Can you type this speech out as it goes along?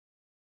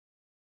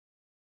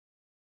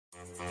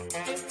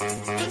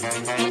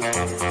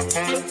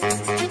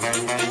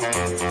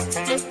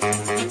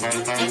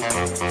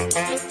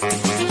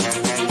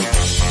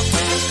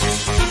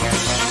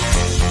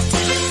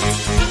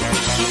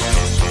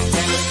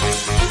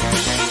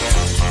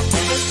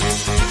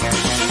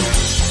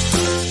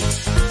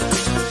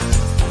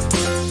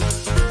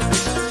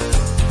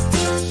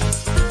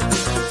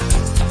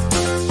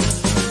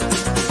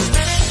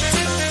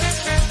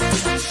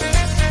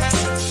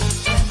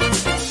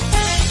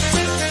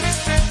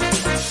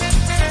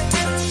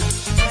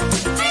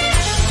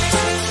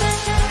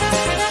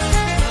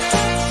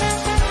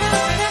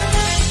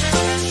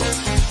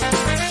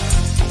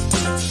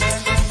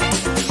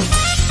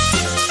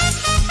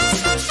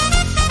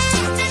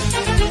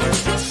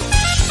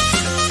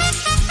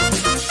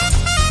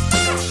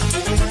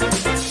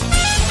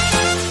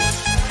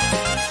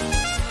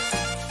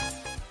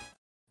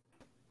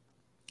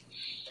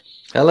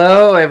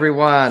Hello,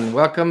 everyone.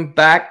 Welcome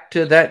back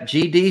to That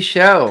GD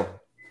Show.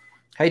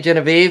 Hey,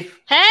 Genevieve.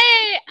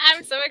 Hey,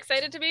 I'm so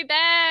excited to be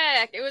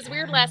back. It was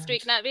weird last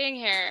week not being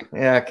here.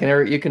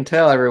 Yeah, you can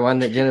tell everyone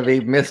that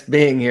Genevieve missed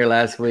being here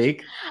last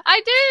week.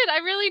 I did. I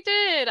really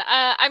did.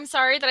 I'm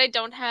sorry that I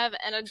don't have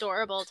an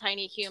adorable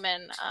tiny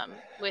human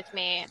with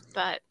me,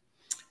 but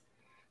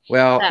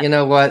well, you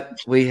know what?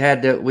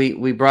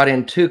 We brought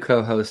in two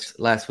co-hosts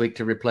last week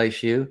to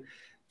replace you,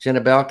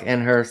 Jenna Belk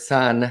and her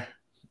son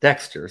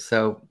Dexter.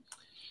 So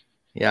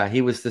yeah,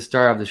 he was the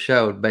star of the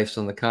show based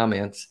on the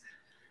comments.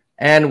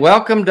 And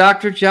welcome,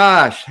 Dr.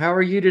 Josh. How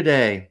are you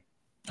today?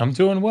 I'm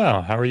doing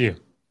well. How are you?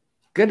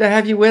 Good to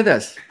have you with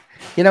us.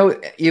 You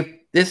know,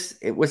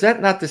 was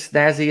that not the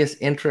snazziest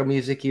intro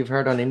music you've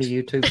heard on any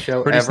YouTube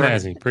show pretty ever?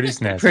 Pretty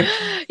snazzy.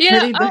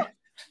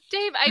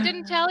 Dave, I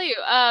didn't tell you,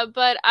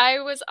 but I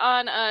was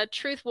on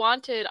Truth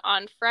Wanted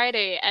on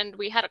Friday, and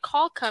we had a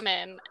call come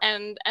in,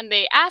 and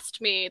they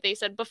asked me, they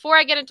said, before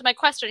I get into my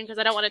question, because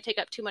I don't want to take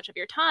up too much of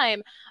your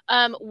time,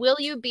 will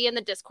you be in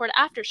the Discord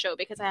after show?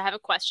 Because I have a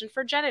question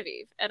for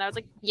Genevieve. And I was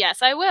like,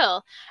 yes, I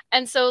will.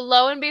 And so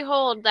lo and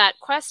behold, that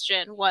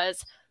question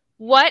was,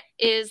 what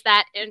is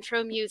that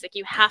intro music?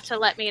 You have to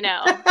let me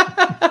know.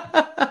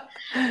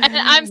 And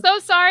I'm so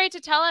sorry to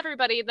tell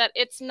everybody that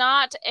it's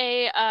not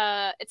a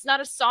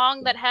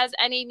song that has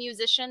any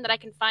musician that I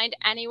can find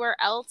anywhere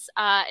else.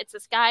 It's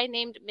this guy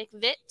named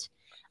McVitt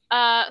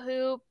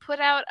who put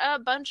out a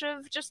bunch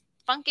of just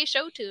funky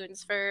show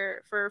tunes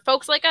for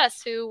folks like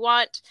us who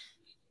want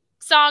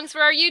songs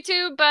for our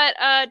YouTube, but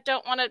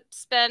don't want to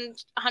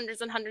spend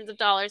hundreds and hundreds of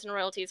dollars in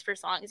royalties for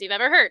songs you've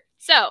ever heard.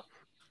 So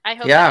I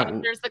hope that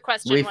answers the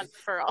question once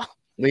for all.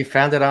 We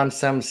found it on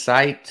some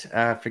site.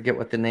 I forget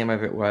what the name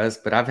of it was,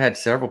 but I've had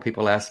several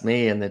people ask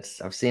me, and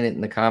I've seen it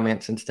in the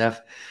comments and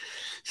stuff.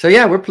 So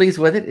yeah, we're pleased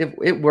with it.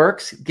 It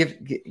works.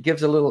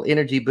 Gives a little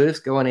energy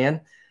boost going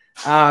in.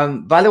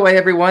 By the way,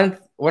 everyone, I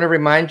want to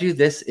remind you,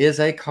 this is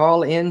a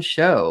call-in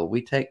show.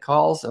 We take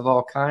calls of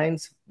all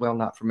kinds. Well,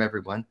 not from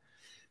everyone.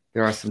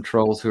 There are some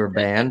trolls who are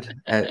banned,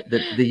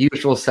 the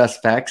usual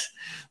suspects.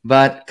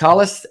 But call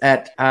us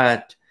at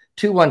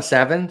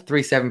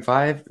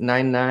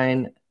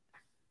 217-375-9933.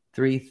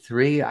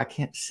 I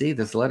can't see.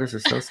 Those letters are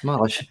so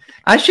small.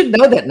 I should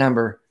know that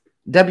number.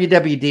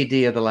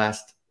 WWDD of the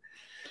last.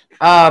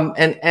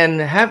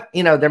 And have,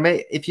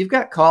 if you've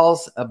got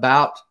calls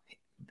about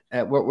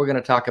what we're going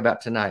to talk about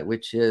tonight,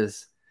 which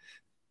is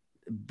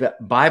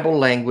Bible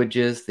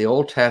languages, the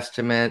Old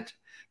Testament,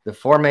 the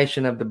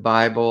formation of the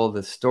Bible,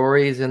 the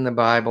stories in the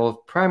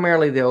Bible,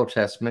 primarily the Old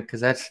Testament,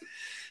 because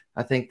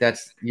I think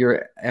that's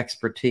your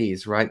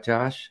expertise, right,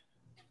 Josh?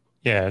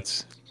 Yeah,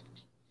 it's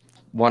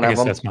one I of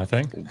them. That's my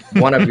thing.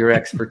 One of your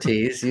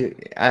expertise.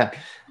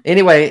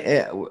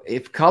 Anyway,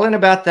 if calling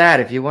about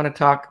that, if you want to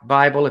talk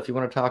Bible, if you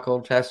want to talk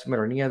Old Testament,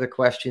 or any other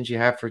questions you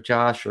have for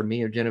Josh or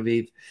me or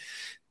Genevieve,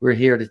 we're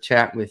here to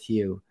chat with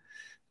you.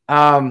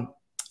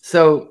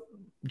 So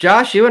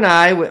Josh, you and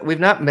I, we've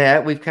not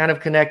met. We've kind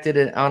of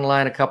connected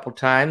online a couple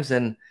times,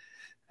 and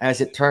as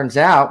it turns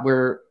out,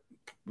 we're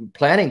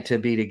planning to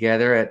be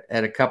together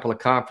at a couple of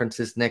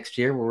conferences next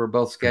year where we're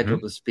both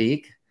scheduled to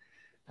speak.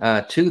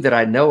 Two that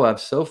I know of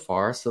so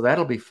far, so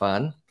that'll be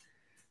fun.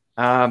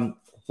 I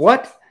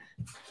want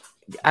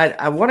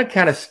to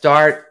kind of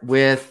start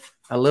with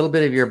a little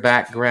bit of your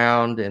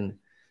background and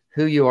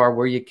who you are,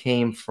 where you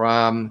came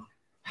from,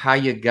 how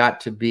you got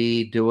to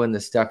be doing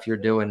the stuff you're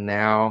doing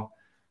now.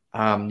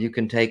 You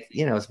can take,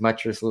 as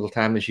much or as little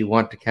time as you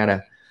want to kind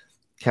of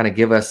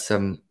give us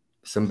some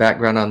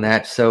background on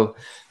that. So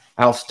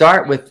I'll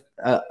start with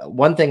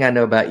one thing I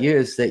know about you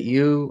is that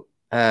you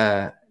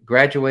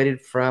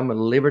graduated from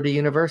Liberty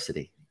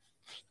University.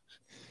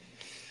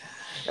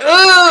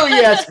 Oh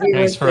yes,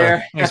 thanks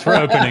for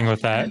opening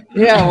with that.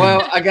 Yeah,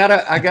 well, I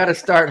gotta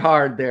start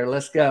hard there.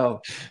 Let's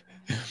go.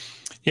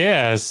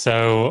 Yeah,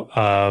 so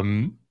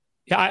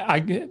I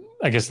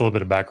guess a little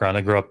bit of background.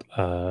 I grew up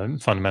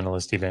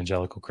fundamentalist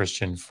evangelical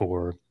Christian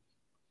for,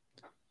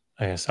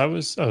 I guess I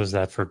was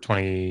that for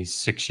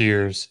 26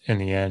 years in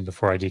the end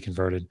before I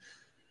deconverted.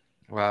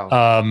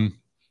 Wow.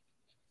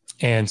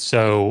 And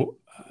so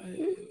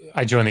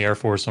I joined the Air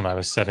Force when I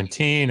was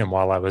 17, and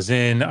while I was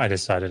in, I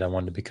decided I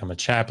wanted to become a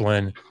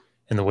chaplain,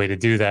 and the way to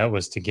do that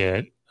was to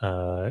get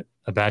a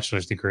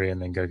bachelor's degree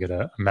and then go get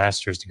a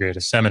master's degree at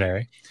a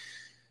seminary.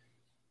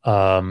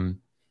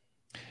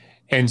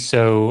 And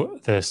so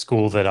the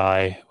school that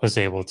I was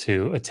able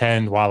to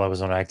attend while I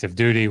was on active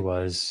duty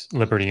was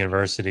Liberty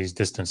University's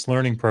distance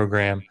learning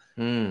program.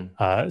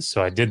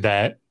 So I did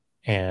that.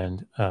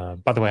 And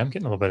by the way, I'm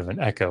getting a little bit of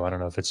an echo. I don't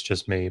know if it's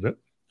just me, but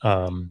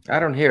I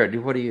don't hear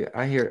it. What do you?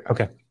 I hear.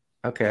 Okay.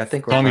 Okay. I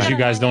think as long as you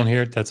guys don't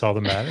hear it, that's all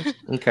that matters.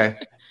 Okay.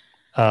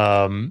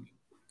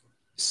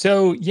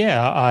 So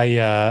yeah,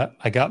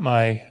 I got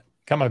my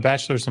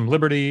bachelor's from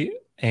Liberty,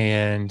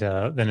 and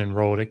then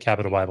enrolled at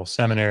Capital Bible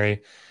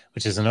Seminary,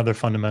 which is another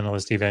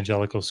fundamentalist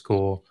evangelical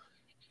school,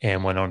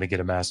 and went on to get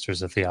a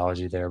master's of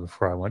theology there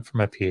before I went for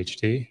my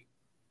PhD.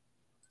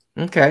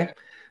 Okay.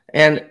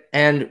 And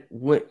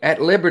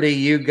at Liberty,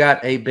 you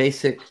got a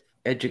basic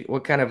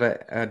what kind of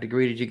a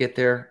degree did you get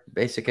there?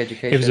 Basic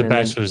education? It was a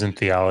bachelor's in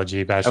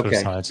theology, bachelor of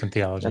science in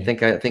theology. I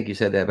think you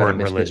said that. Or in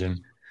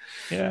religion.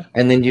 Yeah.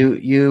 And then you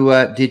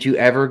did you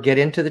ever get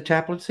into the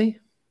chaplaincy?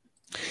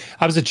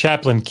 I was a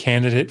chaplain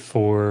candidate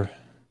for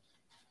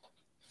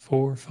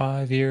 4 or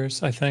 5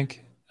 years, I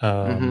think.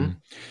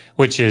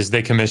 Which is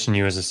they commission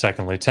you as a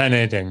second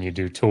lieutenant and you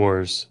do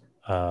tours,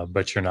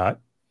 but you're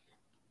not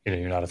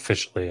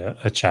officially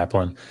a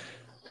chaplain.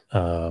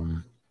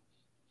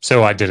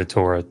 So I did a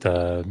tour at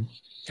the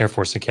Air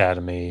Force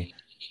Academy.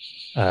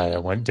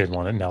 I did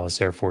one at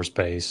Nellis Air Force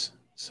Base.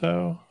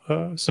 So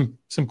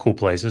some cool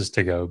places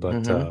to go,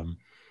 but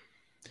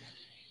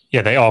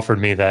yeah, they offered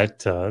me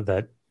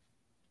that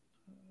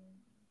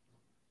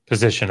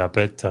position up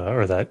at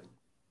or that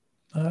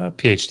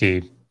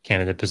PhD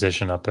candidate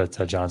position up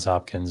at Johns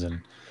Hopkins,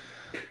 and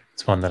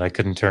it's one that I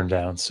couldn't turn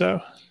down.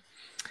 So,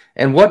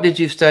 and what did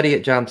you study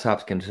at Johns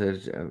Hopkins?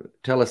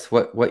 Tell us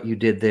what you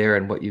did there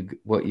and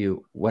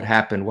what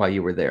happened while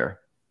you were there.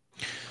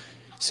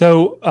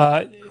 So,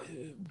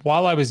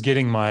 while I was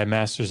getting my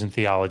master's in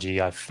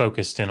theology, I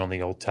focused in on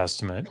the Old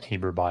Testament,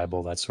 Hebrew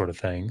Bible, that sort of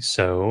thing.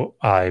 So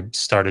I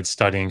started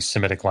studying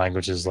Semitic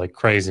languages like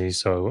crazy.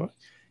 So,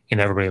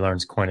 everybody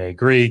learns Koine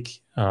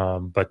Greek,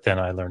 but then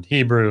I learned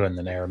Hebrew and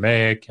then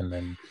Aramaic and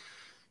then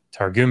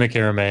Targumic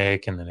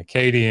Aramaic and then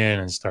Akkadian,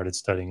 and started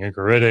studying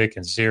Ugaritic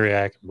and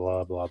Syriac and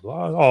blah, blah,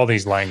 blah. All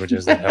these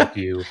languages that help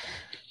you,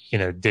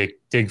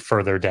 dig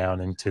further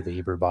down into the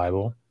Hebrew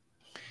Bible.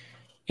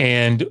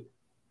 And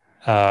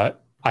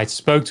I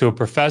spoke to a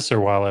professor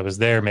while I was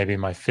there, maybe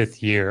my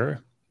 5th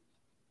year,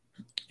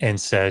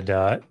 and said,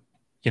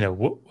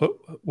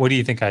 what do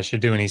you think I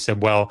should do? And he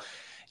said, well,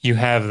 you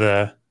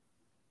have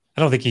I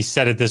don't think he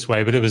said it this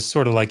way, but it was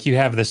sort of like you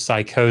have the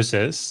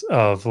psychosis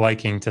of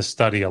liking to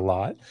study a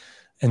lot.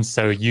 And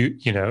so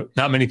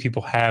not many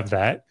people have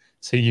that.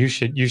 So you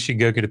should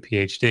go get a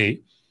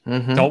PhD.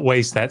 Don't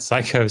waste that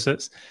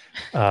psychosis.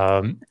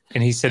 And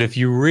he said, if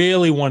you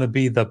really want to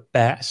be the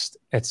best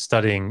at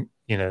studying,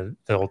 the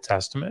Old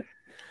Testament,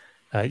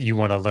 you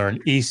want to learn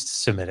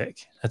East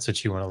Semitic. That's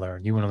what you want to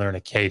learn. You want to learn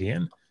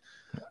Akkadian.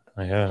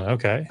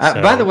 Okay.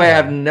 By the way, I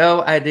have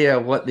no idea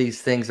what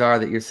these things are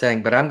that you're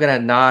saying, but I'm going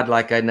to nod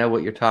like I know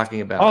what you're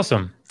talking about.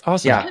 Awesome.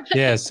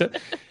 Yeah. So,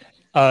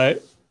 well,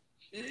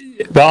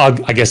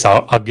 I guess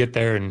I'll get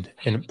there in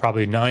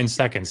probably 9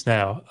 seconds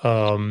now.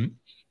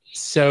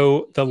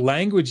 So the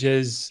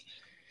languages,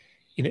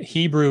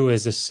 Hebrew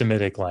is a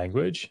Semitic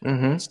language.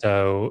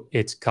 So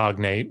it's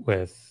cognate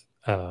with,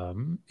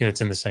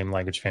 it's in the same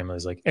language family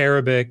as like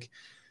Arabic.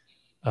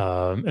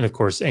 And of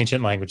course,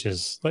 ancient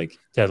languages, like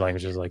dead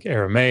languages like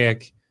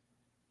Aramaic.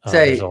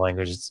 There's a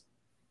language.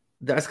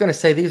 I was going to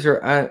say these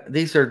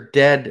are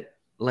dead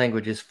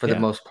languages for the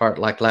most part,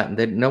 like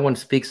Latin. No one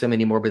speaks them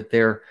anymore, but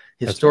they're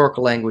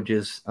historical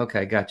languages.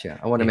 Okay, gotcha.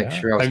 I want to make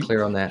sure I was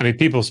clear on that. I mean,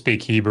 people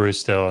speak Hebrew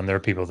still, and there are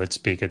people that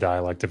speak a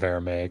dialect of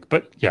Aramaic.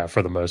 But yeah,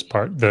 for the most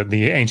part,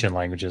 the ancient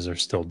languages are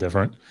still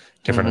different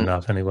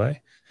enough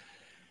anyway.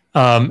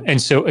 And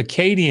so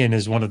Akkadian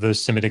is one of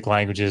those Semitic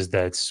languages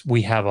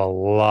we have a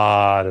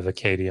lot of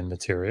Akkadian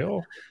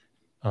material,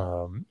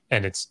 and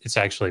it's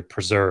actually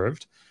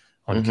preserved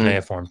on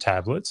cuneiform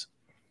tablets,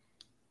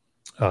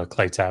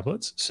 clay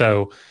tablets.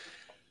 So,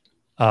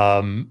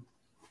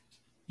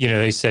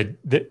 they said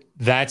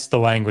that's the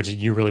language that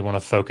you really want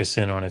to focus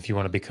in on if you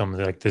want to become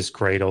like this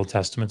great Old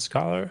Testament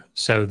scholar.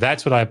 So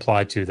that's what I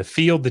applied to. The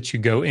field that you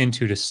go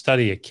into to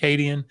study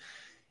Akkadian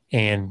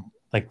and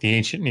like the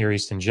ancient Near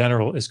East in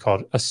general is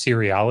called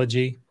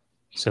Assyriology.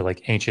 So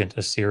like ancient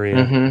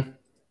Assyria.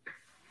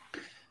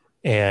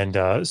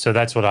 And so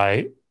that's what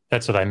I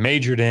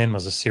majored in,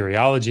 was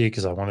Assyriology,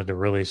 because I wanted to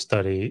really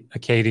study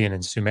Akkadian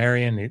and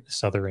Sumerian,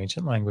 this other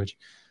ancient language.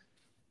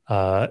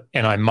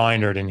 And I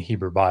minored in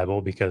Hebrew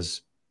Bible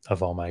because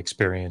of all my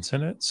experience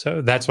in it.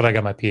 So that's what I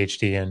got my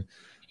PhD in.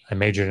 I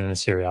majored in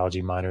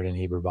Assyriology, minored in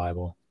Hebrew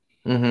Bible.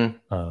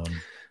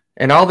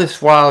 And all this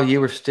while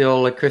you were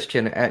still a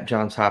Christian at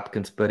Johns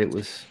Hopkins, but it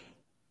was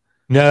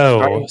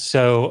no.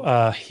 So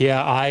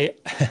I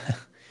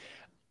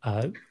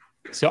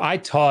so I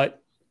taught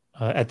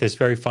at this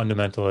very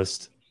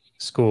fundamentalist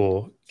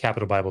school,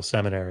 Capital Bible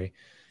Seminary.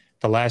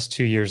 The last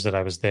 2 years that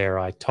I was there,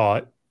 I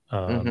taught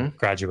the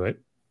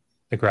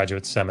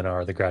graduate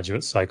seminar, the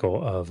graduate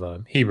cycle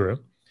of Hebrew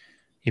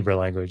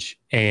language.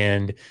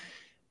 And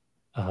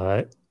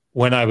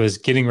when I was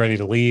getting ready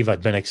to leave,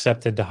 I'd been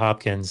accepted to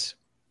Hopkins.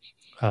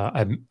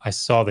 I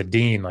saw the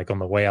dean like on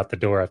the way out the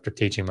door after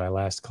teaching my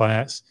last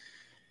class.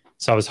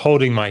 So I was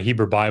holding my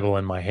Hebrew Bible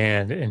in my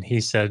hand, and he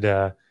said,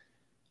 "Are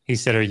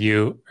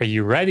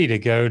you ready to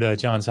go to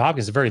Johns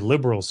Hopkins? A very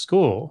liberal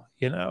school,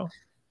 you know."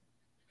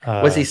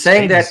 Was he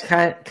saying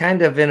that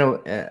kind of in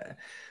a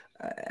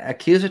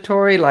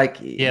accusatory, like,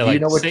 yeah, do you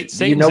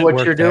know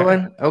what you're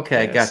doing?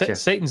 Okay, yeah, gotcha.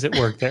 Satan's at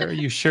work there. Are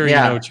you sure you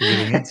know what you're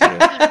getting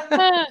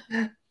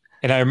into?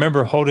 And I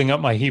remember holding up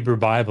my Hebrew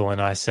Bible,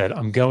 and I said,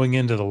 "I'm going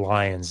into the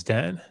lion's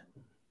den,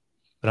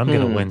 but I'm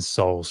going to win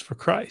souls for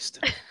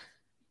Christ."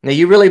 Now,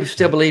 you really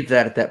still believe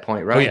that at that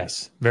point, right? Oh,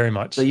 yes, very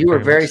much. So you were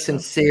very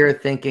sincere,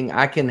 thinking,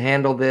 I can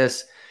handle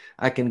this.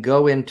 I can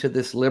go into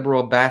this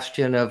liberal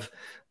bastion of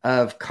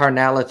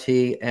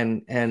carnality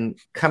and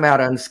come out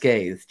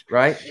unscathed,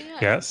 right? Yeah.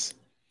 Yes.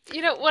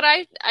 You know what,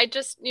 I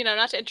just,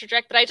 not to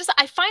interject, but I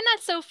find that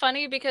so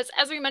funny because,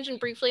 as we mentioned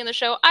briefly in the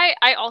show,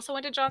 I also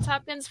went to Johns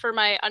Hopkins for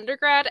my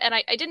undergrad, and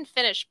I didn't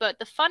finish, but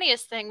the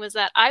funniest thing was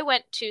that I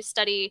went to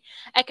study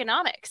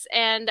economics,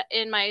 and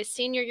in my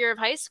senior year of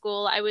high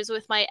school, I was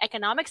with my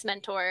economics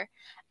mentor,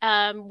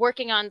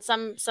 working on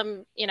some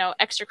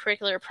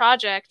extracurricular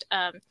project,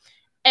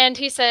 and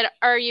he said,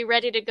 "Are you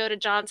ready to go to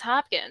Johns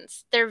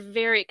Hopkins? They're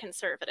very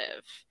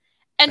conservative."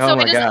 And so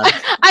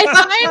I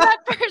find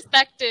that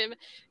perspective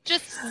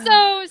just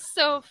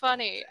so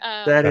funny.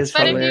 That is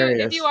but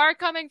hilarious. if you are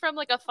coming from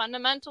like a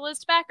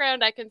fundamentalist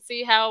background, I can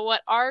see how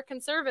what our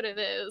conservative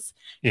is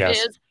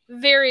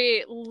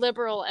very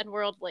liberal and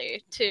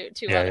worldly to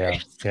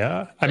others.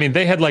 Yeah. I mean,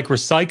 they had like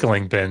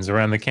recycling bins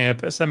around the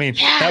campus. I mean,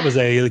 that was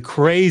a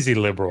crazy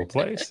liberal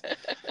place.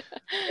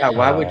 Yeah,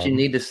 why would you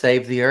need to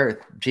save the earth?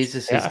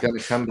 Jesus is going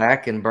to come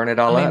back and burn it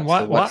all up.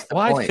 So what's the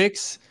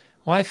point?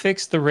 Why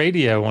fix the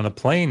radio on a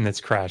plane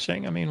that's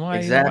crashing? I mean,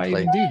 why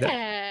even do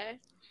that?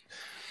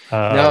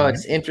 No,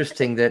 it's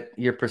interesting that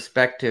your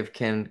perspective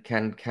can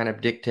kind of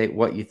dictate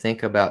what you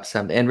think about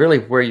something, and really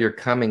where you're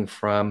coming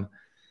from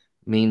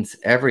means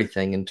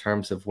everything in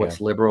terms of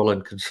what's liberal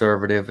and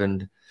conservative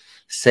and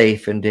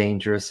safe and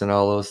dangerous and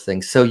all those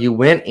things. So you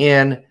went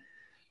in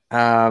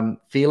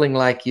feeling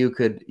like you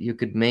could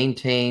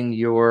maintain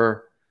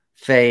your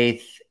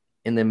faith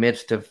in the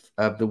midst of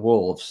the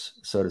wolves,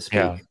 so to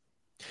speak.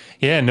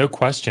 Yeah, no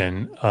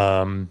question.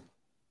 And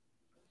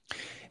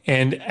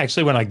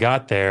actually, when I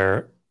got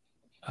there,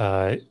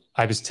 I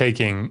was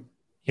taking,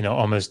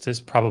 almost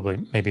as probably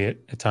maybe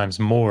at times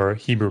more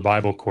Hebrew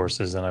Bible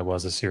courses than I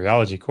was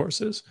Assyriology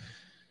courses.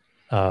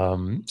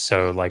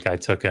 So like I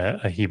took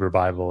a Hebrew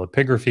Bible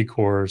epigraphy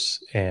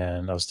course,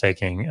 and I was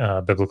taking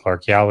biblical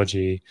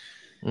archaeology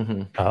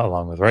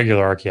along with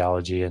regular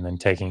archaeology, and then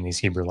taking these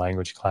Hebrew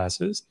language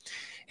classes.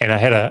 And I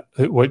had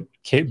what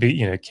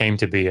came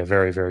to be a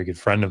very, very good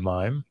friend of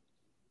mine,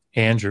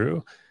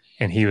 Andrew,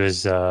 and he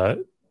was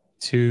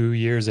 2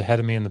 years ahead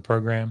of me in the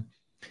program.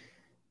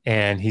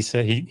 And he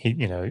said he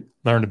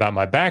learned about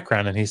my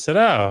background, and he said,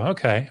 "Oh,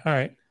 okay, all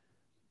right.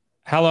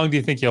 How long do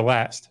you think you'll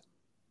last?"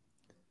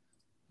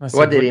 Said,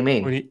 what did he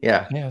mean?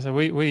 Yeah. I said,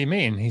 what do you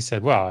mean? He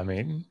said, "Well, I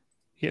mean,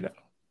 you're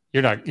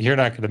not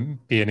going to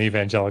be an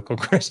evangelical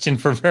Christian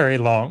for very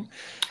long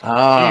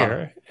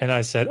here." And I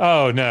said,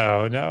 "Oh,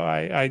 no,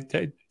 I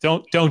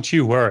don't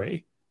you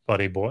worry,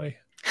 buddy boy."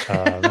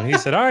 And he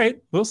said, "All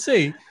right, we'll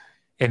see."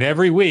 And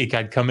every week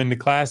I'd come into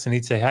class, and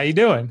he'd say, "How you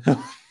doing?"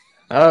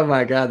 Oh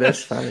my God,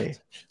 that's funny.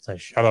 So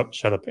shut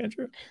up,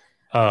 Andrew.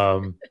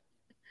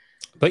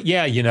 But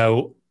yeah,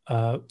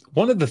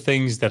 one of the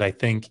things that I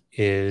think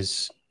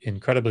is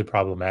incredibly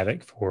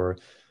problematic for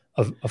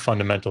a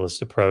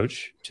fundamentalist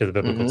approach to the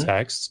biblical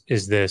texts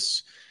is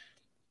this.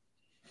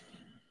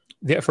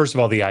 First of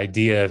all, the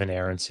idea of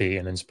inerrancy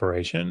and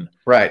inspiration,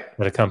 right,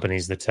 that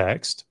accompanies the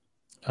text,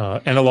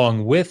 and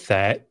along with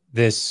that,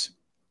 this.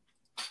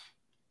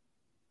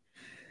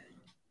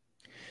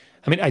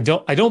 I mean, I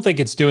don't think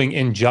it's doing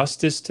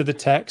injustice to the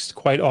text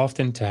quite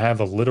often to have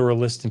a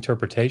literalist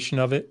interpretation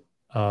of it,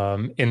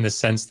 in the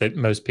sense that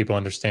most people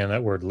understand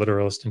that word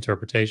literalist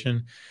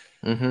interpretation.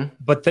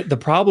 But the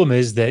problem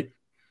is that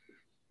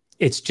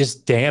it's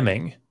just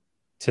damning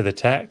to the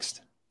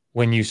text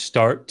when you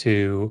start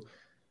to,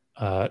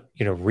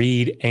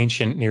 read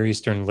ancient Near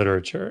Eastern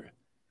literature,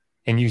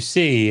 and you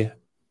see,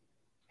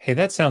 hey,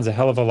 that sounds a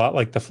hell of a lot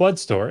like the flood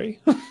story.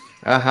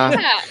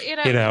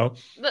 Yeah,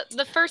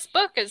 the first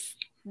book is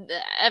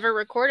ever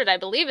recorded, I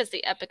believe, is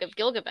the Epic of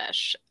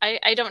Gilgamesh.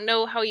 I don't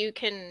know how you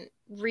can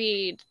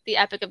read the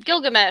Epic of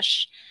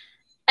Gilgamesh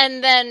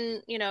and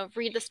then,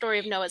 read the story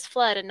of Noah's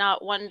flood and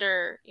not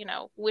wonder,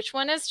 which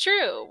one is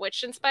true,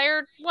 which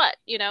inspired what,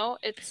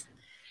 it's.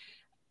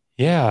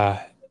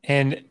 Yeah.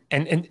 And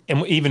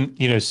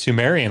even,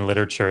 Sumerian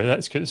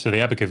literature, so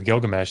the Epic of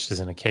Gilgamesh is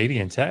an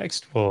Akkadian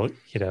text. Well,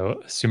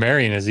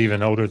 Sumerian is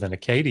even older than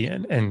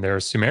Akkadian, and there are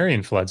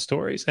Sumerian flood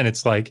stories. And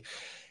it's like,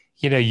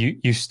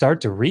 you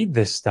start to read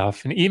this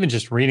stuff, and even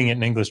just reading it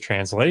in English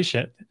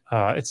translation,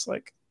 it's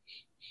like,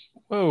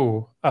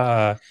 whoa.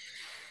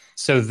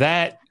 So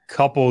that,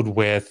 coupled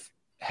with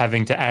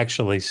having to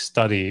actually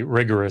study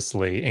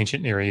rigorously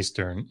ancient Near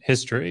Eastern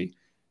history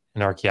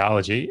and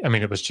archaeology, I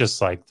mean, it was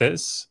just like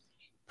this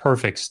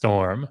perfect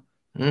storm.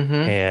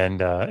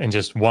 And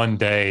just one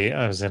day,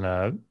 I was in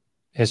a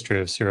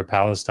history of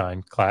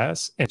Syro-Palestine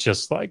class. It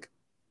just like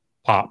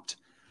popped.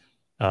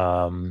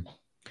 And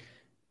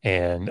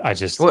I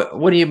just...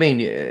 What do you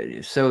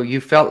mean? So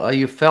you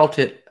felt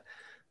it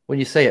when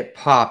you say it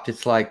popped?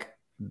 It's like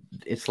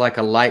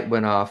a light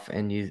went off,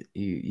 and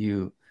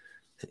you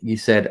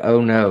said,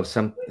 "Oh no,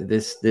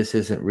 this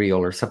isn't real,"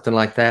 or something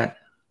like that.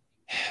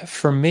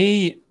 For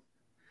me,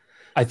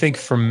 I think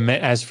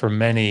as for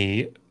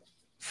many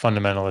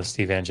fundamentalist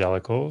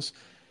evangelicals,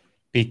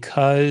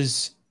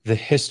 because the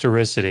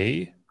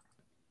historicity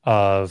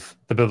of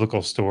the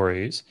biblical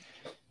stories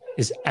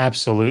is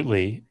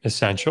absolutely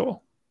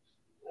essential.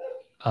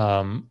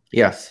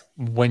 Yes.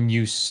 When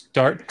you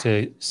start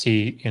to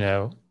see,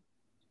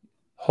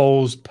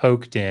 holes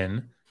poked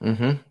in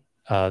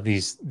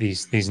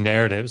these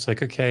narratives,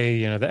 like,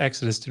 okay, the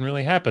Exodus didn't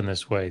really happen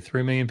this way.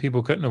 3 million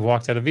people couldn't have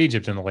walked out of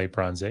Egypt in the late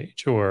Bronze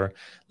Age. Or,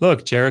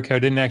 look, Jericho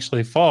didn't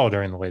actually fall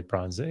during the late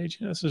Bronze Age.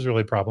 This is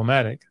really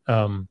problematic.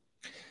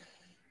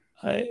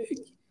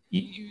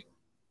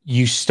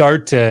 You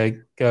start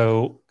to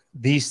go,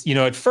 these,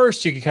 at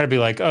first you can kind of be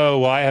like, oh,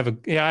 well, I have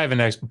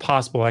an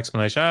possible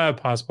explanation.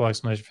 Possible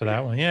explanation for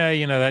that one. Yeah,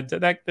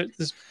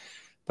 this.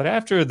 But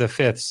after the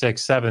 5th, 6th,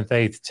 7th,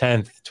 8th,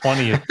 10th,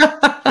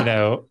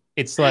 20th,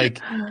 it's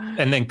like,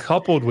 and then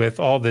coupled with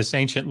all this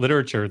ancient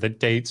literature that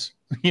dates,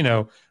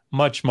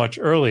 much, much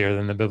earlier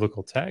than the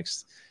biblical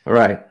text.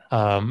 Right.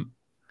 I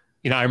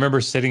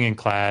remember sitting in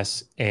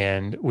class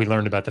and we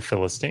learned about the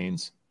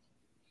Philistines.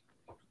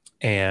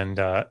 And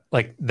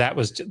that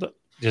was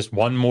just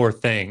one more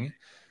thing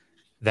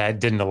that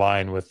didn't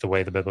align with the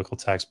way the biblical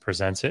text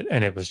presents it.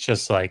 And it was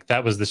just like,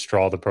 that was the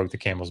straw that broke the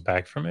camel's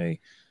back for me.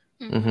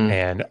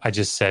 And I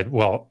just said,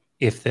 well,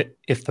 if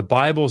the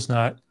Bible's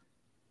not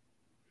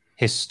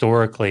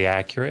historically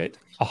accurate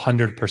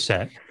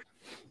 100%,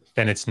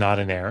 then it's not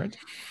inerrant.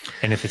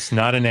 And if it's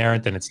not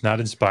inerrant, then it's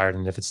not inspired.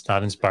 And if it's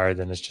not inspired,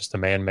 then it's just a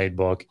man-made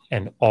book.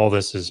 And all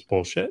this is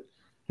bullshit.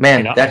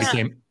 Man,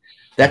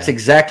 that's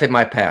exactly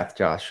my path,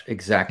 Josh.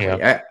 Exactly.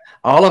 Yeah.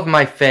 All of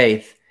my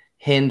faith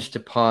hinged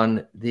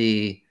upon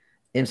the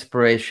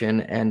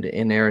inspiration and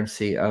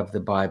inerrancy of the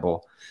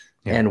Bible.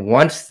 Yeah. And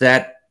once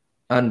that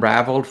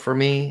unraveled for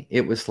me,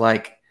 it was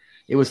like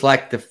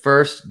the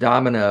first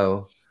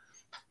domino,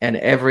 and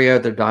every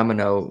other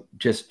domino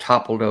just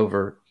toppled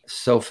over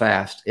so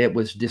fast. It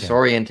was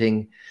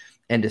disorienting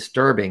and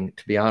disturbing,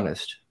 to be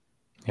honest.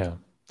 Yeah.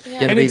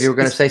 Genevieve, you were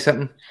going to say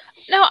something?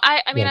 No,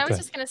 I was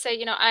just going to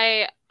say,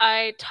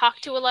 I talk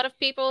to a lot of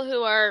people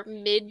who are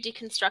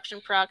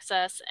mid-deconstruction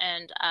process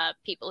and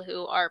people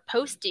who are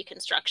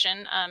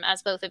post-deconstruction,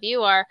 as both of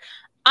you are.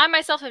 I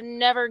myself have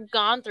never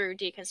gone through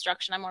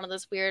deconstruction. I'm one of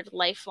those weird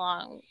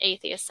lifelong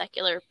atheist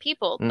secular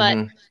people.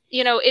 But,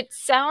 it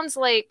sounds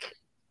like,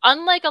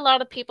 unlike a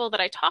lot of people that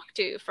I talk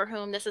to for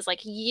whom this is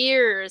like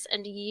years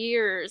and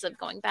years of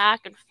going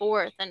back and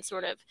forth and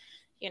sort of,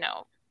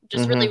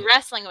 just really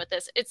wrestling with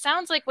this. It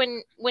sounds like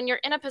when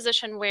you're in a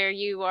position where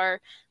you are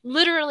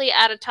literally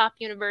at a top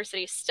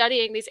university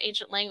studying these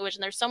ancient language,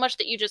 and there's so much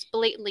that you just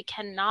blatantly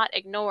cannot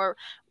ignore.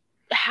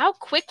 How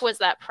quick was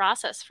that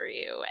process for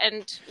you?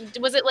 And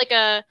was it like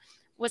a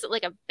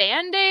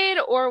Band-Aid,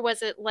 or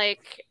was it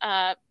like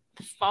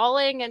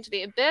falling into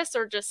the abyss,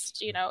 or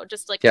just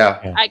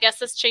I guess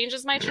this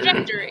changes my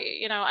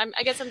trajectory?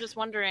 I guess I'm just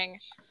wondering.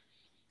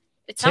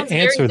 It sounds to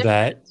answer very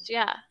that.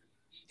 Yeah.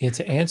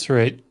 To answer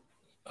it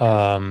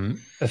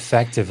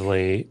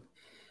effectively,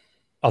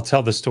 I'll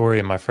tell the story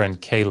of my friend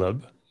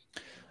Caleb,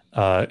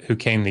 who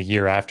came the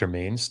year after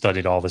me and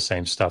studied all the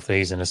same stuff.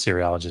 He's an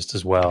Assyriologist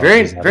as well.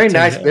 Very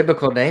nice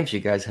biblical names you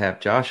guys have,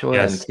 Joshua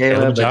and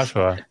Caleb. And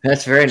Joshua.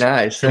 That's very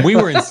nice. And we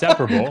were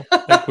inseparable.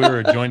 Like we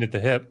were joined at the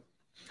hip.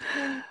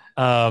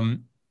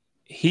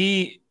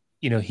 He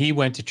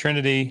went to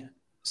Trinity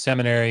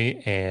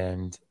Seminary,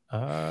 and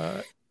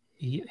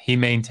he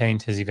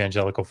maintained his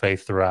evangelical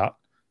faith throughout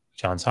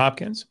Johns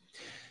Hopkins.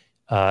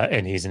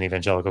 And he's an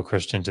evangelical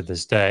Christian to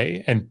this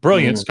day, and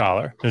brilliant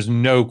scholar. There's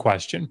no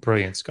question,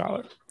 brilliant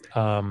scholar.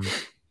 And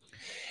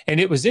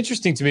it was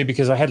interesting to me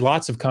because I had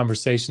lots of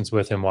conversations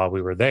with him while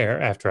we were there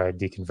after I had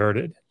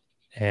deconverted.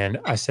 And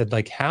I said,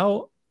 like,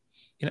 how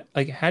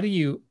do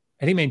you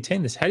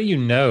maintain this? How do you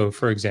know,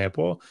 for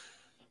example,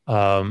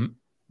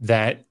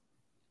 that,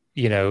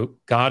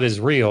 God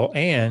is real,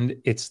 and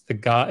it's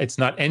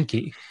not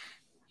Enki.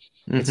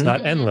 It's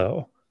not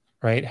Enlil,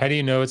 right? How do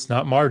you know it's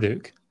not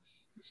Marduk?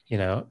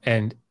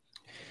 And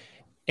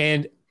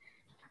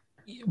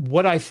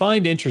what I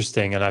find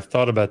interesting, and I've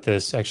thought about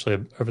this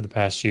actually over the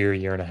past year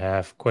and a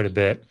half, quite a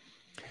bit,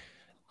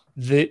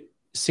 the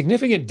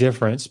significant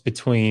difference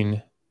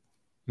between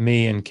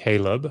me and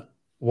Caleb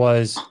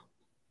was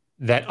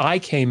that I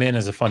came in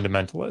as a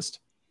fundamentalist.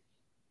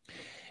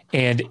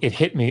 and it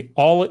hit me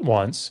all at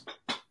once.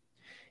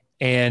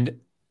 And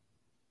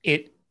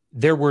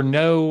there were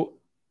no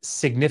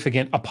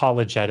significant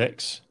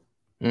apologetics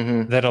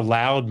that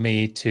allowed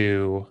me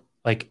to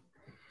like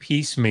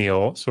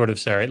piecemeal sort of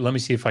say, all right, let me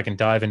see if I can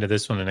dive into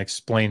this one and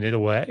explain it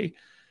away.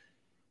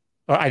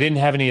 Or I didn't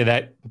have any of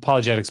that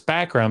apologetics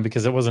background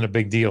because it wasn't a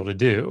big deal to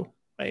do.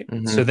 Right.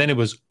 So then it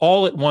was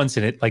all at once,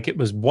 and it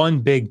was one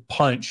big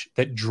punch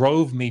that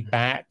drove me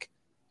back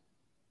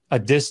a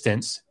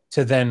distance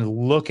to then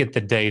look at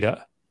the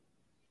data,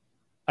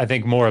 I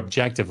think, more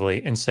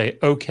objectively and say,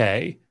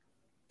 okay,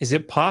 is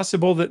it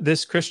possible that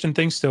this Christian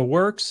thing still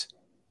works?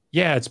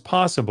 Yeah, it's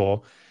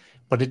possible,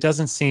 but it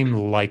doesn't seem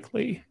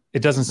likely.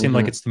 It doesn't seem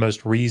like it's the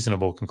most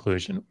reasonable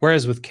conclusion.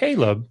 Whereas with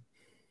Caleb,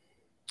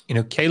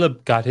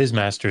 Caleb got his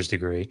master's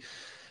degree,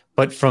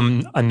 but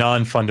from a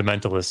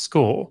non-fundamentalist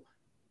school.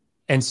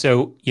 And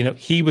so,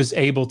 he was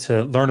able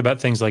to learn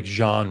about things like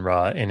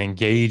genre and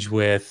engage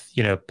with,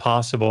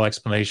 possible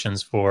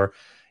explanations for,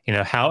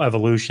 how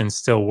evolution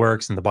still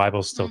works and the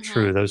Bible is still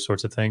true, those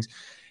sorts of things.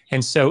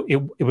 And so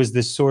it was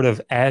this sort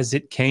of, as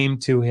it came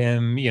to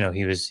him,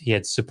 he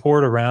had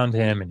support around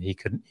him, and he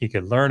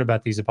could learn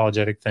about these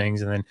apologetic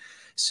things. And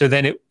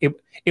then,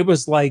 it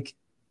was like,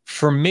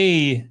 for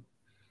me,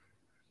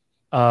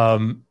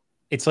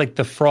 it's like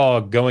the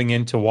frog going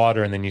into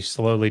water and then you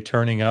slowly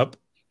turning up,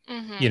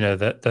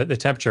 the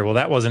temperature. Well,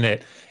 that wasn't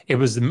it. It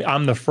was,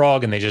 I'm the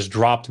frog and they just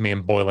dropped me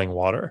in boiling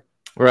water.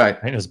 Right.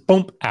 And it was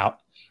boom, out.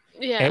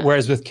 Yeah. And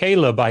whereas with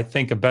Caleb, I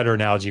think a better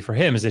analogy for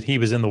him is that he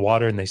was in the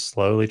water and they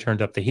slowly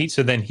turned up the heat.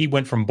 So then he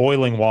went from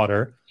boiling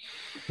water,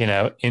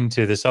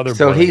 into this other.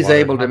 So he's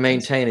able to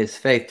maintain his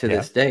faith to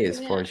this day, as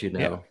far as you know.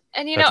 Yeah.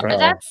 And That's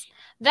right.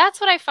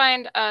 that's what I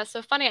find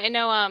so funny. I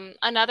know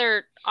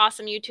another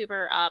awesome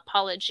YouTuber,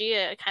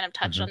 Apologia, kind of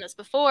touched on this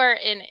before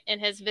in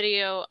his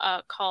video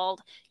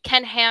called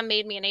 "Ken Ham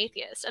Made Me an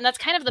Atheist," and that's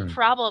kind of the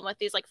problem with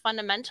these like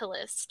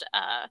fundamentalist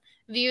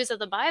views of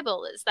the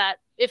Bible, is that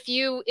if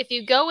you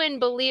go in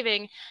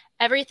believing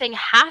everything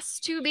has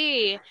to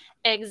be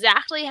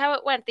exactly how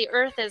it went, the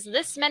Earth is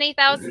this many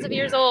thousands of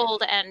years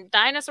old, and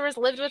dinosaurs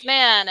lived with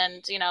man,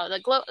 and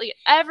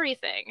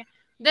everything.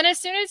 Then as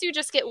soon as you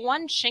just get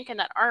one chink in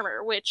that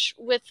armor, which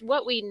with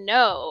what we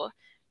know,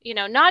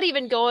 not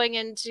even going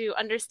into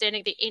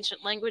understanding the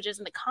ancient languages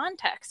and the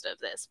context of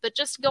this, but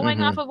just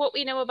going off of what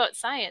we know about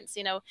science,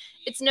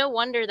 it's no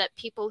wonder that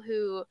people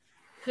who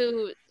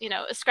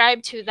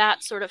ascribe to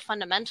that sort of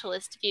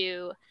fundamentalist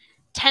view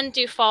tend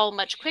to fall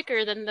much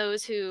quicker than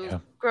those who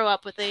grow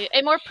up with a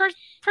more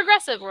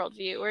progressive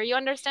worldview, where you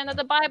understand that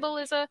the Bible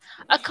is a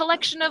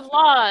collection of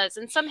laws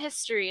and some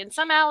history and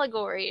some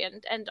allegory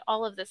and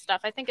all of this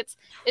stuff. I think it's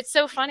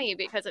so funny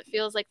because it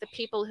feels like the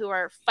people who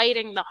are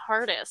fighting the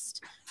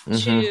hardest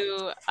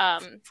to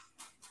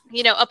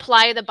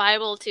apply the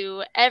Bible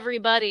to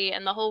everybody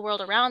and the whole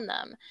world around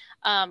them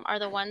are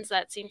the ones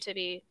that seem to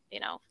be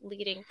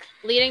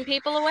leading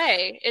people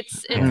away.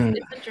 It's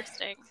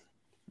interesting.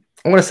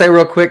 I want to say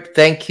real quick,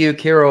 thank you,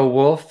 Kiro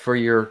Wolf, for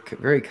your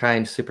very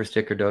kind super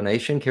sticker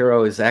donation.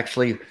 Kiro is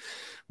actually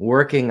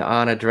working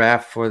on a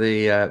draft for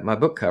my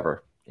book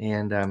cover,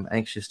 and I'm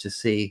anxious to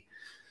see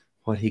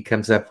what he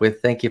comes up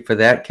with. Thank you for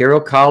that.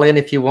 Kiro, call in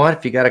if you want.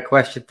 If you got a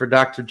question for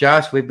Dr.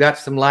 Josh, we've got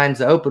some lines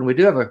open. We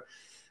do have a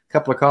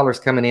couple of callers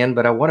coming in,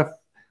 but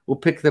we'll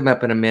pick them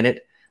up in a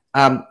minute.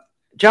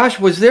 Josh,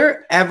 was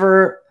there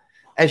ever,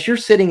 as you're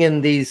sitting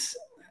in these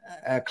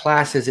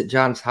classes at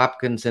Johns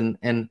Hopkins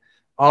and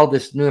all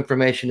this new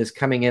information is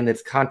coming in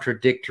that's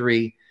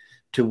contradictory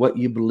to what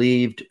you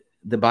believed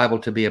the Bible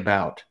to be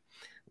about,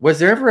 was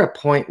there ever a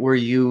point where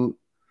you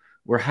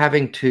were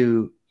having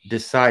to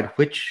decide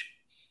which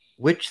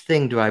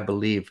thing do I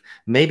believe?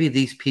 Maybe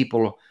these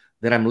people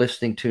that I'm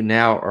listening to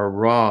now are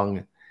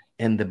wrong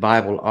and the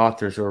Bible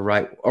authors are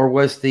right. Or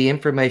was the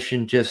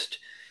information just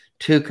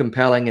too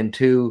compelling and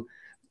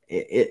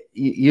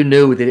you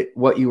knew that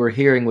what you were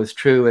hearing was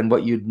true and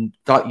what you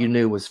thought you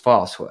knew was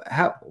false?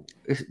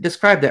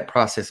 Describe that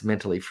process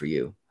mentally for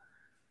you.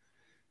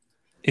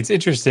 It's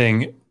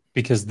interesting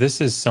because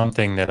this is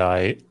something that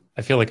I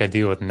feel like I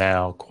deal with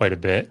now quite a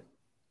bit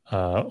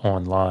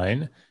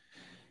online.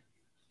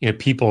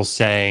 People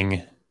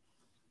saying,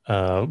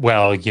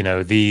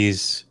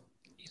 these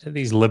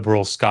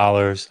liberal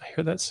scholars, I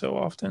hear that so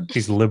often,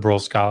 these liberal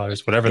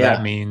scholars, whatever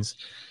that means.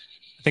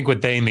 I think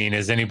what they mean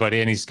is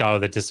any scholar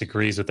that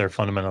disagrees with their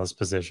fundamentalist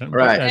position.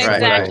 Right,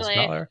 exactly.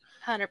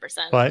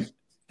 100%.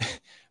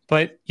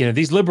 But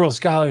these liberal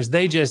scholars,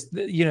 they just,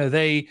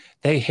 they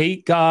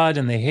hate God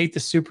and they hate the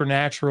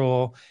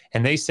supernatural,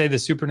 and they say the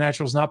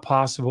supernatural is not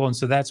possible. And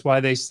so that's why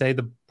they say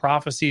the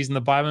prophecies in the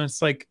Bible. And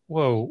it's like,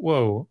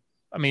 whoa.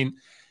 I mean,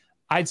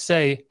 I'd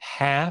say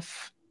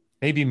half,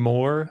 maybe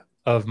more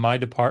of my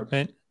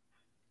department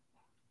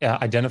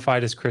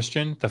identified as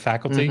Christian, the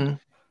faculty,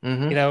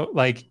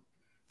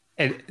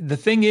 and the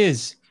thing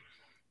is,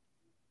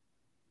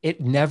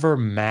 it never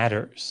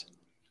matters.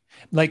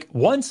 Like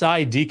once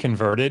I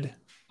deconverted,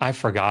 I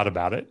forgot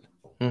about it.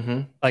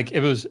 Like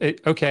it was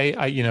okay.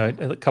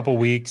 A couple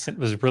weeks, it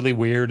was really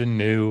weird and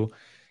new.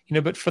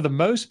 but for the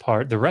most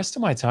part, the rest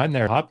of my time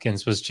there at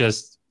Hopkins was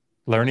just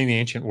learning the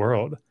ancient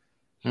world.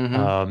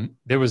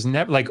 There was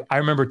never, like, I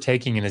remember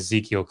taking an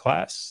Ezekiel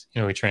class.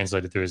 We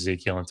translated through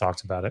Ezekiel and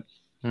talked about it.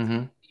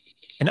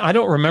 And I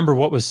don't remember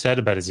what was said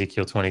about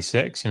Ezekiel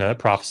 26, that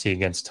prophecy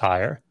against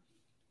Tyre,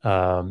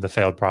 the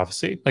failed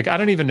prophecy. Like, I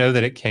don't even know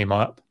that it came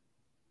up.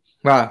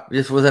 Wow,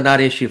 this was a not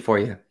issue for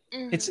you.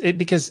 It's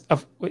because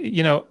of,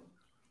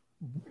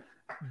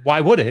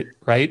 why would it,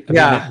 right? I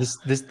mean,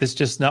 this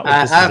just not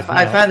what this is about.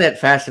 I find that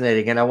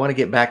fascinating, and I want to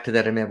get back to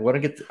that in a minute.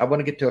 I want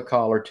to get to a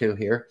call or two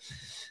here.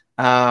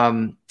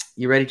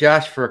 You ready,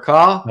 Josh, for a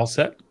call? All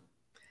set.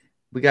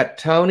 We got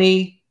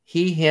Tony,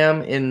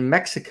 him in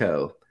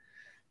Mexico.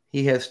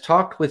 He has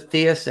talked with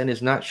theists and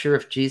is not sure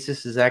if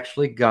Jesus is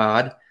actually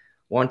God.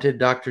 Wanted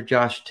Dr.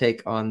 Josh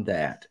take on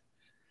that.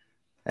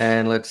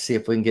 And let's see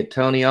if we can get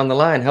Tony on the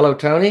line. Hello,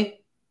 Tony.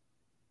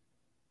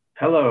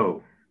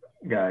 Hello,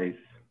 guys.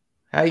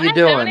 How you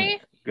doing?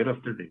 Tony. Good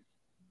afternoon.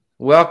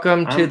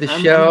 Welcome to the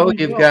show.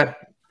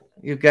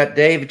 You've got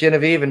Dave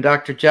Genevieve and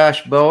Dr.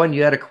 Josh Bowen.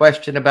 You had a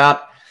question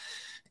about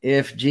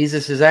if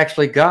Jesus is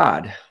actually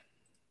God.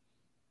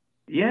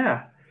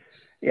 Yeah.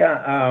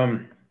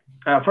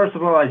 First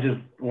of all, I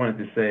just wanted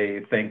to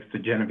say thanks to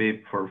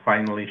Genevieve for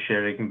finally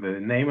sharing the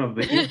name of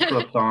the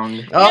intro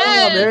song.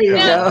 There you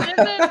go.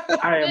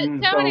 I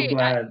am Tony, so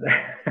glad.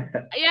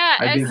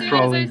 I've been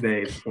trolling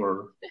Dave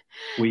for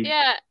weeks.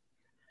 Yeah.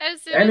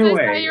 As soon as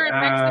I saw you were in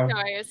Mexico,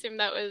 I assumed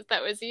that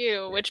was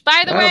you. Which,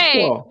 by the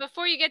way, cool.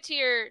 before you get to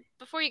your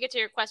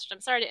question,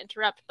 I'm sorry to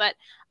interrupt, but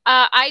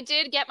I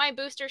did get my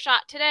booster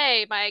shot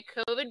today, my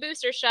COVID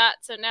booster shot.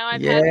 So now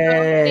I've had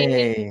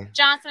the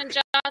Johnson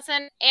 &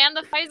 Johnson and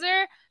the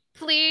Pfizer.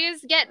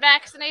 Please get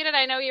vaccinated.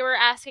 I know you were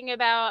asking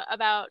about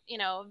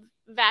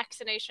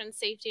vaccination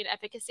safety and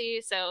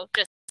efficacy. So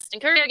just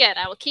encourage you again.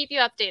 I will keep you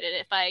updated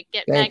if I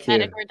get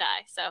magnetic or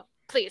die. So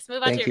please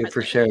move on to your question. Thank you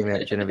for sharing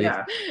that, Genevieve.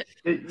 Yeah.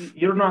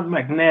 You're not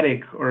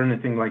magnetic or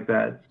anything like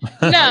that.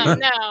 No.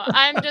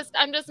 I'm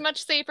just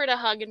much safer to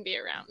hug and be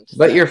around.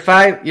 But your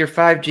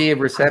 5G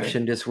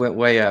reception just went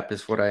way up,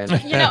 is what I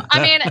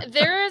understand.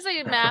 There is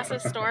a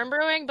massive storm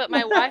brewing, but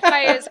my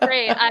Wi-Fi is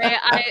great.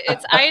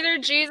 It's either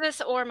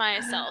Jesus or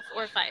myself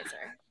or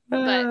Pfizer.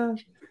 But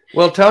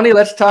well, Tony,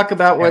 let's talk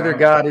about whether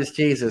God is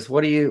Jesus.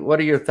 What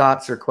are your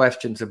thoughts or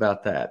questions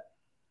about that?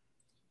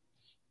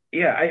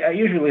 Yeah, I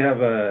usually have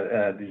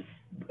these,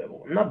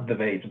 not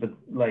debates, but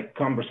like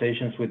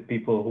conversations with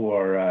people who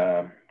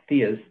are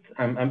theists.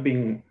 I'm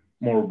being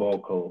more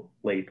vocal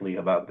lately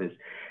about this.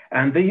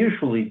 And they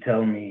usually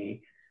tell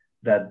me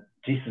that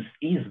Jesus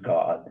is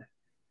God.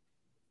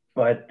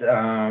 But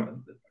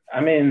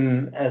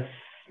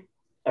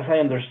as I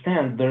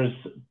understand, there's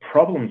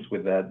problems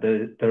with that.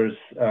 There's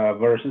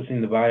verses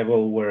in the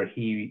Bible where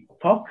he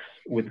talks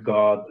with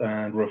God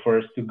and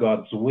refers to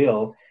God's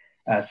will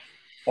as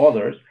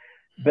others.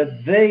 But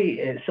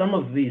some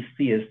of these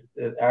theists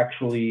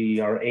actually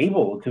are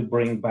able to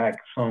bring back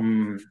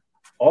some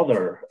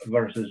other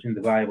verses in the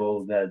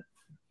Bible that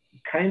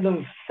kind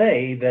of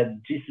say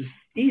that Jesus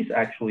is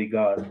actually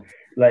God.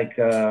 Like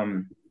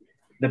the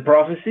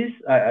prophecies,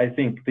 I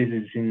think this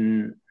is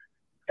in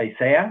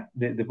Isaiah,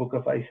 the book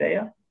of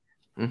Isaiah.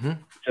 Mm-hmm.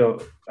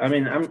 So,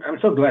 I'm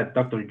so glad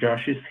Dr.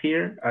 Josh is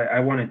here. I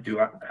wanted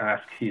to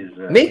ask his...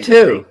 Me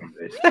too.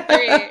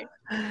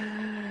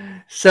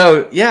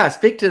 So,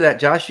 speak to that,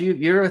 Josh.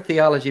 You're a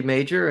theology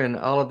major, and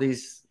all of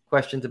these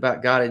questions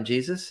about God and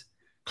Jesus.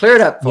 Clear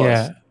it up for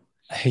us.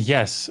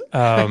 Yes.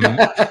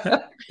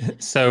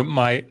 So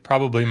my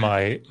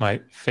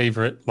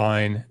favorite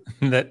line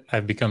that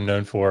I've become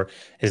known for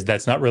is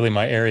that's not really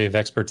my area of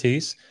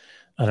expertise.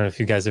 I don't know if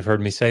you guys have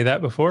heard me say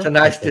that before. It's a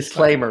nice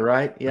disclaimer,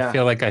 right? Yeah. I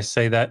feel like I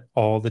say that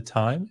all the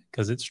time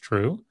because it's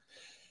true.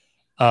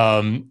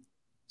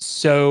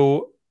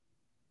 So,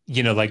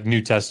 like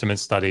New Testament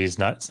studies,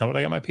 it's not what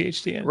I got my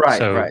PhD in. Right,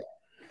 so, right.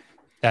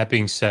 That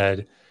being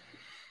said,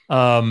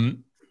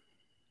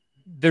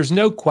 there's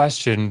no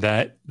question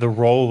that the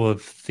role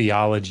of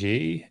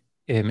theology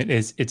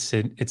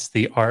it's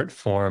the art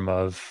form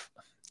of,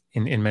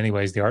 in many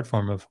ways, the art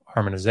form of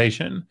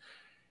harmonization.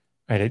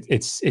 Right?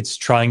 It's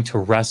trying to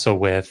wrestle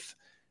with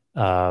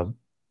in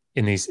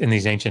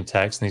these ancient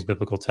texts, in these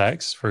biblical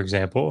texts, for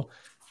example.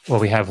 Well,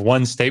 we have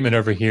one statement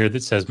over here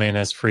that says man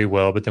has free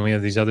will, but then we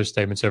have these other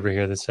statements over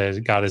here that says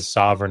God is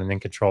sovereign and in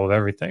control of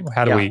everything.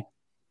 How do we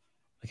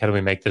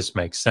make this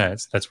make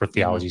sense? That's where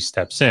theology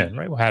steps in,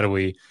 right? Well, how do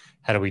we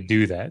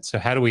do that? So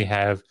how do we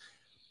have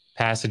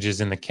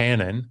passages in the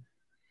canon,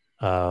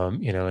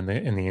 in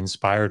the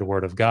inspired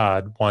word of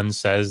God? One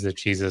says that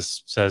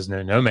Jesus says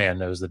no man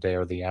knows the day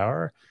or the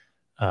hour,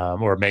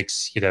 or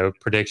makes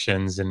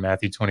predictions in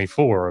Matthew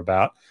 24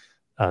 about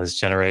this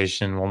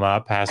generation will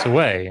not pass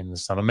away and the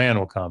Son of Man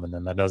will come, and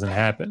then that doesn't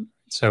happen.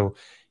 So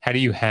how do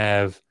you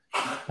have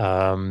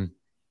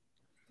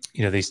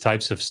these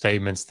types of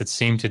statements that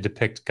seem to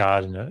depict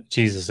God and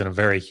Jesus in a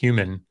very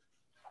human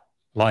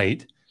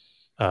light,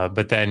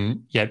 but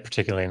then yet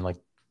particularly in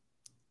like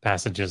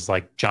passages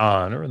like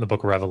John or in the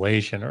book of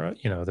Revelation, or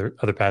there are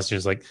other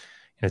passages like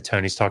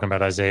Tony's talking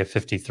about Isaiah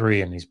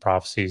 53 and these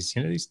prophecies,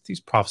 these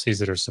prophecies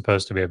that are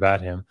supposed to be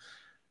about him.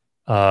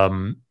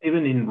 Even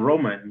in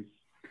Romans,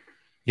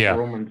 yeah,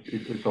 Romans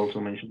is also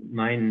mentioned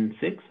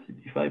 9:6,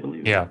 if I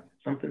believe. Yeah.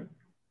 Something.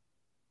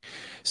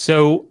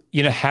 So,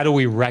 how do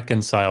we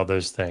reconcile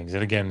those things?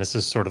 And again, this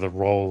is sort of the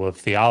role of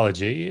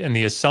theology, and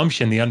the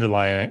assumption, the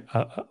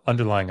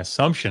underlying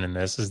assumption in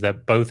this is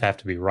that both have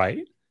to be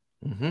right.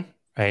 Mm-hmm.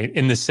 Right?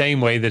 In the same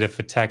way that if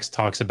a text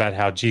talks about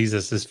how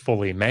Jesus is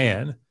fully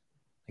man, like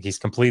he's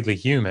completely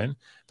human,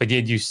 but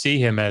yet you see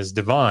him as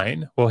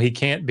divine, well, he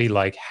can't be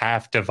like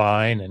half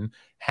divine and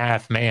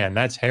half man.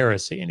 That's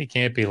heresy. And he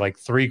can't be like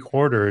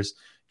 3/4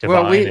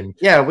 divine.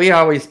 Well, we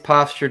always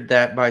postured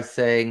that by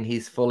saying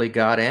he's fully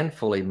God and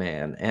fully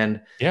man.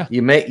 And yeah,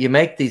 you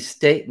make these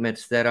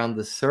statements that on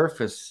the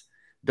surface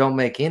don't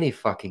make any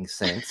fucking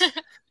sense.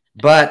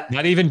 But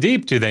not even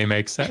deep do they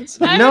make sense.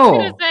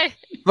 No.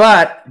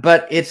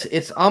 But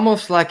it's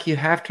almost like you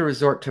have to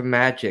resort to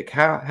magic.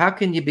 How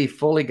can you be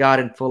fully God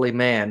and fully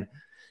man?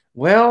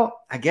 Well,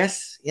 I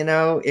guess,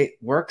 it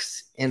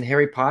works in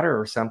Harry Potter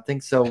or something.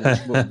 So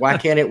why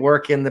can't it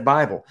work in the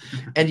Bible?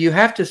 And you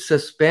have to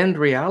suspend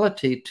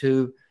reality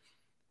to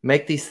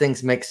make these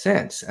things make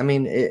sense. I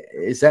mean,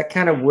 is that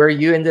kind of where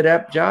you ended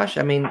up, Josh?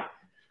 I mean,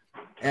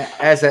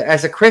 as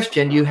a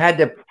Christian, you had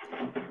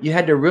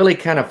to really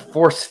kind of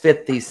force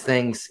fit these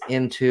things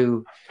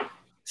into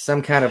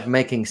some kind of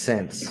making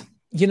sense.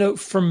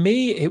 For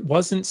me, it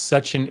wasn't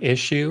such an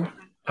issue.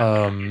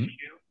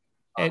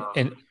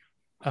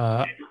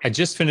 I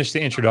just finished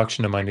the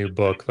introduction to my new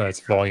book. That's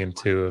volume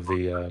 2 of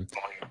the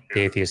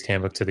Atheist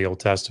Handbook to the Old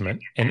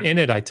Testament. And in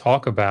it, I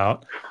talk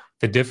about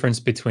the difference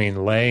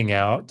between laying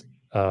out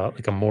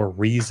like a more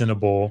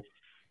reasonable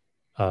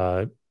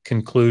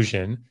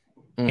conclusion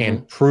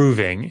and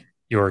proving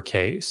your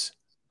case,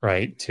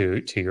 right,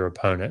 to your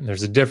opponent. And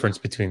there's a difference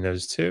between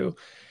those two.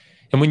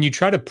 And when you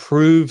try to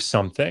prove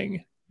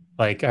something,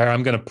 like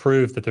I'm going to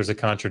prove that there's a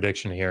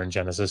contradiction here in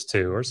Genesis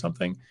 2 or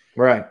something.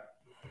 Right.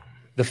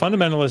 The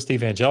fundamentalist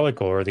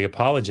evangelical or the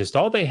apologist,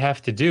 all they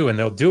have to do, and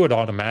they'll do it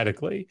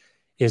automatically,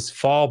 is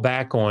fall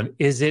back on,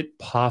 is it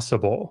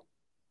possible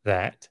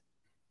that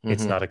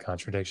it's not a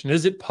contradiction?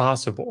 Is it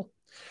possible?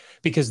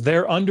 Because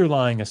their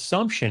underlying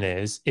assumption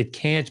is it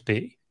can't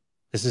be.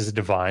 This is a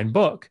divine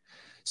book.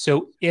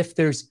 So if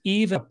there's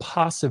even a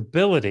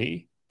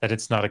possibility that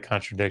it's not a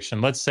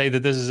contradiction, let's say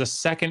that this is a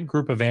second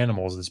group of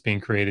animals that's being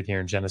created here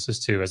in Genesis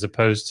 2, as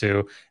opposed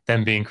to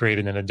them being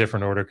created in a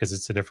different order because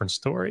it's a different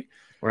story.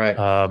 Right.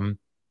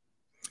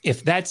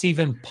 If that's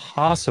even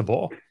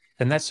possible,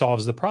 then that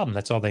solves the problem.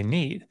 That's all they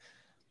need.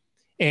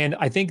 And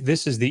I think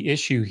this is the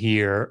issue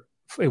here.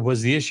 It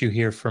was the issue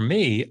here for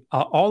me.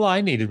 All I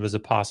needed was a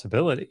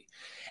possibility.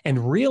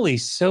 And really,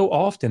 so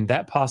often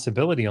that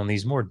possibility on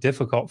these more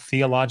difficult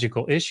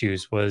theological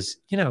issues was,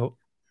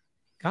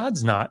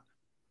 God's not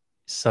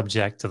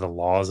subject to the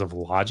laws of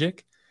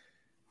logic.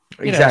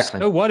 Exactly.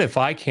 So what if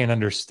I can't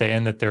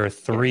understand that there are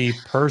 3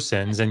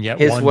 persons and yet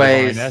His one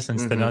ways, divine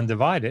essence that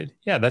undivided?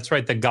 Yeah, that's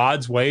right. The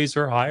God's ways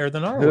are higher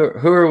than our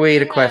ways. Who are we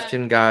to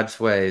question God's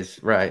ways?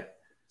 Right.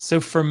 So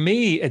for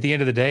me, at the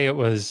end of the day, it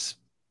was,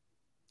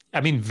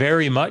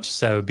 very much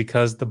so,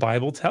 because the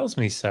Bible tells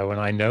me so,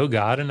 and I know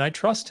God and I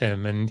trust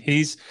him, and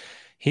he's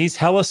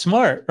hella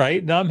smart,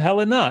 right? And I'm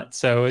hella not.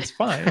 So it's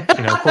fine.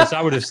 Of course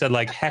I would have said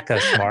like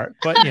hecka smart,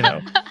 but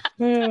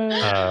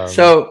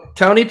So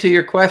Tony, to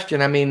your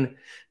question,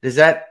 is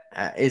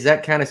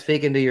that kind of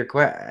speaking to your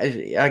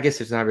question? I guess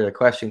it's not really a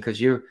question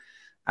because you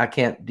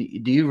don't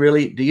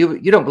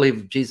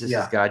believe Jesus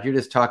is God. You're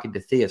just talking to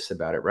theists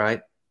about it,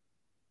 right?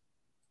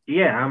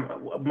 Yeah,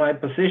 my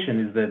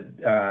position is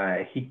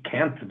that he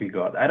can't be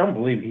God. I don't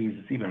believe he's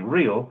even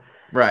real.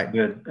 Right.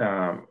 But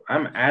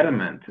I'm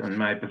adamant in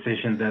my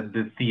position that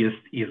the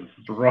theist is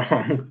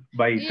wrong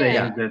by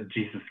saying that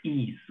Jesus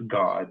is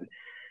God.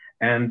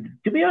 And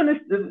to be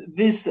honest,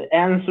 this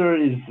answer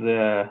is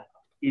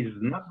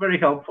not very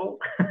helpful.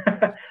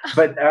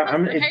 But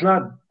I'm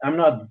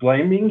not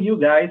blaming you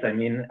guys.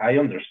 I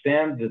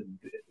understand that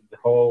the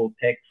whole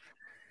text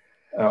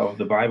of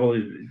the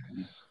Bible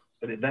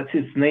that's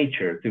its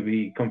nature, to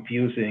be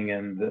confusing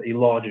and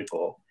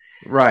illogical.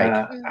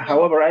 Right.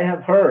 However, I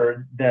have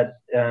heard that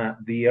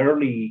the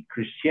early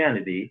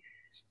Christianity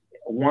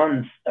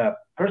once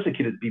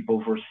persecuted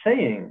people for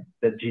saying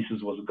that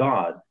Jesus was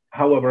God.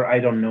 However, I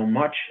don't know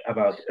much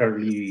about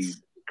early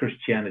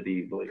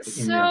Christianity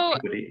in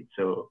antiquity.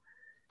 So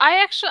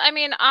I actually,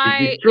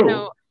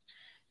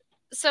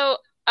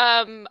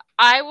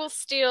 I will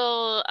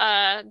steal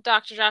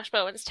Dr. Josh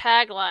Bowen's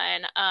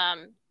tagline.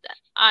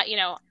 I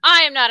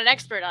am not an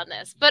expert on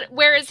this, but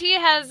whereas he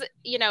has,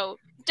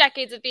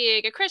 decades of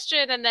being a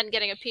Christian and then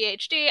getting a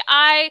PhD,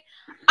 I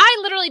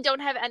literally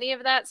don't have any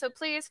of that. So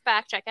please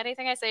fact check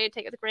anything I say,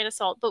 take it with a grain of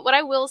salt. But what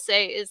I will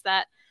say is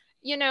that,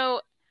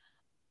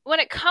 when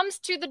it comes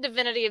to the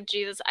divinity of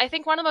Jesus, I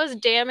think one of the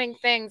most damning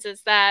things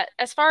is that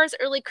as far as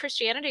early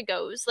Christianity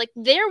goes, like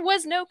there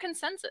was no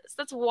consensus.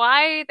 That's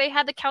why they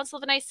had the Council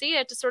of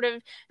Nicaea to sort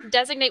of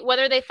designate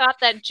whether they thought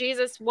that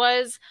Jesus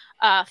was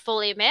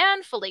fully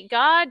man, fully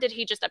God. Did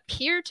he just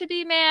appear to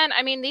be man?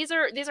 I mean, these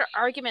are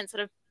arguments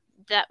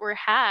that were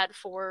had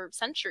for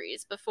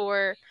centuries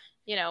before,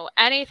 you know,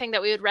 anything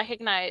that we would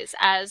recognize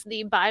as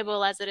the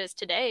Bible as it is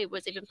today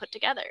was even put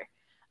together.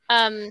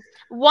 And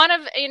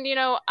you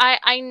know,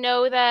 I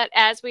know that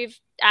as we've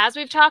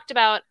talked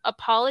about,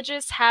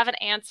 apologists have an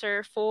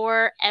answer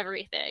for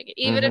everything,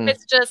 even if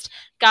it's just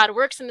God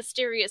works in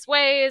mysterious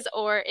ways,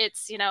 or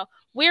it's, you know,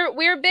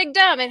 we're big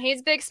dumb and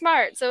he's big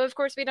smart, so of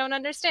course we don't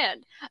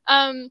understand.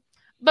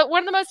 But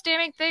one of the most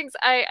damning things,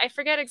 I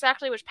forget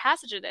exactly which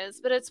passage it is,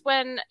 but it's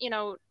when, you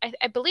know,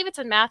 I believe it's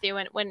in Matthew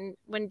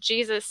when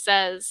Jesus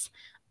says,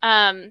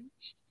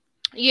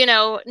 you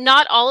know,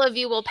 not all of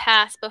you will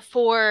pass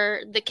before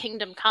the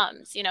kingdom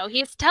comes. You know,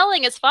 he's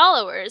telling his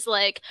followers,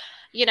 like,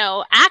 you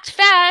know, act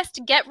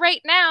fast, get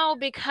right now,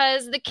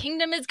 because the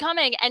kingdom is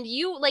coming, and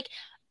you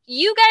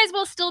guys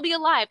will still be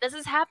alive. This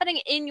is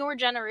happening in your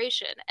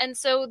generation. And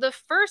so the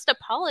first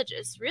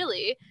apologists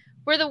really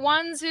were the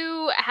ones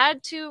who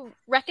had to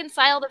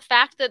reconcile the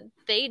fact that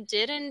they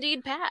did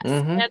indeed pass,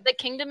 that the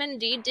kingdom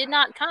indeed did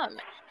not come.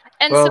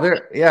 And well, so,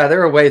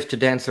 there are ways to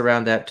dance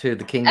around that too.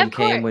 The kingdom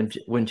came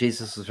when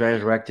Jesus was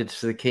resurrected,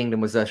 so the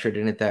kingdom was ushered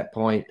in at that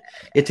point.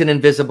 It's an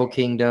invisible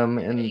kingdom,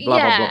 and blah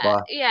blah blah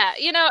blah. Yeah,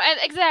 you know, and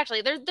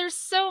exactly. There's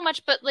so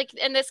much, but like,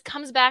 and this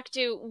comes back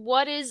to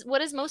what is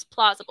most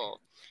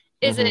plausible.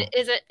 Is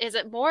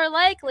it more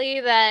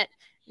likely that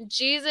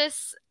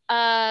Jesus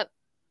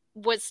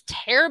was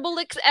terrible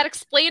at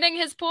explaining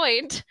his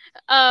point,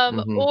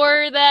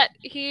 or that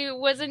he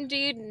was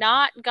indeed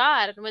not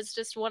God and was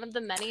just one of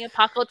the many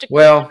apocalyptic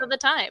figures of the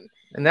time?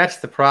 And that's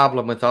the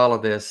problem with all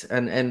of this.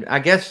 And I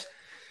guess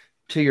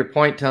to your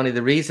point, Tony,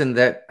 the reason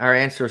that our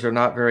answers are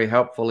not very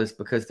helpful is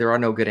because there are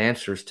no good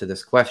answers to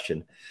this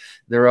question.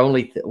 There are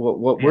only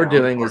what we're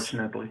doing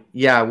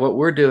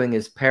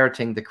is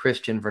parroting the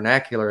Christian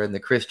vernacular and the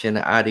Christian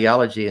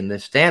ideology and the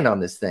stand on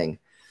this thing.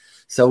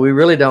 So we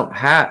really don't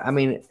have, I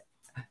mean,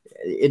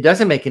 it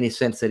doesn't make any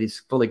sense that he's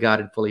fully God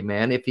and fully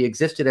man. If he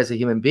existed as a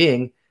human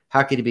being,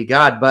 how could he be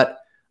God? But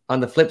on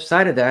the flip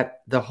side of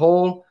that, the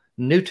whole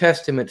New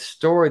Testament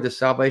story, the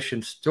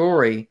salvation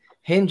story,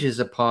 hinges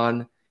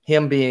upon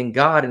him being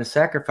God and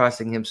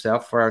sacrificing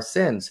himself for our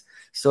sins.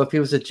 So if he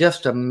was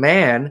just a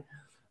man,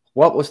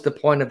 what was the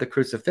point of the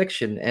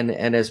crucifixion? And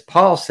as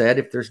Paul said,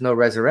 if there's no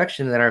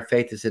resurrection, then our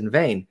faith is in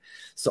vain.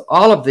 So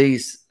all of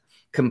these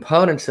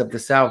components of the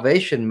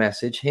salvation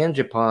message hinge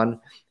upon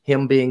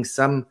him being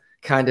some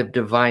kind of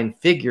divine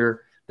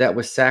figure that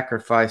was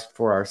sacrificed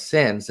for our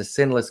sins, the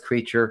sinless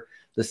creature,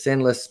 the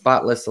sinless,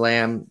 spotless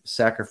lamb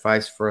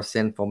sacrificed for a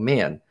sinful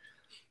man.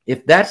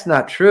 If that's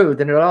not true,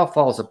 then it all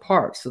falls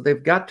apart. So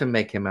they've got to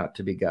make him out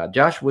to be God.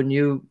 Josh, wouldn't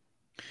you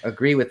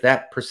agree with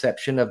that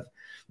perception of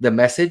the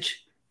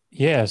message?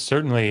 Yeah,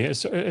 certainly,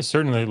 at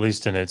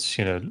least in its,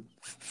 you know,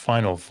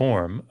 final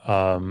form.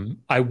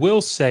 I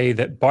will say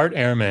that Bart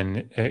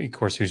Ehrman, of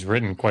course, who's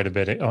written quite a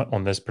bit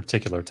on this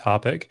particular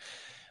topic,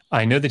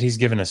 I know that he's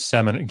giving a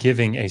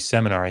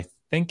seminar. I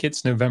think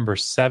it's November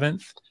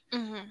 7th.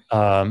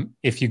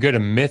 If you go to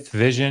Myth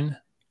Vision,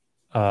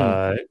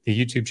 the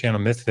YouTube channel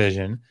Myth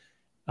Vision,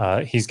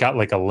 he's got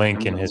like a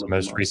link in his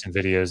most recent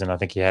videos, and I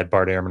think he had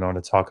Bart Ehrman on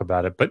to talk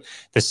about it. But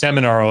the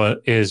seminar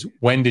is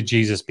 "When Did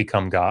Jesus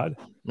Become God?"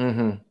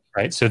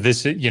 Right. So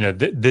this, you know,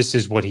 this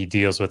is what he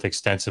deals with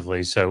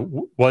extensively.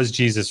 So was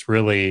Jesus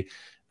really,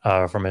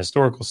 from a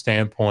historical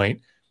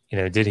standpoint, you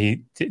know,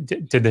 did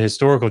the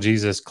historical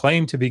Jesus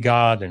claim to be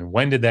God, and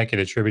when did that get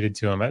attributed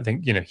to him? I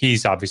think, you know,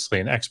 he's obviously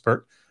an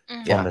expert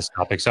on this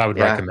topic, so I would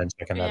recommend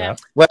checking that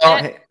out.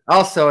 Well,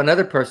 also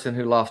another person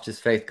who lost his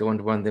faith going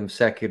to one of them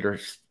secular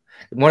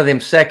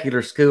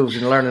schools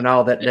and learning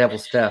all that devil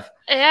stuff.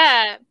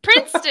 Yeah,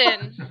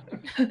 Princeton.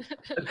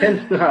 It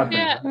tends to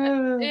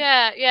happen.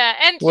 Yeah.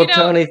 And well, you know,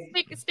 Tony,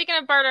 speaking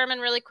of Bart Ehrman,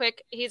 really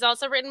quick, he's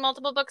also written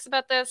multiple books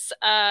about this.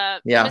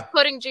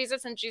 Misquoting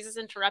Jesus and Jesus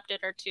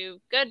Interrupted are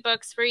two good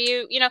books for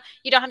you. You know,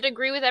 you don't have to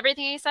agree with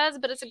everything he says,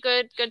 but it's a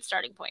good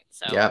starting point.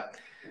 So yeah.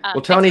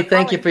 Well, Tony,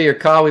 thank you for your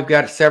call. We've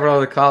got several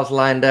other calls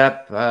lined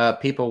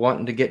up. People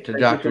wanting to get to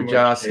Dr.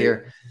 Joss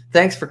here.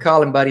 Thanks for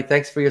calling, buddy.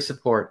 Thanks for your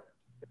support.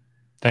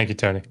 Thank you,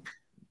 Tony.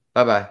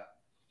 Bye-bye.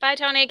 Bye,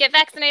 Tony. Get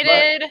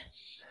vaccinated. Bye.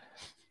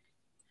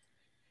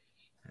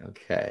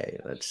 Okay,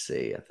 let's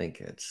see. I think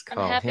it's I'm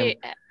called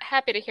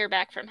happy to hear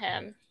back from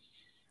him.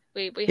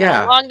 We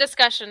had a long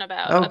discussion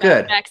about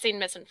vaccine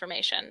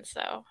misinformation.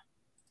 So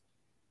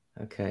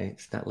okay,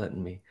 it's not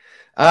letting me.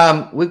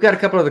 We've got a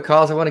couple other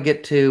calls. I want to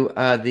get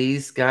to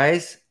these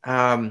guys.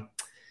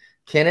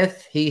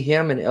 Kenneth,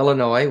 him in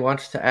Illinois,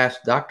 wants to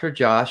ask Dr.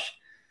 Josh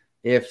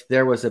if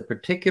there was a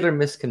particular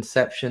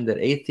misconception that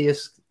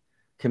atheists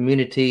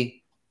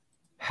commonly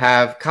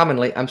have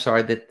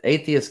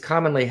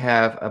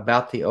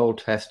about the Old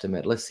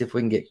Testament. Let's see if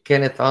we can get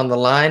Kenneth on the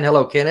line.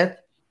 Hello, Kenneth.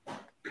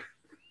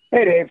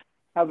 Hey, Dave.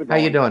 How's it going?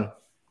 How you doing?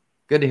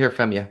 Good to hear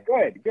from you.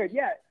 Good.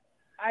 Yeah.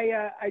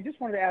 I just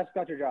wanted to ask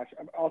Dr. Josh.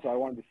 Also, I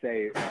wanted to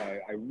say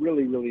I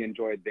really, really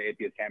enjoyed the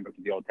Atheist Handbook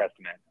of the Old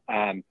Testament.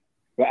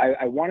 But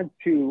I wanted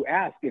to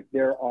ask if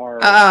there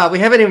are... we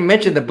haven't even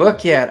mentioned the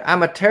book yet.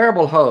 I'm a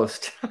terrible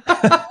host.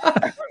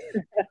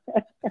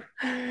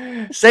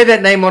 Say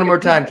that name one more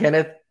time,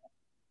 Kenneth.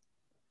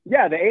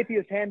 Yeah, the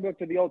Atheist Handbook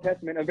to the Old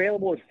Testament,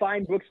 available at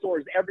fine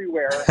bookstores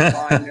everywhere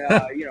on,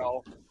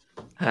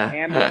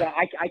 Amazon.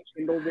 I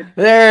kindled it.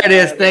 There it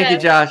is. Thank you,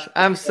 Josh.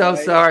 I'm so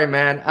sorry,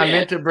 man. I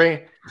meant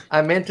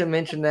to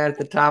mention that at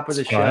the top of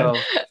the show.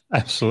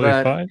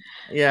 Absolutely fine.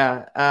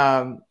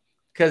 Yeah.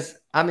 Because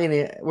I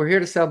mean, we're here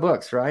to sell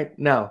books, right?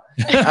 No.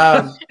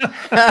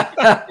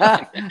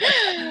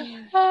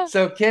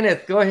 So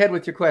Kenneth, go ahead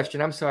with your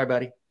question. I'm sorry,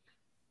 buddy.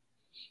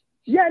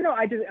 Yeah, no,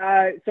 I just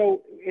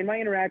so in my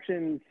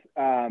interactions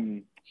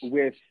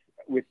with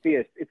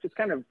theists, it's just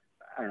kind of,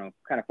 I don't know,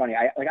 kind of funny.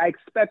 I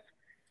expect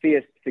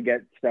theists to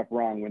get stuff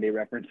wrong when they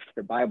reference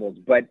their Bibles,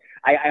 but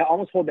I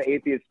almost hold the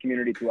atheist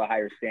community to a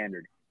higher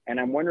standard. And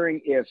I'm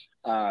wondering if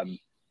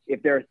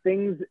there are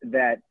things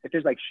if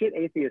there's like shit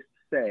atheists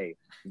say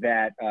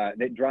that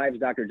drives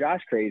Dr.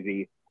 Josh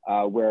crazy,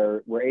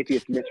 where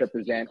atheists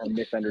misrepresent or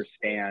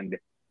misunderstand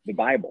the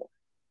Bible.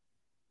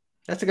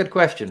 That's a good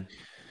question.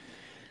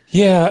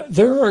 Yeah,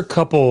 there are a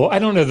couple. I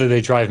don't know that they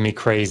drive me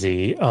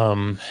crazy,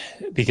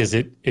 because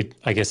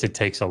I guess it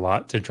takes a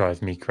lot to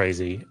drive me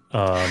crazy.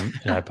 And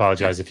I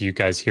apologize if you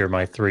guys hear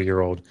my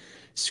 3-year-old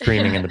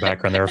screaming in the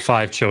background. There are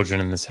 5 children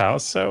in this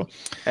house, so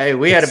hey,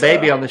 we had a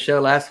baby on the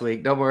show last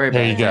week. Don't worry about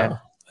it.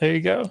 There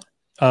you go.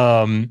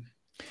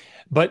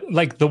 But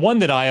like the one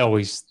that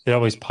always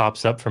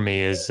pops up for me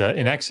is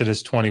in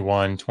Exodus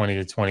 21,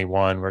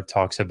 20-21, where it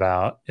talks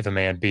about if a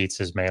man beats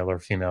his male or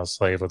female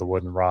slave with a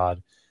wooden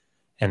rod,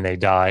 and they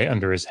die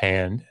under his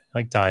hand,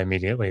 like die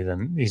immediately,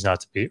 then he's not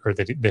to be, or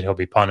that he'll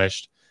be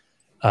punished.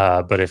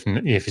 But if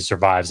he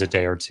survives a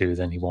day or two,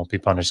 then he won't be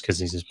punished because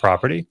he's his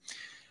property.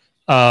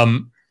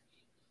 The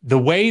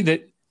way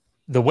that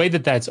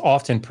that's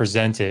often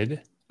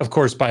presented, of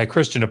course, by a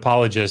Christian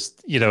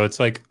apologist, it's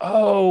like,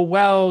 oh,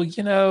 well,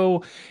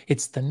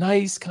 it's the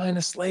nice kind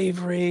of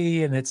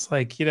slavery, and it's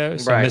like, so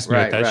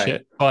misnote that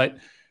shit. But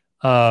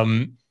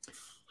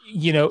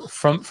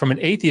from an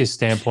atheist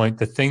standpoint,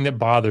 the thing that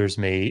bothers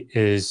me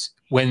is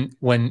when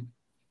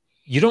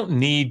you don't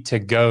need to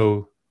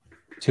go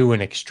to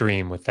an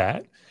extreme with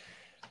that.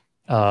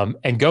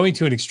 And going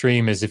to an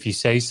extreme is if you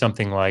say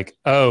something like,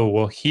 oh,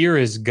 well, here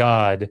is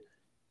God,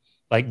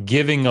 like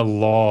giving a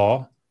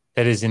law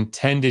that is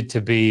intended to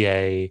be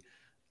a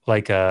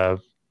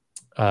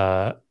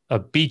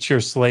beat your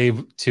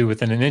slave to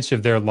within an inch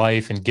of their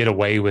life and get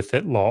away with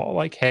it law.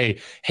 Like, hey,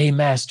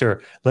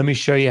 master, let me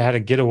show you how to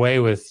get away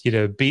with,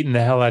 beating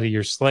the hell out of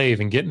your slave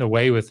and getting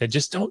away with it.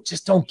 Just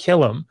don't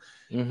kill him.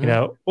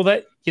 Mm-hmm.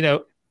 Well,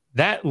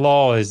 that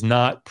law is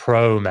not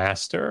pro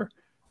master,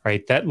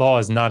 right? That law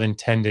is not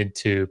intended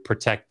to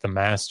protect the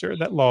master.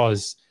 That law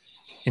is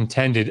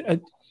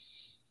intended,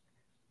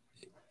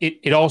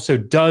 it also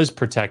does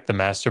protect the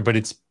master, but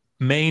its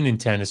main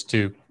intent is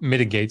to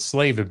mitigate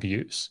slave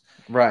abuse.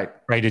 Right.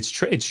 It's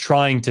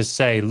trying to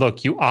say,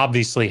 look, you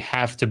obviously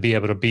have to be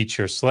able to beat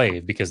your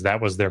slave, because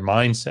that was their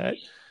mindset.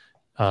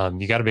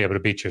 You got to be able to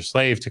beat your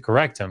slave to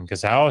correct him,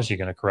 because how else are you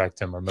going to correct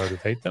them or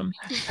motivate them?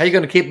 How are you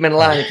going to keep them in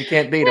line if you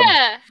can't beat them?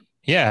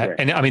 Yeah. Right.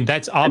 And I mean,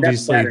 that's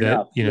obviously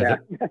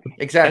Exactly.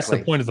 That's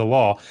the point of the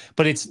law.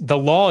 But the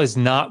law is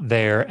not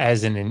there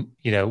as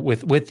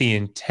with the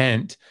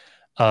intent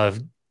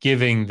of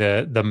giving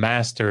the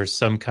master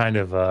some kind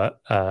of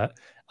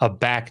a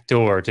back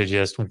door to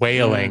just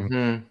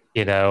wailing,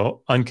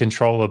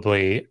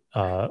 uncontrollably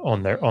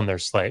on their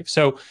slave.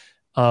 So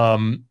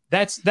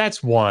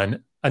that's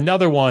one.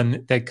 Another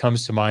one that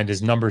comes to mind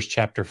is Numbers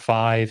chapter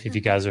 5. If you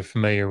guys are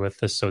familiar with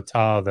the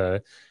Sotah,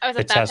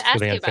 the test for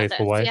the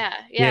unfaithful wife.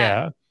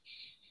 Yeah.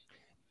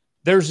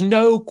 There's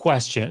no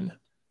question.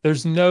 Well,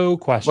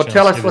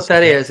 tell us what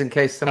that is in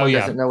case someone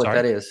doesn't know what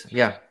that is.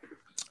 Yeah.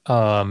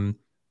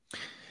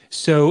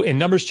 So in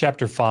Numbers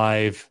chapter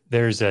 5,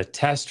 there's a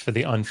test for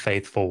the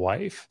unfaithful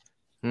wife.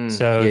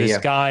 This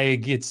guy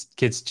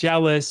gets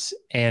jealous,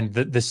 and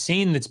the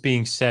scene that's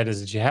being said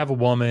is that you have a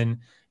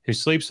woman who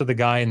sleeps with a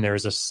guy, and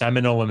there's a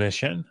seminal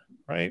emission,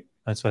 right?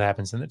 That's what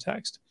happens in the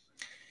text.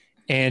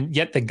 And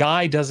yet the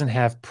guy doesn't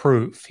have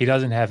proof. He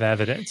doesn't have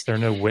evidence. There are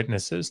no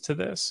witnesses to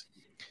this.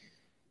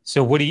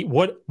 So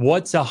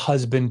what's a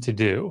husband to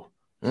do,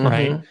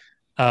 right?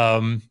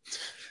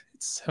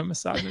 It's so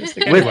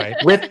misogynistic. Anyway,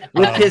 with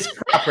his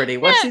property,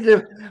 what's he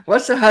do?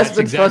 What's the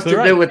husband supposed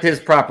to do with his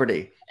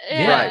property?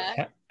 Yeah.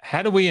 Right.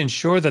 How do we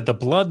ensure that the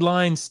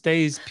bloodline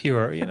stays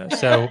pure?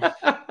 So,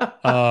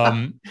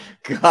 God,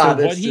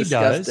 so what he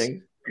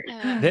disgusting.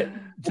 does,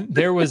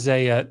 there was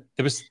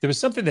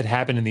something that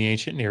happened in the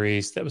ancient Near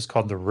East that was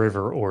called the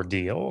river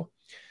ordeal,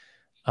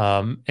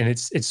 and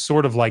it's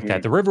sort of like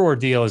that. The river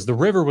ordeal is the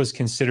river was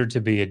considered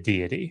to be a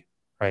deity,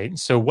 right?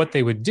 So what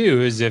they would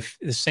do is, if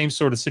the same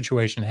sort of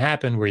situation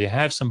happened where you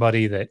have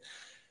somebody that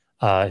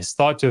is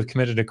thought to have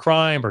committed a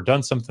crime or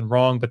done something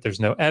wrong, but there's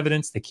no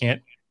evidence, they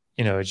can't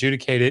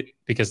adjudicate it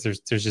because there's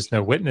just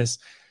no witness.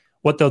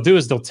 What they'll do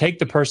is they'll take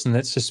the person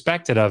that's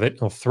suspected of it and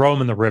they'll throw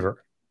them in the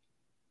river,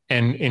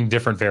 and in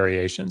different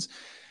variations.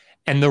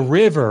 And the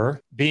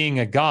river, being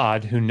a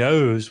god who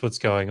knows what's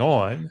going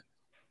on,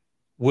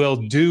 will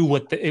do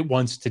what it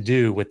wants to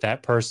do with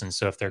that person.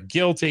 So if they're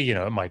guilty,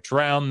 it might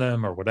drown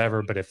them or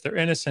whatever. But if they're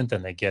innocent,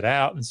 then they get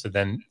out. And so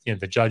then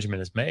the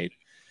judgment is made.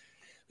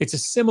 It's a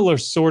similar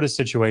sort of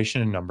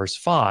situation in Numbers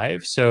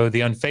 5. So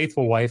the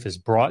unfaithful wife is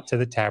brought to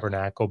the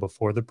tabernacle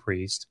before the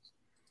priest.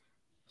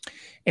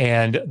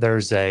 And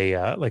there's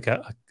a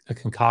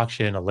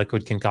concoction, a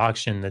liquid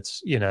concoction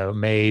that's,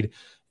 made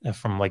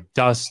from like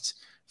dust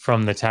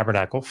from the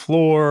tabernacle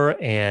floor.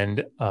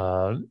 And,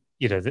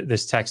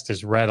 this text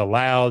is read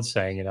aloud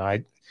saying,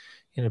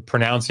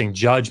 pronouncing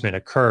judgment,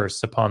 a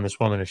curse upon this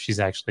woman if she's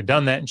actually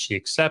done that. And she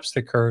accepts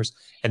the curse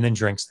and then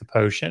drinks the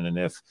potion. And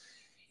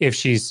if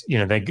she's,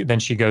 then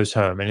she goes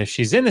home. And if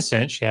she's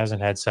innocent, she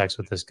hasn't had sex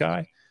with this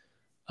guy,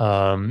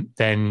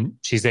 then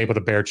she's able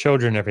to bear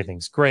children.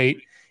 Everything's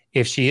great.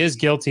 If she is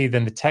guilty,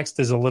 then the text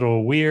is a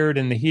little weird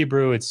in the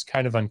Hebrew. It's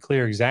kind of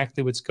unclear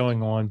exactly what's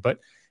going on, but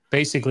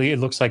basically it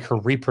looks like her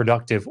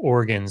reproductive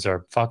organs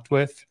are fucked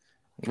with.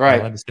 Right.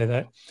 Allowed to say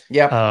that?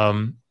 Yeah.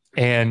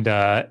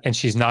 And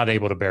she's not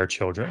able to bear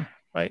children.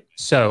 Right.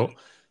 So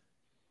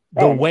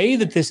the way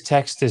that this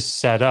text is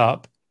set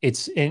up,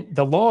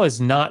 the law is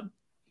not,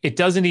 it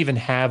doesn't even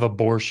have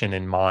abortion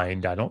in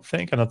mind. I don't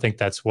think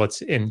that's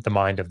what's in the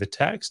mind of the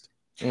text.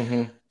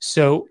 Mm-hmm.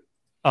 So,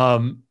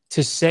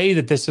 to say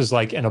that this is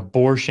like an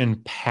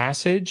abortion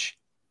passage,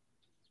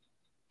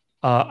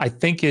 I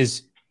think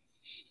it's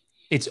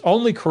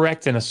only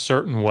correct in a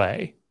certain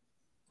way,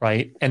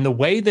 right? And the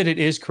way that it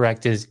is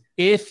correct is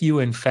if you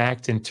in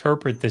fact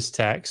interpret this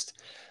text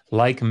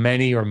like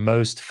many or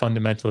most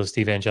fundamentalist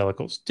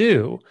evangelicals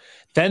do,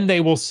 then they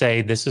will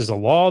say this is a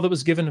law that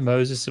was given to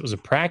Moses. It was a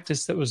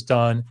practice that was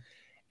done.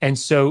 And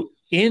so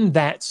in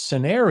that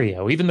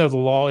scenario, even though the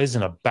law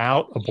isn't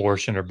about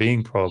abortion or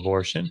being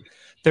pro-abortion,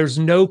 there's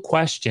no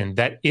question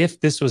that if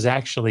this was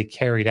actually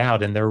carried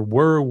out and there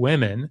were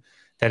women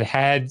that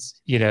had,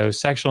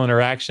 sexual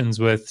interactions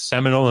with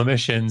seminal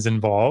emissions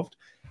involved,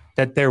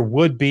 that there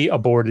would be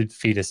aborted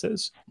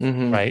fetuses,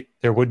 right?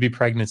 There would be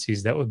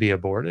pregnancies that would be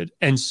aborted.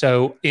 And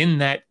so in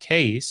that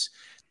case,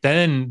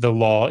 then the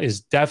law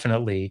is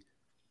definitely,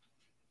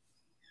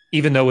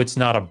 even though it's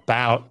not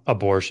about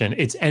abortion,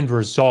 its end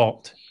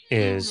result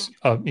is,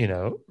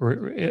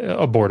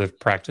 abortive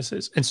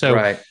practices. And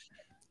so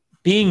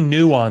being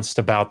nuanced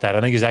about that,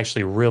 I think, is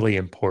actually really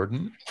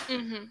important.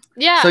 Mm-hmm.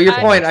 Yeah. So your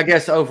point, I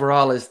guess,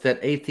 overall is that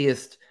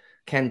atheists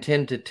can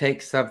tend to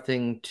take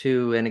something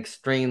to an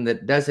extreme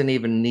that doesn't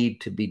even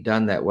need to be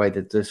done that way,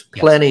 that there's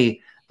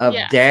plenty of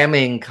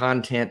damning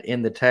content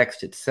in the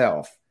text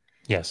itself.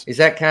 Yes. Is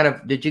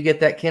that did you get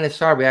that, Kenneth?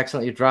 Sorry, we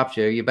accidentally dropped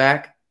you. Are you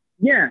back?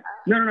 Yeah.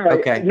 No.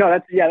 Okay.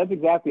 That's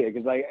exactly it.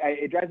 Because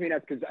it drives me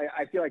nuts because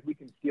I feel like we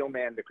can steel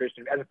man the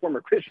Christian, as a former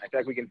Christian, I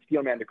feel like we can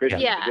steel man the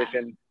Christian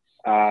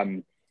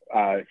position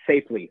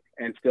safely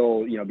and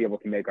still, be able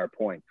to make our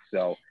points.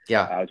 So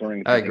I was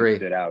wondering if I agree.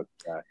 Stood out.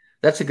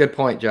 That's a good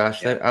point,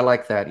 Josh. I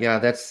like that.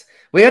 Yeah,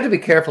 we have to be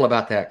careful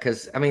about that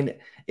because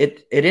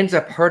it ends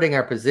up hurting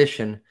our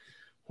position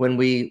when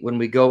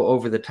we go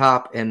over the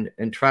top and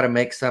try to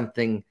make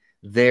something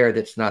there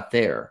that's not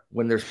there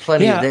when there's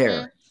plenty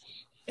there.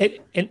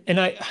 And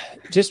I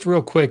just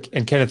real quick,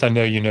 and Kenneth, I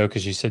know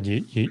because you said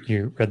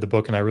you read the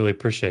book, and I really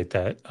appreciate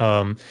that.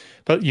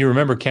 But you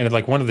remember, Kenneth,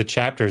 like one of the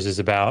chapters is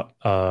about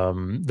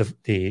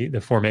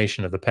the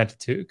formation of the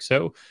Pentateuch.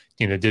 So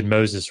did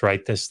Moses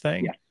write this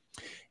thing? Yeah.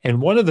 And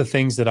one of the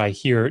things that I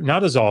hear,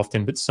 not as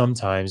often, but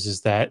sometimes,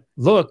 is that,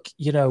 look,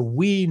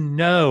 we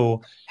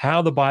know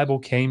how the Bible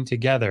came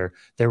together.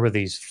 There were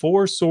these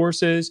 4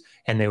 sources,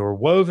 and they were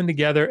woven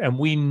together, and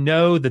we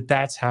know that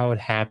that's how it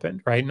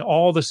happened, right? And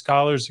all the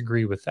scholars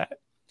agree with that.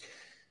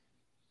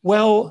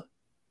 Well,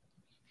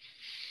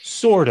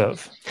 sort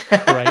of,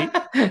 right?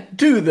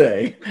 Do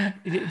they?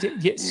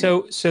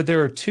 So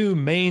there are 2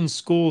 main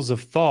schools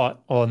of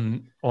thought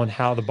on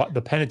how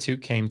the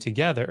Pentateuch came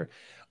together.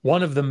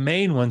 One of the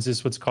main ones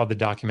is what's called the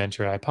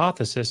documentary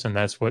hypothesis, and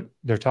that's what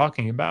they're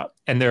talking about.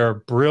 And there are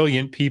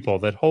brilliant people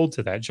that hold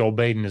to that. Joel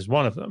Baden is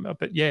one of them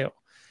up at Yale,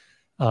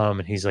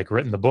 and he's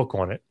written the book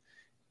on it.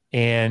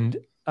 And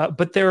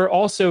but there are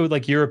also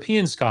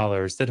European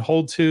scholars that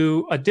hold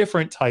to a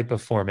different type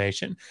of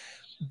formation.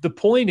 The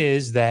point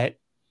is that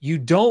you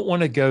don't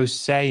want to go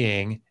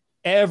saying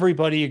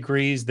everybody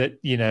agrees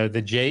that the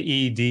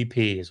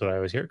JEDP is what I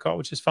always hear it called,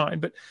 which is fine,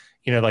 but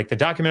the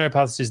documentary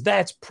hypothesis,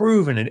 that's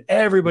proven and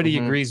everybody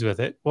agrees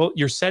with it. Well,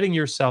 you're setting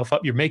yourself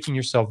up. You're making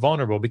yourself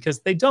vulnerable because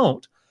they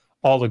don't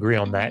all agree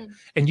on that.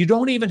 And you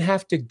don't even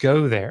have to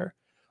go there.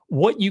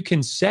 What you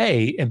can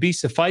say and be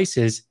suffice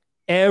is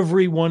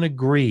everyone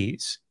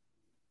agrees.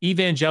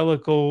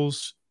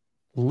 Evangelicals,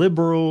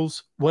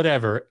 liberals,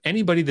 whatever,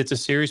 anybody that's a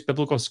serious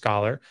biblical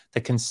scholar,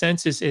 the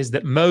consensus is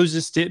that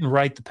Moses didn't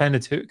write the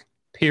Pentateuch,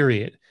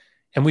 period.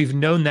 And we've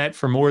known that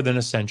for more than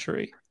a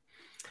century,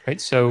 right?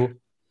 So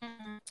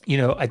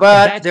But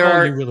that's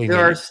all you really there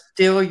need. are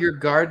still your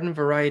garden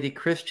variety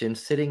Christians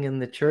sitting in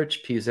the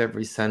church pews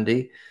every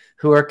Sunday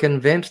who are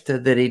convinced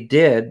that he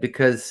did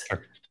because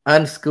Sure.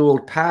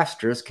 unschooled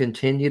pastors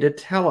continue to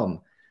tell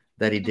them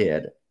that he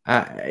did.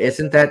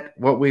 Isn't that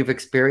what we've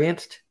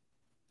experienced?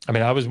 I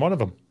mean, I was one of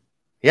them.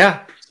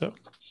 Yeah. So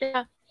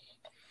Yeah.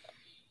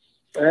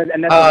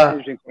 And that's an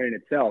interesting point in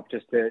itself,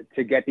 just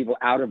to get people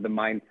out of the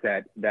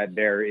mindset that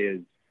there is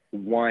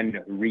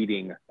one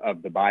reading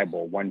of the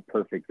Bible, one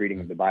perfect reading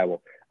of the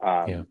Bible.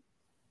 So,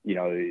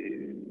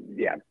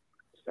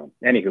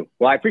 anywho,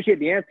 well, I appreciate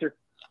the answer.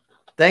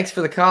 Thanks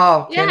for the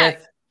call, Yeah.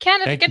 Kenneth.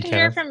 Kenneth, good to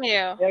hear Kenneth. from you.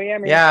 Yeah,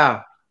 man.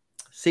 Yeah.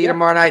 See you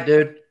tomorrow night,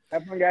 dude.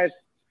 Have fun, guys.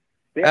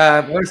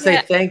 I want to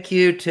say thank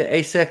you to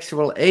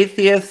Asexual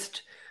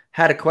Atheist.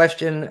 Had a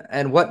question,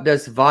 and what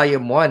does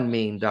Volume 1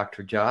 mean,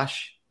 Dr.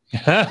 Josh?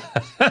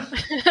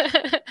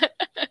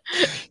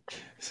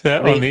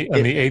 So on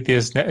the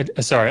Atheist,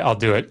 sorry, I'll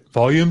do it.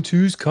 Volume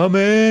 2's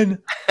coming.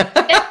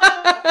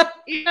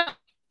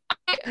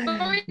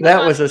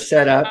 That was a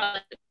setup.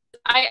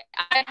 I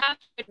have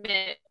to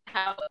admit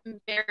how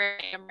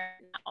embarrassed I am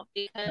right now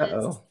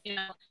because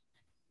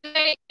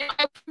I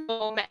come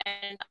home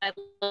and I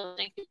love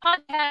listening to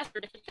podcasts or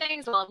different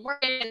things while I'm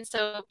working, and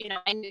so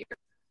I knew.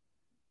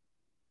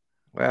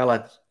 Well,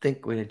 I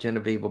think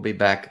Genevieve will be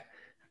back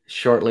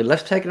shortly.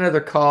 Let's take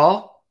another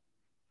call.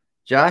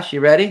 Josh,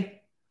 you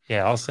ready?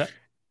 Yeah, all set.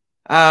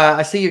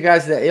 I see you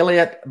guys,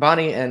 Elliot,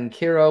 Bonnie, and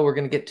Kiro. We're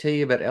going to get to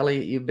you, but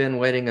Elliot, you've been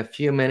waiting a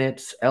few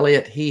minutes.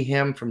 Elliot,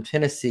 him from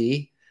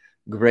Tennessee,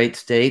 great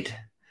state,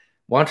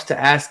 wants to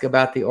ask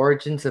about the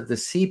origins of the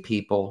Sea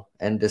People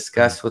and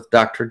discuss with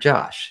Dr.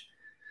 Josh.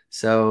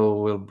 So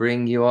we'll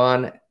bring you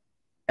on.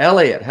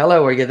 Elliot,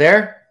 hello, are you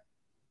there?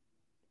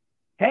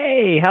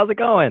 Hey, how's it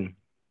going?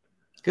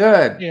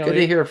 Good. Hey, Good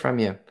to hear from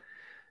you.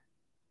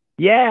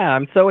 Yeah,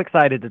 I'm so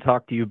excited to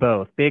talk to you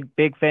both.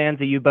 Big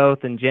fans of you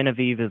both, and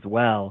Genevieve as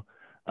well.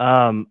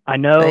 I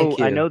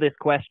know this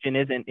question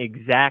isn't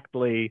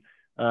exactly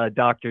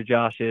Dr.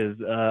 Josh's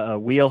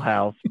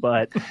wheelhouse,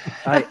 but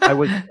I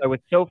was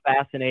so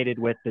fascinated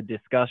with the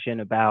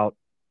discussion about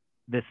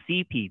the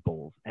Sea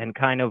Peoples and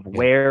kind of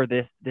where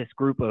this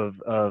group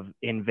of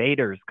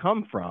invaders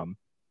come from.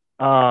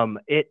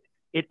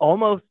 It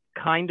almost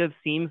kind of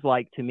seems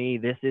like to me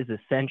this is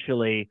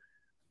essentially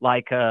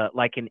like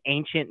an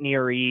ancient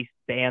Near East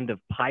band of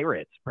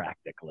pirates,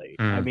 practically.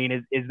 I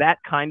mean, is that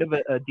kind of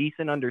a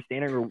decent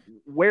understanding, or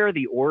where are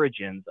the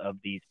origins of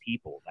these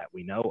people that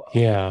we know of?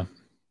 Yeah.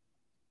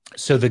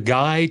 So the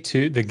guy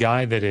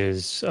that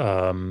is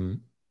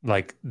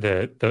like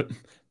the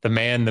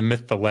man, the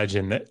myth, the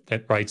legend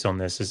that writes on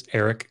this is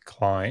Eric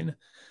Klein.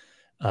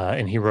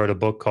 And he wrote a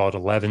book called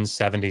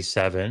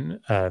 1177.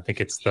 I think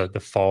it's the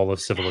fall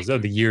of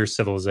civilization, the year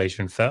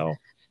civilization fell.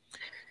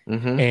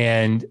 Mm-hmm.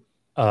 And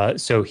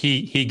so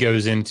he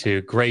goes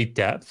into great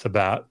depth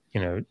about,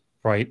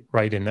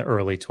 right in the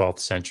early 12th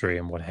century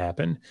and what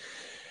happened.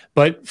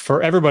 But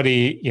for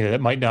everybody, that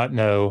might not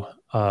know,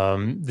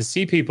 the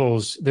Sea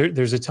Peoples,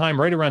 there's a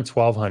time right around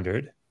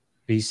 1200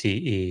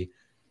 BCE,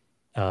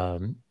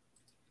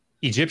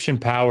 Egyptian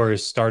power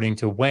is starting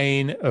to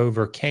wane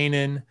over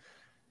Canaan,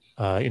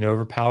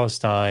 over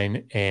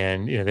Palestine,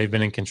 and they've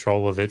been in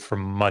control of it for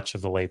much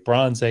of the late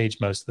Bronze Age,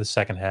 most of the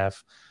second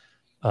half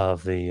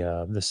of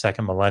the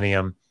second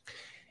millennium.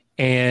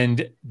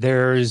 And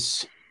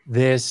there's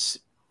this,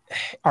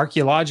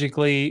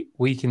 archaeologically,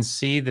 we can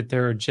see that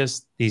there are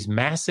just these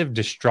massive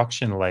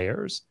destruction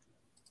layers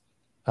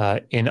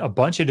in a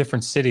bunch of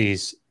different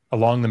cities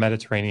along the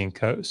Mediterranean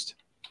coast.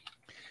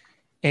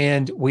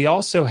 And we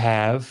also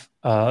have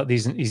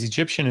these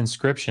Egyptian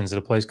inscriptions at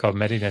a place called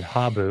Medinet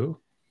Habu.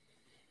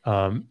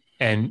 And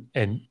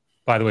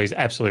by the way, he's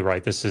absolutely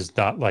right. This is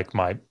not like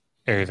my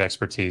area of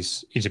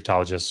expertise.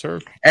 Egyptologists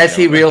are as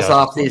he reels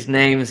off these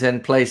names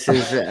and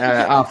places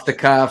off the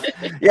cuff.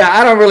 Yeah,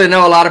 I don't really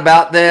know a lot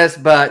about this,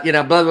 but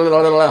blah blah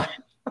blah blah.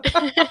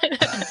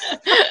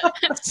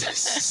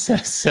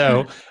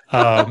 So,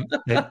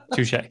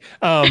 touche.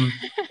 There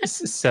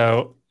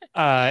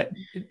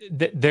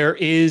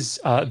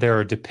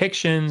are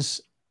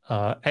depictions,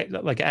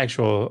 like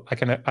actual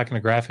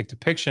iconographic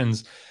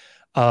depictions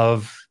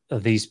of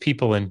these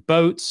people in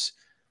boats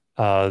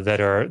that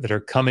are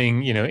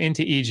coming,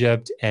 into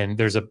Egypt, and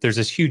there's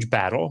this huge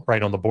battle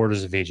right on the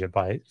borders of Egypt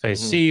by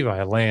sea,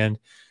 by land,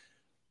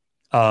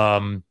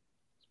 and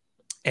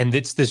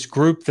it's this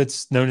group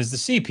that's known as the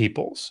Sea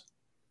Peoples,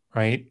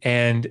 right?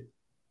 And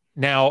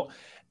now,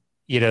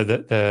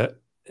 the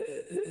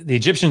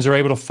Egyptians are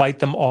able to fight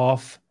them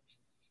off,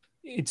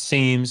 it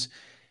seems,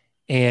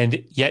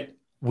 and yet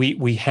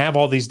we have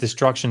all these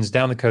destructions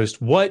down the coast.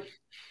 What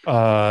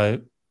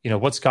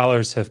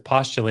scholars have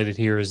postulated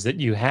here is that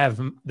you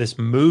have this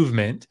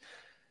movement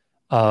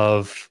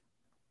of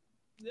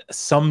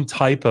some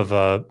type of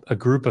a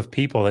group of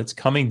people that's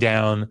coming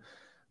down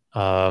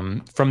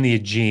from the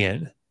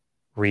Aegean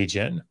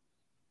region.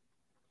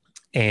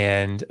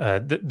 And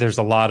there's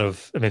a lot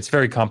of, it's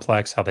very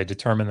complex how they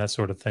determine that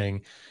sort of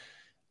thing.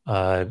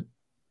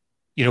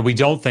 we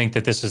don't think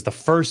that this is the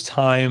first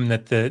time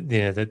that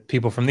the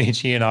people from the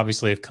Aegean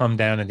obviously have come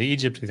down into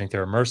Egypt. We think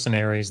there are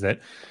mercenaries that,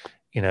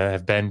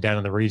 have been down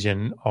in the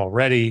region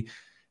already.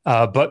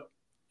 But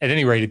at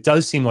any rate, it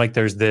does seem like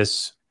there's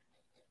this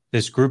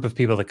group of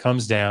people that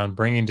comes down,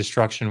 bringing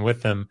destruction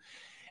with them.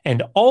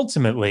 And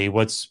ultimately,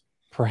 what's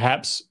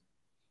perhaps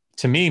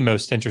to me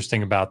most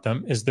interesting about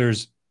them is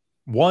there's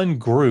one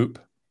group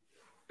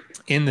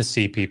in the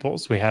Sea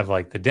Peoples. We have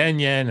like the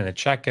Denyen and the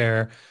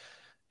Cheker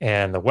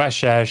and the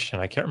Weshesh,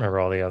 and I can't remember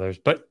all the others,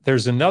 but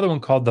there's another one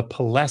called the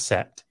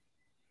Peleset.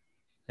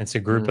 It's a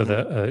group of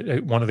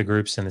one of the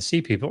groups in the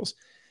Sea Peoples.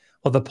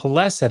 Well, the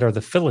Peleset are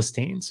the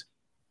Philistines.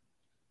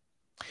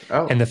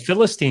 Oh. And the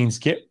Philistines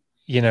get,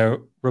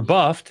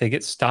 rebuffed. They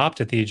get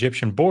stopped at the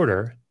Egyptian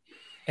border.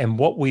 And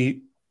what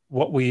we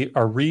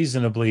are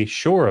reasonably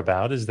sure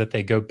about is that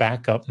they go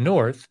back up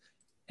north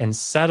and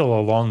settle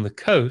along the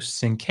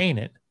coasts in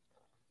Canaan.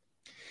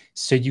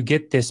 So you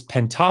get this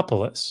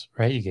Pentapolis,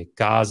 right? You get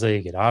Gaza,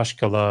 you get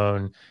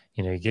Ashkelon,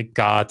 you get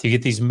Gath, you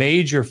get these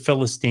major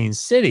Philistine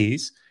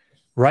cities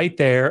right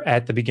there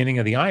at the beginning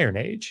of the Iron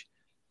Age.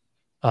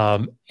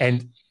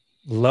 And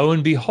lo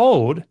and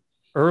behold,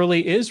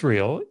 early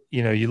Israel,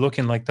 you look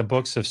in like the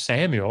books of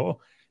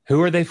Samuel,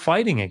 who are they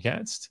fighting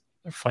against?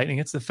 They're fighting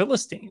against the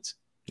Philistines.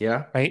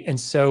 Yeah. Right. And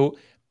so,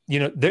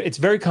 it's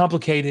very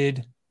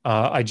complicated.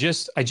 I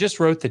just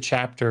wrote the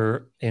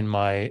chapter in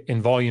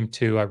volume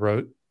 2. I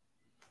wrote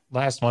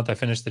last month. I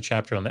finished the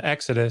chapter on the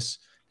Exodus,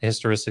 the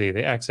historicity of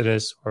the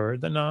Exodus, or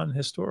the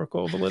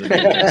non-historical validity.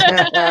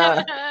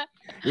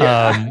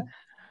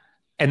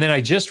 And then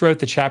I just wrote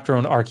the chapter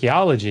on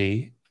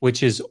archaeology,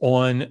 which is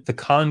on the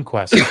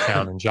conquest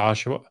account in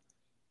Joshua,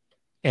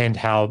 and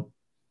how,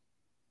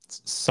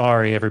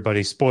 sorry,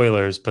 everybody,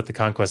 spoilers, but the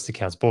conquest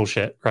account's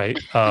bullshit, right?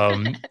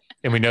 And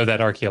we know that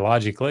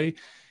archaeologically.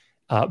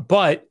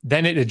 But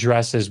then it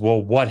addresses,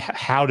 well,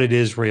 how did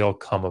Israel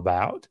come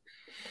about?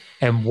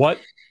 And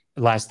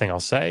last thing I'll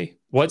say,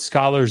 what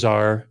scholars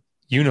are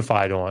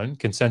unified on,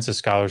 consensus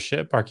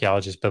scholarship,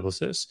 archaeologists,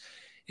 biblicists,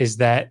 is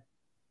that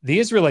the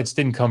Israelites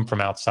didn't come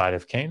from outside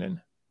of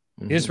Canaan.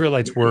 The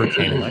Israelites were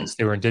Canaanites.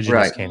 They were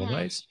indigenous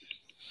Canaanites.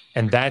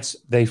 And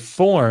they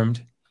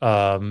formed,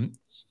 probably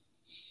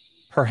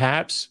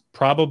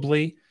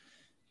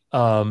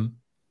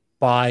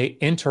by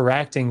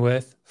interacting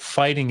with,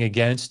 fighting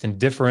against, and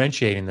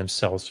differentiating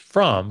themselves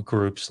from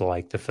groups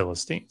like the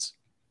Philistines.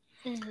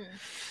 Mm-hmm.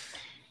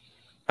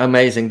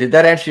 Amazing. Did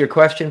that answer your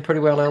question pretty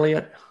well,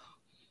 Elliot?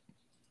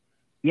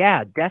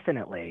 Yeah,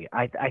 definitely.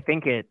 I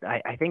think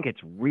it's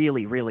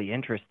really, really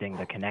interesting,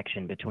 the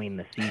connection between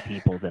the Sea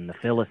Peoples and the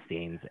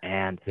Philistines.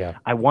 And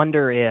I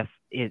wonder if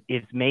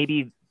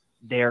maybe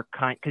they're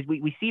because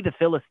we see the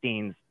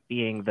Philistines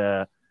being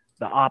the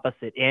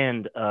opposite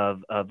end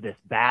of this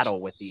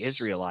battle with the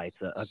Israelites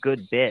a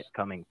good bit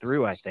coming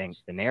through, I think,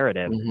 the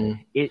narrative.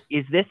 Mm-hmm.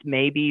 Is this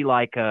maybe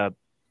like a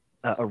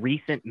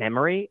recent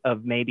memory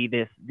of maybe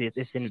this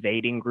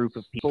invading group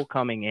of people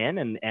coming in,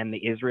 and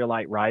the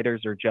Israelite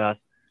writers are just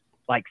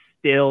like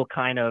still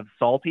kind of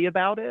salty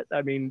about it?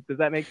 I mean, does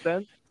that make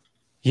sense?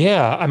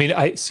 Yeah. I mean,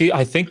 I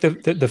think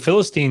the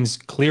Philistines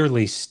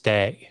clearly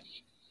stay.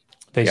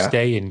 They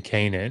stay in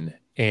Canaan.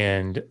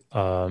 And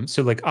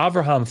so like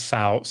Avraham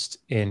Faust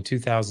in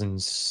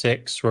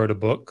 2006 wrote a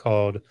book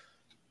called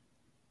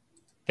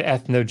The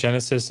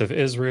Ethnogenesis of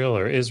Israel,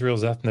 or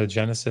Israel's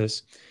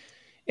Ethnogenesis.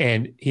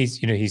 And he's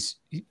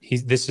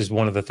this is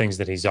one of the things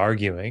that he's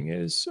arguing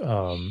is,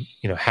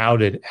 how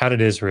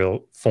did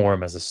Israel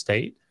form as a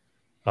state?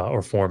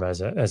 Or form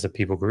as a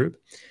people group.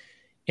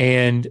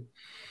 And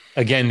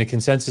again, the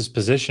consensus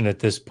position at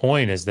this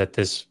point is that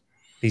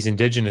these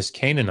indigenous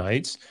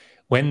Canaanites,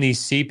 when these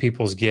Sea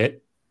Peoples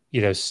get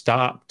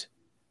stopped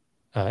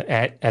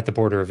at the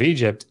border of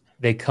Egypt,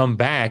 they come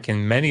back,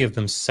 and many of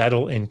them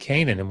settle in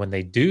Canaan. And when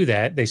they do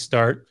that, they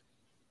start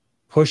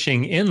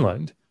pushing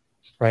inland,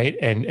 right,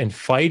 and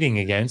fighting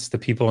against the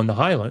people in the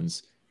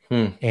highlands.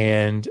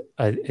 And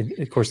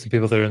of course, the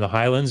people that are in the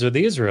highlands are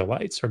the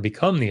Israelites, or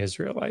become the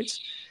Israelites.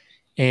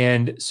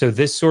 And so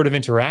this sort of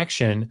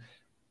interaction,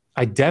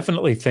 I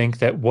definitely think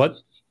that what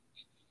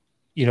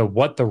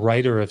the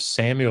writer of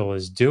Samuel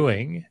is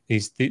doing,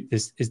 this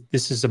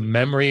is a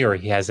memory, or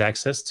he has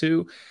access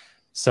to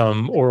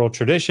some oral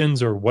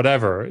traditions or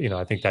whatever.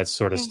 I think that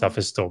sort of stuff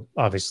is still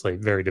obviously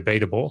very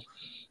debatable.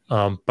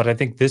 But I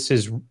think this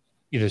is,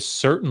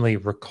 certainly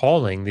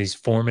recalling these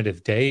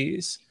formative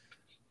days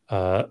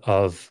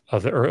of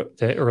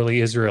the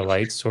early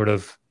Israelites sort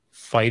of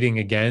fighting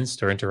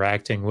against or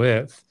interacting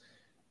with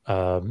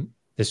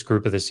this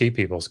group of the Sea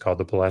Peoples called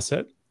the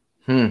Peleset.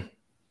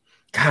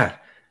 God,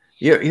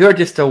 you're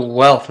just a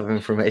wealth of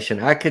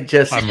information. I could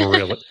just.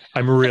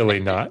 I'm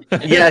really not.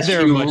 Yes,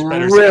 you much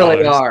better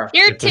really are.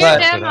 You're too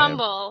damn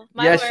humble.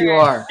 Yes, you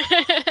are.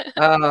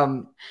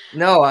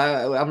 No,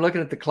 I'm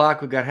looking at the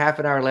clock. We've got half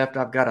an hour left.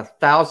 I've got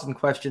 1,000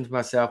 questions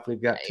myself.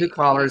 We've got 2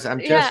 callers.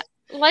 I'm just.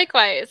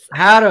 Likewise.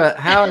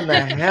 How in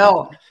the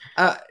hell?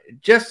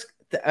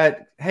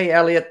 Hey,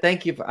 Elliot,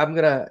 thank you. I'm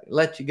going to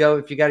let you go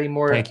if you got any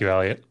more. Thank you,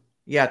 Elliot.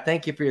 Yeah,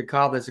 thank you for your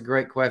call. That's a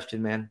great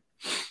question, man.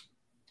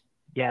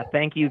 Yeah,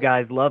 thank you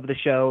guys. Love the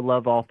show.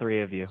 Love all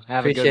three of you.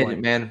 Have a good one. Appreciate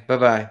it, man.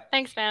 Bye-bye.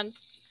 Thanks, man.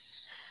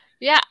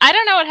 Yeah, I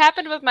don't know what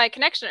happened with my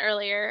connection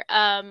earlier.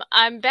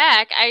 I'm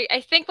back.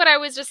 I think what I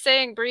was just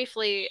saying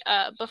briefly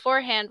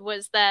beforehand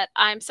was that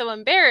I'm so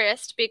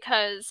embarrassed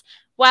because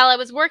while I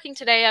was working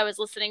today, I was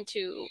listening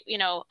to,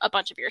 a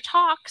bunch of your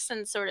talks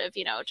and sort of,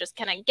 just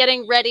kind of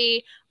getting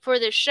ready for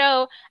the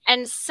show.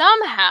 And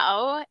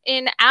somehow,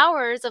 in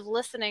hours of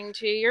listening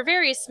to your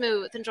very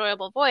smooth,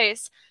 enjoyable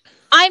voice,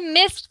 I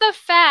missed the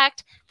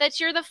fact that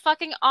you're the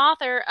fucking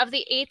author of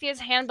the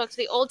Atheist Handbook to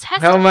the Old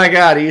Testament. Oh my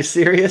God, are you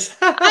serious?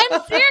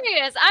 I'm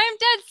serious. I am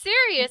dead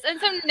serious. And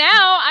so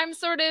now I'm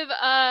sort of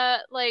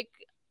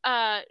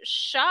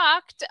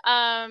shocked,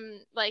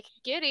 like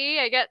giddy.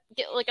 I get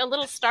like a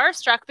little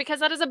starstruck because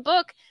that is a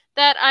book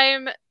that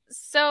I'm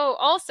so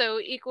also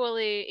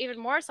equally, even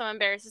more so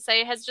embarrassed to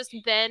say, has just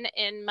been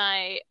in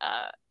my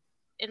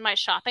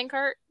shopping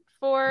cart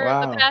for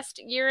the past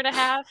year and a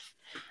half.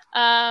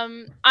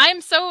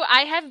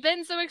 I have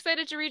been so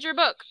excited to read your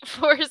book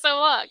for so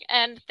long,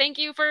 and thank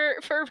you for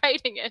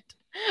writing it.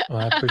 Well,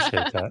 I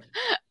appreciate that.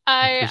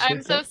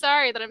 I'm so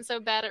sorry that I'm so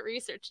bad at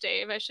research,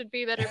 Dave. I should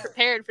be better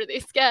prepared for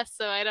these guests,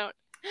 so I don't.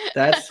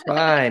 That's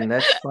fine.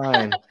 That's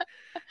fine.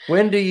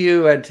 When do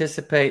you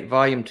anticipate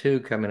Volume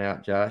 2 coming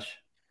out, Josh?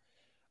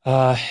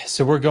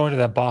 So we're going to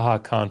that Baja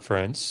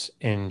conference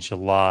in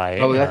July.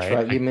 Oh, that's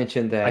right. You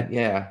mentioned that.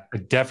 I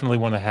definitely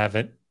want to have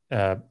it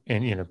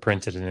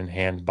printed and in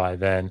hand by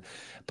then.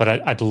 But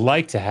I'd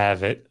like to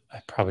have it.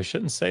 I probably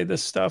shouldn't say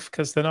this stuff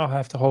because then I'll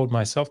have to hold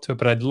myself to it.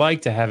 But I'd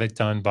like to have it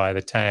done by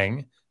the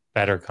Tang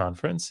Better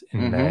Conference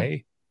in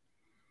May.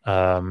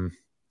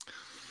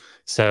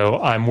 So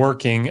I'm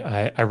working.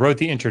 I wrote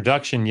the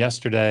introduction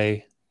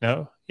yesterday.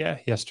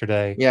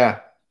 Yesterday. Yeah.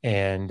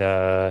 And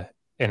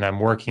I'm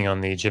working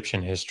on the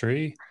Egyptian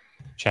history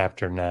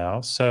chapter now.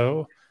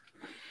 So.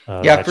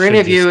 For any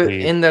of you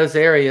in those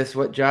areas,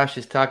 what Josh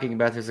is talking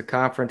about, there's a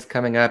conference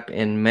coming up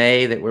in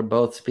May that we're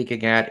both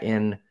speaking at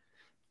in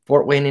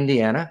Fort Wayne,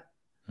 Indiana.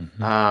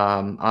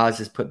 Oz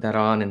is putting that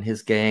on and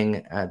his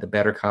gang, the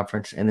Better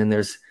Conference. And then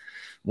there's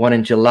one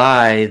in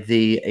July,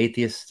 the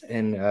Atheist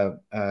in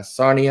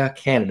Sarnia,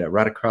 Canada,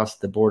 right across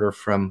the border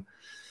from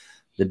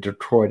the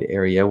Detroit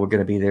area. We're going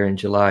to be there in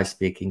July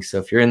speaking. So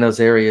if you're in those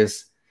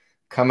areas,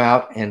 come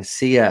out and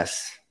see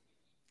us.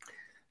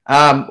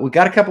 We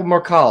got a couple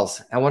more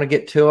calls. I want to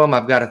get to them.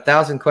 I've got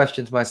 1,000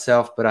 questions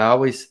myself, but I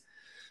always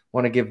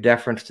want to give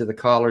deference to the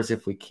callers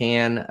if we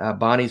can.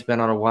 Bonnie's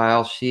been on a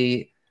while.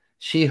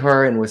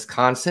 Her in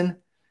Wisconsin,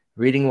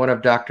 reading one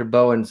of Dr.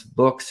 Bowen's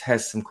books,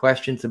 has some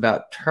questions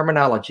about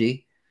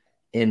terminology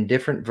in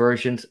different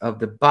versions of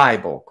the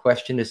Bible.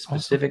 Question is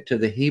specific to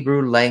the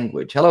Hebrew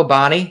language. Hello,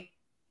 Bonnie.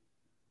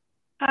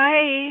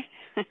 Hi.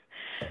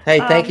 Hey,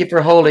 thank you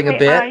for holding a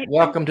bit.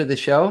 Welcome to the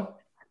show.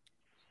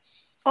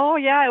 Oh,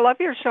 yeah, I love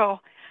your show.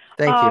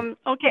 Thank you.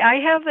 Okay, I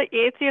have the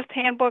Atheist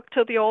Handbook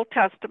to the Old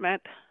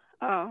Testament.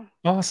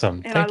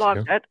 Awesome. And I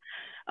loved it.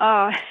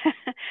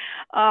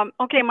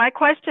 Okay, my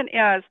question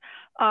is,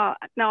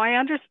 now I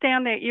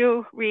understand that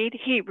you read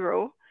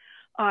Hebrew.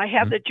 I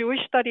have the Jewish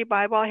Study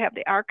Bible. I have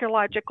the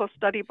Archaeological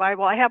Study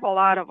Bible. I have a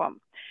lot of them.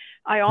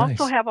 I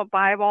also have a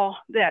Bible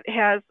that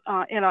has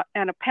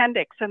an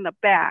appendix in the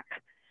back,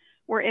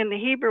 where in the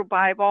Hebrew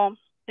Bible,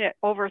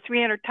 over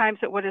 300 times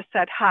it would have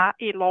said Ha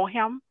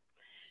Elohim,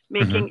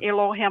 making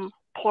Elohim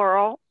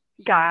plural,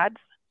 gods.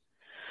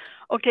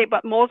 Okay,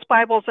 but most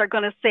Bibles are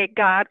going to say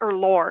God or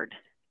Lord.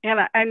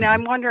 And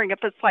I'm wondering if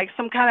it's like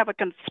some kind of a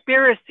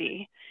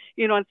conspiracy,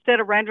 instead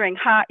of rendering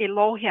Ha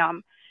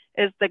Elohim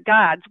as the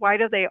gods, why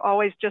do they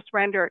always just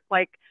render it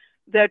like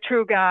the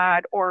true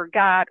God or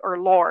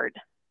Lord?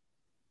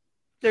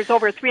 There's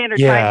over 300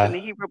 times in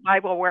the Hebrew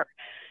Bible where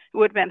it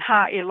would have been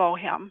Ha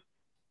Elohim.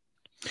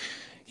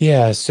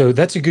 Yeah, so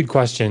that's a good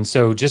question.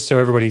 So just so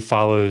everybody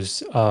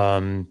follows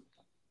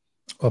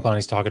what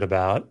Bonnie's talking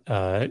about,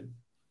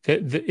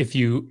 if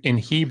you in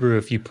Hebrew,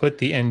 if you put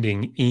the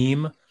ending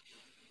im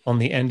on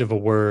the end of a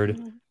word,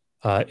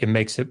 it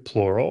makes it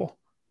plural.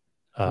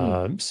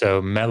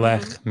 So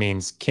melech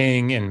means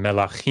king and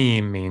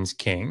melachim means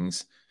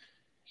kings.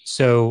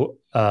 So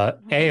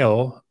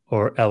El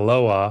or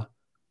Eloah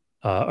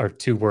are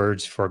two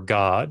words for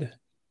God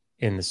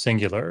in the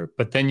singular,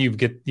 but then you've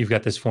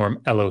got this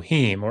form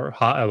Elohim or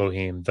Ha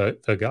Elohim,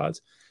 the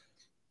gods.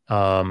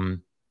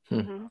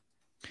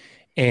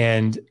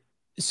 And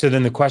so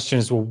then the question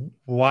is, well,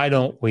 why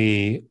don't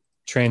we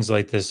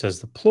translate this as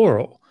the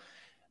plural?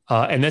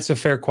 And that's a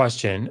fair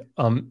question.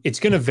 It's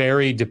going to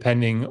vary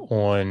depending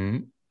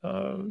on,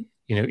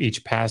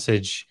 each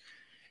passage.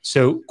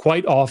 So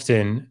quite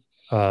often,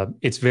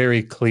 it's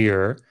very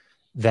clear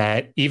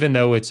that even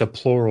though it's a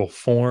plural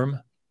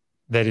form,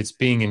 that it's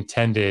being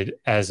intended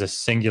as a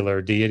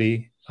singular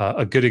deity.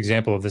 A good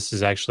example of this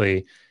is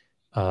actually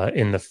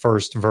in the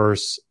first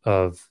verse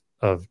of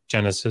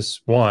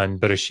Genesis 1,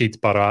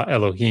 Bereshit bara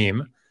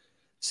Elohim.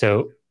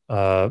 So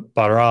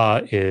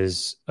bara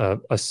is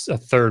a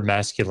third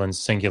masculine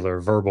singular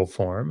verbal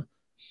form,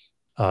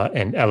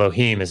 and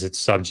Elohim is its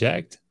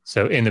subject.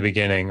 So in the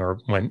beginning, or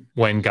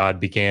when God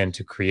began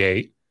to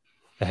create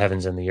the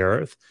heavens and the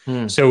earth.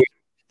 So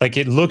like,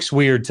 it looks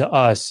weird to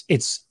us.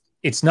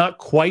 It's not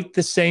quite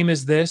the same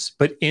as this,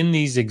 but in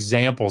these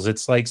examples,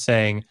 it's like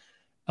saying,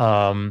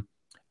 I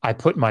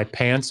put my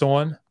pants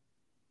on,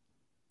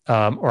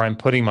 or I'm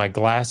putting my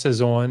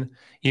glasses on.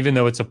 Even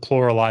though it's a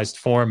pluralized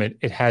form,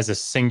 it has a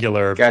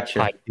singular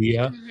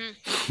idea.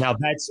 Now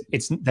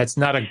that's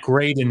not a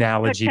great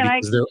analogy,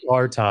 because there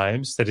are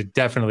times that it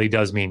definitely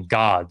does mean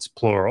gods,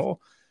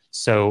 plural.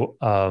 So,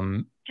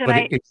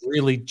 it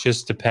really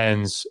just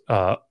depends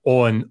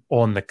on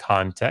the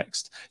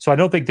context. So I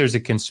don't think there's a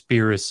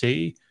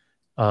conspiracy.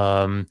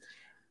 And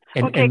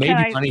maybe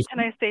can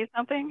I say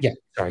something? Yeah,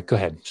 sorry, go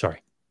ahead.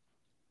 Sorry.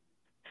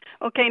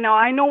 Okay, now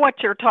I know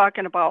what you're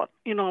talking about,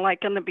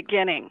 like in the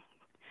beginning.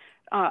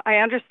 I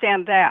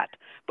understand that.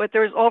 But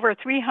there's over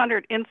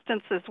 300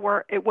 instances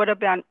where it would have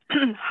been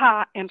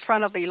Ha in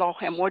front of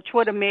Elohim, which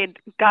would have made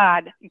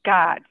God.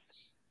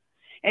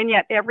 And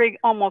yet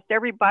almost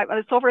every Bible,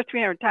 it's over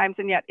 300 times,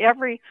 and yet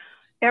every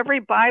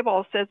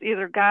Bible says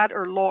either God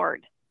or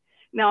Lord.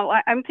 Now,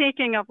 I'm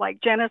thinking of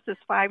like Genesis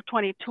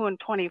 5:22 and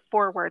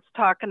 24, where it's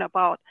talking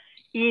about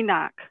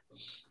Enoch.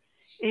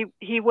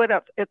 He would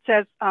have, it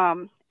says,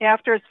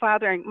 after his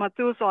father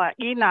Methuselah,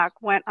 Enoch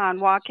went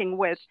on walking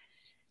with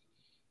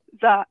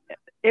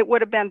it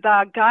would have been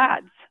the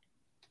gods,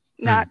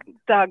 not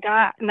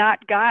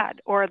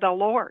God or the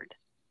Lord.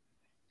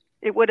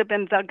 It would have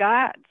been the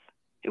gods.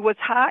 It was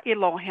Ha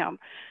Elohim.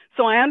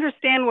 So I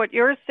understand what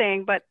you're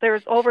saying, but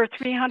there's over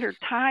 300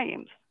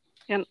 times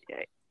in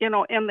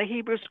the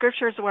Hebrew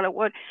scriptures what it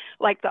would,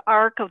 like the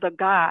Ark of the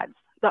gods,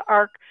 the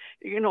Ark,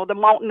 the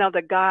mountain of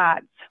the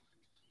gods,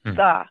 in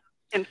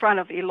front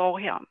of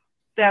Elohim.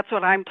 That's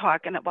what I'm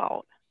talking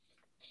about.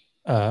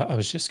 I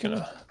was just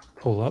gonna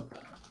pull up.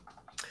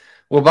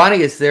 Well,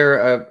 Bonnie, is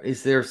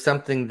there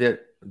something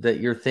that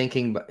you're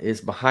thinking is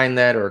behind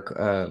that, or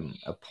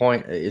a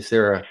point? Is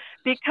there a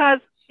because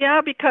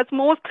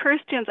most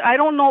Christians, I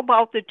don't know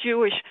about the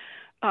Jewish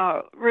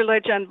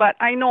religion, but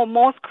I know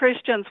most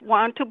Christians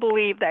want to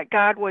believe that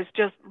God was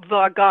just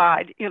the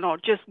God,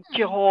 just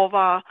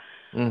Jehovah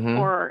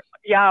or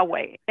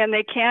Yahweh, and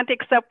they can't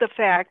accept the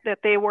fact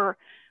that they were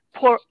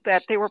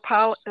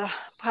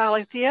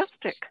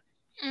polytheistic,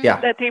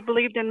 that they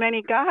believed in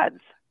many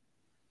gods.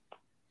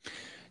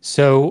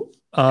 So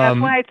that's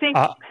why I think.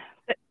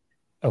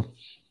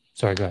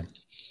 Sorry. Go ahead.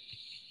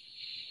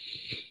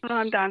 No,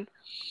 I'm done.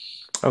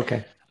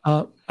 Okay.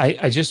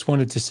 I just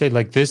wanted to say,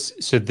 like, this.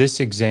 So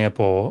this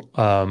example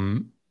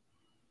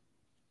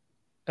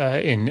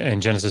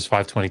in Genesis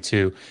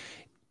 5:22,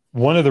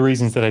 one of the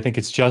reasons that I think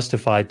it's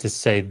justified to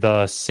say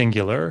the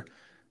singular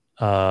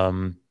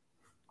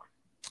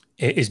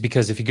is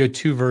because if you go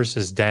 2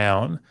 verses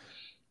down,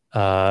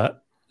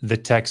 the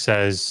text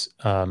says,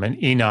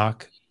 and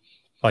Enoch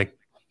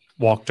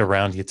walked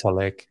around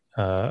Yitalek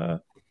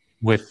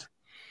with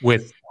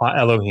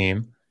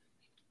Elohim,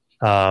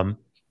 and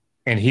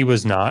he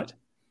was not,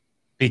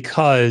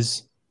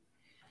 because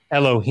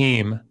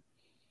Elohim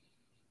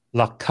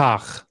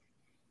lakach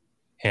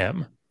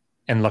him,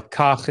 and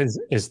lakach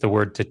is the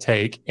word to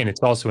take, and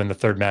it's also in the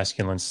third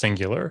masculine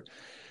singular.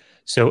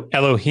 So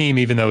Elohim,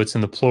 even though it's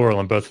in the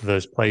plural in both of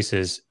those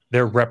places,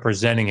 they're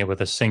representing it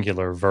with a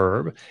singular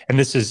verb, and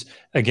this is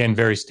again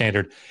very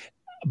standard.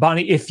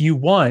 Bonnie, if you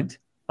want,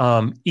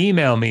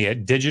 email me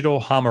at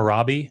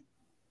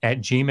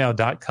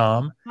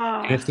digitalhammurabi@gmail.com.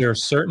 And if there are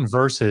certain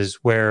verses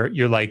where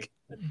you're like,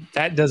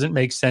 that doesn't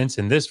make sense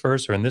in this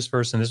verse or in this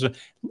verse and this one,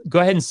 go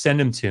ahead and send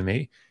them to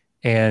me,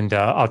 and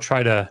I'll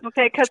try to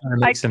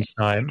make some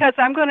time.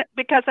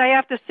 Because I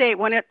have to say,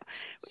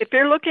 if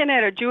you're looking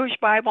at a Jewish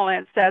Bible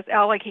and it says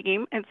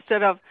Elohim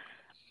instead of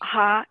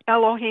Ha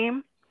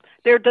Elohim,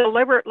 they're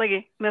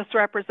deliberately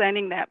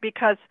misrepresenting that,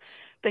 because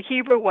the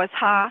Hebrew was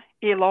Ha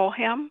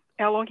Elohim,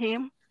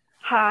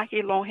 Ha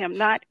Elohim,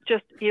 not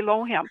just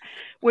Elohim,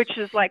 which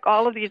is like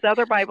all of these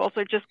other Bibles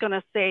are just going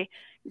to say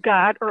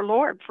God or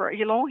Lord for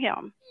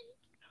Elohim.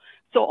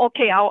 So,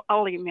 okay,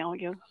 I'll email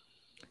you.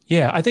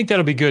 Yeah, I think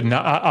that'll be good. And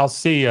I'll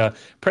see.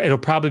 It'll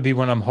probably be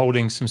when I'm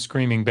holding some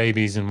screaming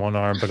babies in one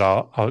arm, but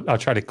I'll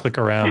try to click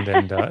around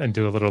and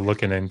do a little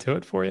looking into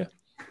it for you.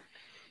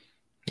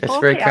 That's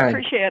very kind. I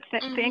appreciate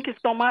it. Thank you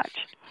so much.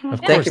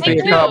 Thank you for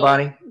your call,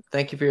 Bonnie.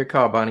 Thank you for your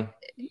call, Bonnie.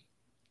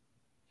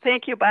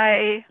 Thank you.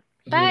 Bye.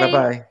 Bye.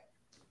 Bye.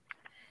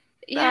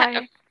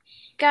 Yeah. Bye.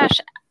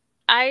 Gosh,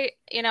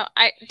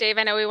 Dave,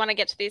 I know we want to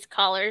get to these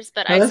callers,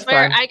 but No, I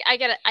swear fine. I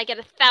get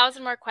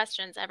 1,000 more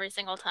questions every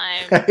single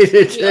time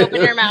you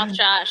open your mouth,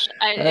 Josh.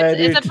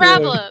 It's a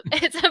problem.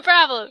 It's a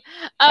problem.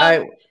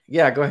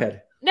 Go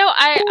ahead. No,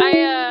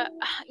 I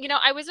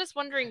was just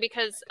wondering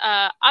because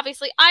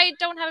obviously I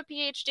don't have a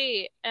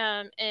PhD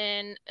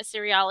in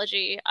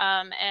Assyriology,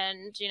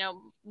 and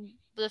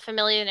the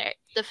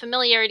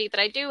familiarity that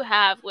I do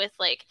have with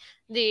like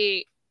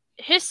the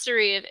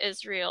history of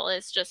Israel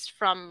is just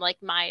from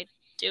like my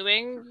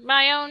doing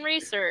my own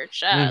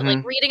research,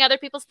 like reading other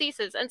people's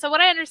theses. And so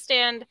what I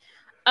understand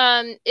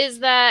is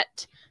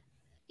that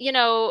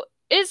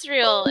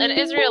Israel and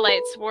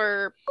Israelites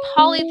were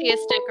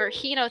polytheistic or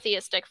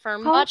henotheistic for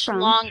much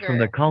longer from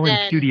the call-in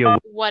than studio.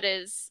 what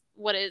is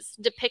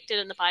depicted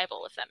in the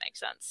Bible, if that makes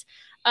sense.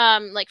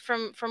 Like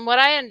from what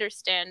I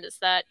understand is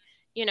that,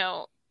 you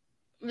know,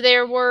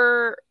 there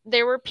were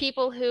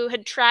people who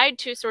had tried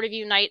to sort of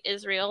unite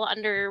Israel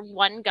under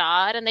one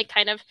God, and they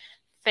kind of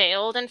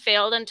failed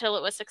until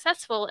it was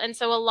successful. And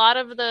so a lot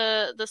of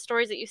the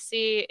stories that you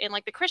see in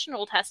like the Christian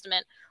Old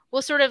Testament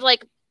will sort of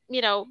like,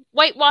 you know,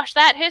 whitewash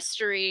that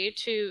history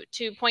to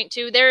point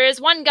to there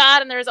is one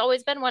God and there has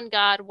always been one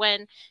God,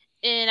 when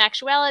in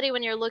actuality,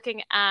 when you're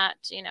looking at,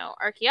 you know,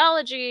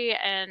 archaeology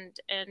and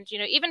you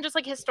know, even just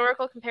like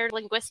historical comparative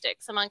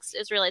linguistics amongst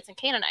Israelites and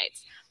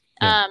Canaanites,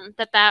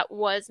 that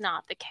was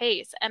not the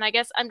case. And I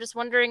guess I'm just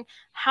wondering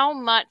how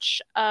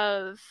much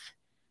of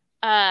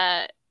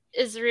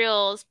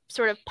Israel's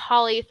sort of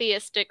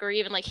polytheistic or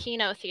even like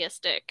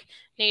henotheistic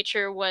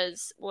nature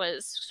was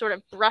sort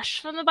of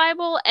brushed from the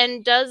Bible,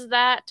 and does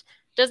that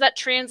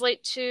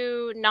translate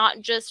to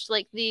not just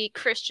like the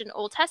Christian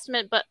Old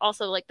Testament, but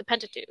also like the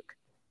Pentateuch?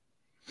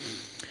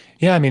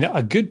 Yeah, I mean,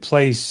 a good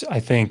place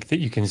I think that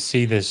you can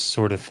see this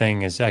sort of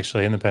thing is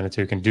actually in the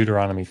Pentateuch in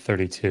Deuteronomy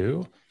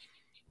 32.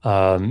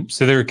 So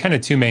there are kind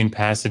of two main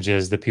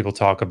passages that people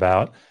talk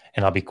about,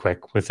 and I'll be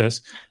quick with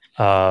this.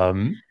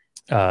 Psalm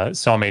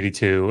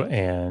 82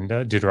 and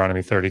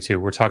Deuteronomy 32,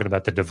 we're talking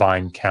about the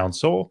divine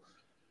counsel,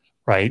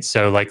 right?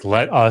 So like,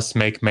 let us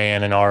make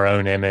man in our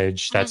own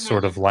image, that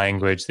sort of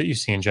language that you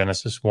see in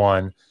Genesis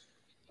 1.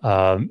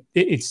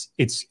 It's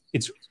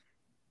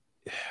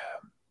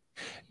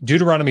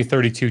Deuteronomy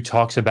 32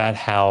 talks about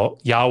how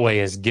Yahweh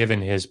has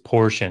given his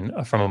portion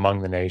from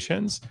among the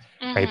nations,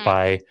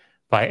 right,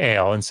 by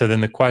Ale. And so then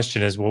the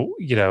question is, well,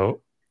 you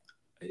know,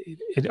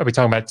 are we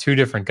talking about two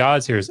different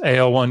gods here? Is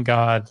Ale one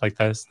God, like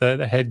that's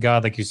the head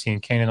god, like you see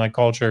in Canaanite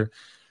culture,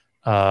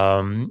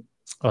 like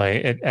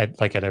at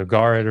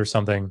Ogarit or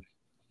something,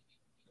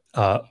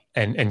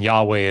 and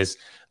Yahweh is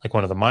like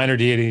one of the minor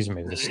deities,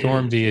 maybe the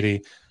storm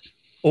deity,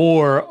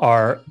 or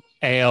are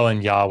Ale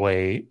and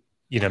Yahweh,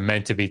 you know,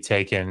 meant to be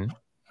taken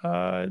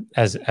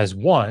as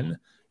one,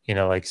 you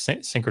know, like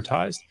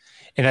syncretized?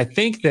 And I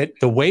think that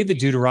the way the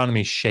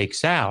Deuteronomy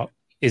shakes out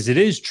is it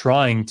is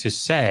trying to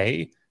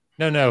say,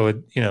 no,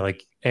 you know,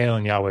 like Ale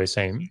and Yahweh,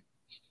 same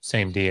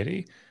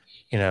deity.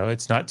 You know,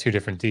 it's not two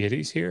different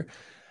deities here.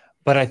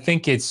 But I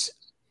think it's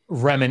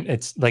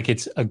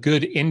it's a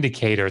good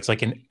indicator. It's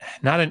like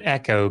not an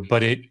echo,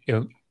 but it, you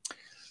know,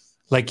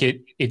 like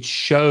it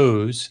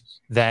shows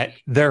that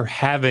they're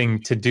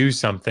having to do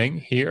something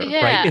here,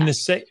 right? In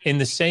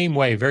the same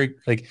way, very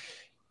like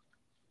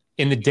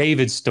in the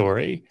David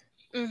story.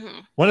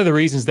 One of the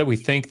reasons that we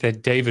think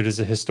that David is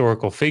a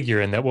historical figure,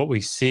 and that what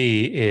we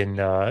see in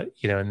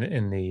you know,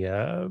 in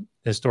the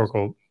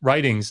historical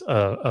writings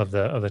of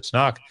the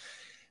Tanakh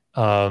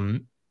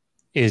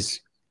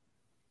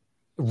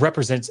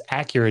represents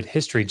accurate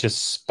history,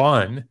 just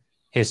spun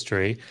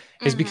history,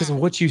 is because of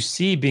what you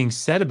see being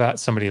said about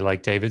somebody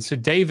like David. So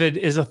David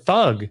is a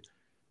thug,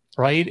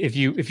 right? If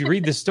you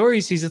read the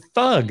stories, he's a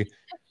thug,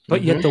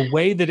 but yet the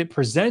way that it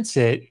presents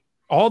it,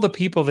 all the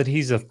people that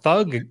he's a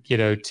thug, you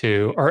know,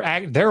 to,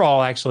 they're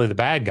all actually the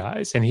bad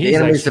guys, and he's the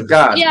enemies of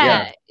God.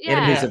 Yeah.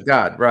 Enemies of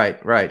God.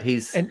 Right.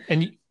 He's and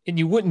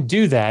you wouldn't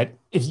do that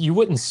if you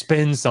wouldn't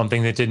spin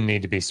something that didn't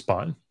need to be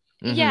spun.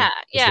 Yeah.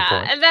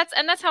 And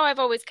that's how I've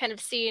always kind of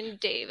seen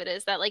David,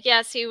 is that like,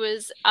 yes, he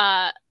was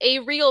a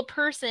real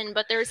person,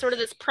 but there's sort of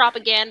this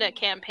propaganda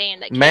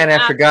campaign that man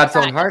after God's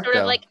own heart, sort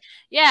though. of like,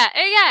 yeah,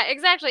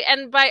 exactly.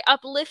 And by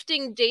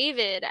uplifting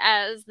David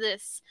as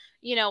this,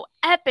 you know,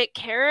 epic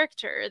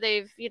character,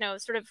 they've, you know,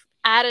 sort of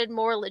added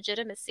more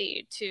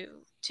legitimacy to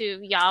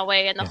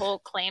Yahweh and the whole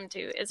claim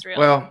to Israel.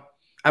 Well,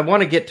 I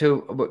want to get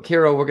to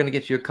Kiro. We're going to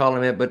get you a call in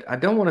a minute, but I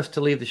don't want us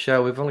to leave the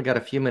show. We've only got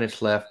a few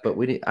minutes left, but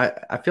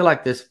I feel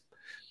like this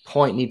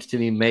point needs to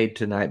be made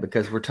tonight,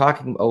 because we're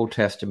talking Old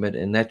Testament,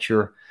 and that's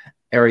your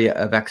area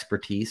of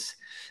expertise.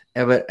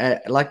 But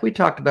like we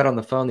talked about on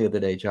the phone the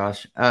other day,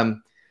 Josh,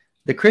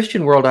 the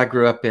Christian world I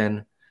grew up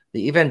in,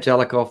 the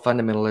evangelical,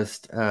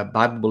 fundamentalist,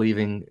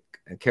 Bible-believing,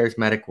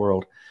 charismatic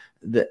world,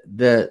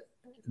 the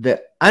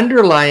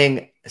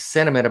underlying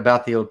sentiment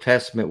about the Old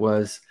Testament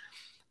was,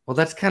 well,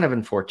 that's kind of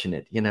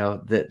unfortunate, you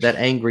know, that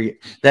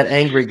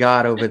angry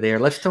God over there.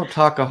 Let's don't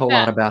talk a whole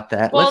lot about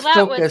that. Well, let's that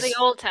focus. Was the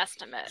Old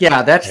Testament.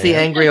 Yeah, that's the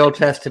angry Old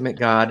Testament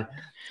God,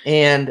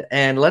 and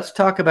let's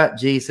talk about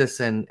Jesus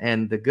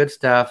and the good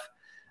stuff.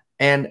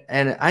 And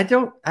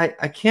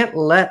I can't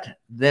let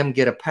them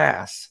get a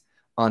pass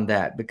on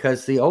that,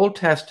 because the Old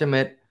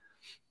Testament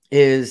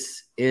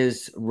is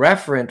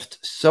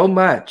referenced so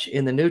much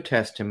in the New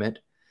Testament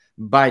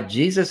by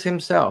Jesus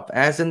himself,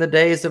 as in the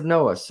days of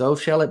Noah, so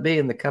shall it be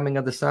in the coming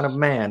of the Son of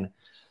Man.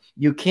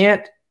 You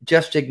can't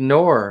just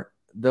ignore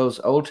those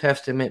Old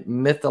Testament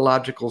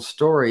mythological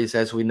stories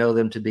as we know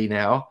them to be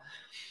now.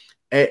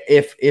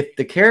 If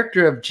the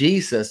character of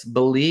Jesus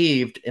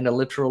believed in a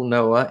literal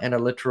Noah and a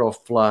literal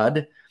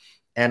flood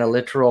and a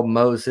literal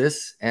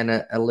Moses and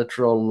a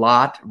literal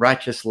Lot,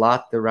 righteous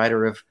Lot, the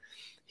writer of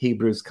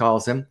Hebrews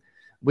calls him,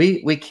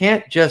 we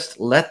can't just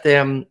let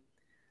them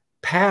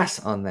pass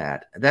on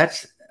that.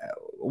 That's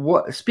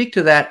what. Speak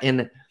to that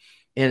in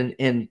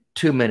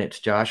 2 minutes,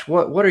 Josh.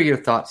 What are your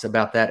thoughts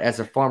about that as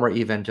a former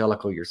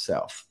evangelical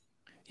yourself?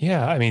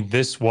 Yeah, I mean,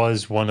 this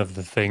was one of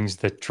the things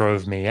that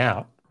drove me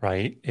out,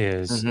 right?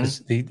 Is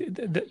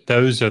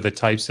those are the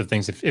types of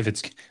things. If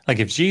it's like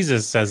if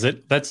Jesus says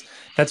it, that's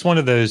one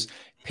of those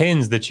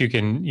pins that you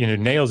can,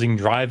 nails you can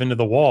drive into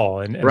the wall,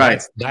 and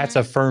right. that's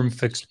a firm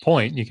fixed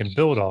point. You can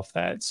build off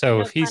that. So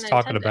No if he's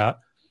talking about,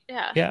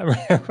 yeah,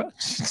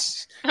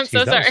 I'm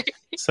so sorry.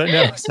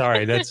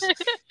 Sorry. That's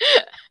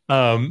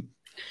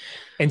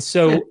and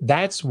so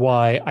that's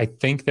why I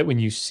think that when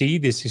you see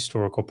these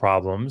historical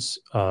problems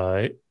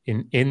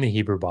in the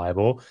Hebrew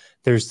Bible,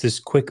 there's this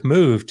quick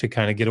move to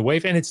kind of get away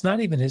from, and it's not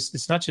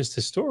just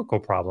historical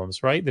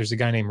problems, right? There's a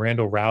guy named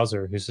Randall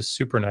Rouser who's a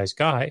super nice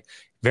guy,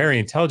 very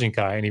intelligent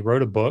guy, and he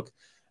wrote a book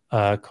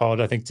called,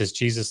 I think, Does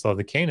Jesus Love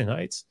the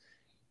Canaanites?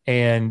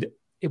 And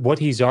what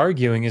he's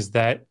arguing is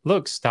that,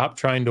 look, stop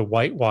trying to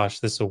whitewash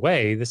this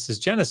away. This is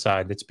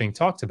genocide that's being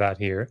talked about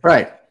here.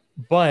 Right.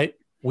 But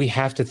we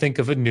have to think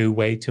of a new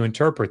way to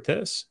interpret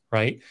this,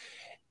 right?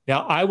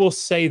 Now, I will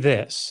say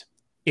this.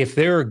 If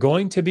there are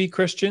going to be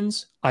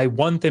Christians, I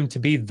want them to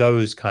be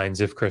those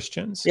kinds of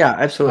Christians. Yeah,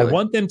 absolutely. I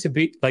want them to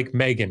be like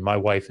Megan, my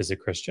wife is a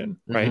Christian,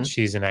 right?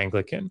 She's an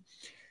Anglican.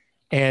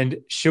 And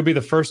she'll be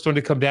the first one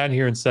to come down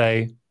here and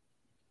say,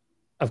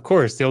 of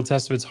course, the Old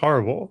Testament's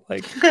horrible.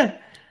 Like,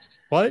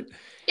 what?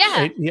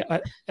 Yeah.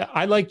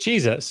 I like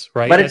Jesus,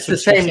 right? But it's the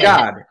same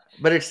God.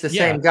 But it's the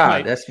same God.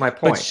 Right. That's my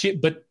point.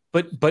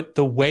 But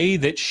the way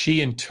that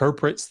she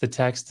interprets the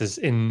text is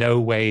in no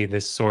way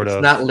this sort of,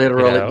 it's not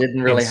literal. It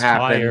didn't really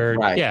happen.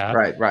 Right. Yeah.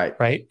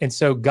 Right. And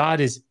so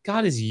God is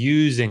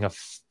using a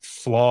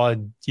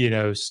flawed,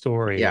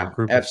 story or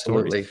group of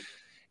stories.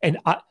 And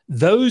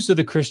those are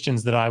the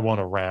Christians that I want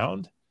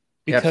around,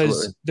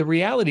 because the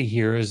reality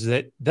here is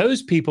that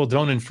those people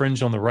don't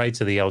infringe on the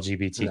rights of the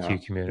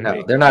LGBTQ community.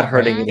 No, they're not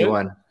hurting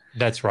anyone.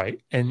 That's right.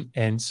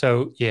 And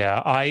so,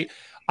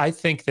 I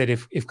think that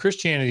if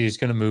Christianity is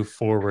going to move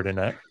forward in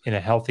a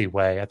healthy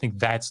way, I think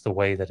that's the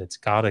way that it's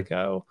got to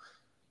go.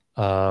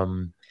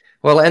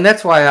 Well, and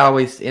that's why I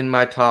always, in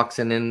my talks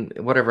and in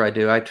whatever I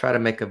do, I try to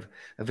make a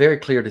very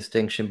clear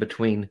distinction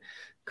between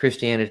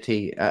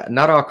Christianity.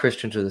 Not all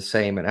Christians are the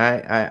same, and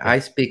I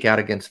speak out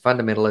against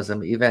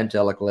fundamentalism,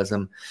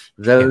 evangelicalism,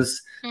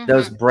 those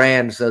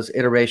brands, those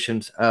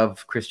iterations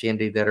of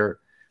Christianity that are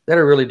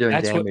really doing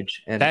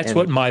damage. That's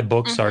what my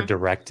books are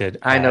directed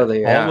at. I know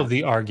they are. All of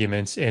the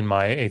arguments in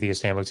my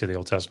Atheist Handbook to the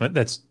Old Testament,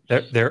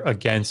 they're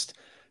against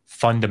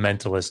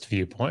fundamentalist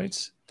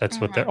viewpoints. That's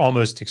what they're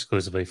almost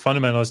exclusively,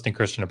 fundamentalist and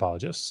Christian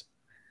apologists.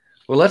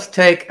 Well,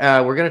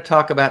 we're going to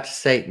talk about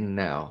Satan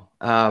now,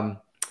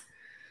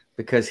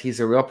 because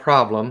he's a real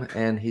problem,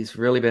 and he's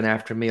really been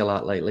after me a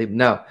lot lately.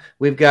 No,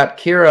 we've got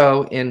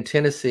Kiro in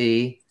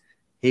Tennessee.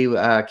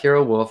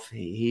 Kiro Wolf,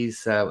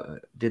 he's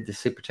did the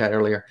super chat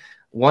earlier.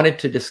 Wanted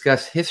to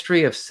discuss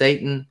history of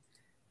Satan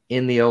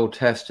in the Old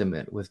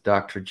Testament with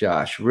Dr.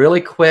 Josh.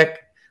 Really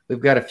quick,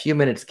 we've got a few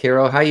minutes.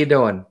 Kiro, how you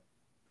doing?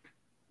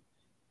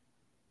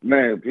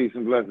 Man, peace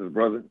and blessings,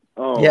 brother.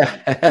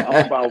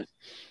 I'm about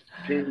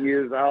 10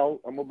 years out.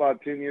 I'm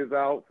about 10 years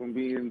out from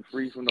being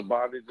free from the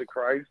bondage of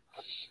Christ.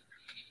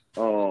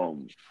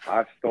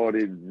 I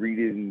started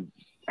reading.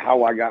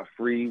 How I got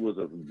free was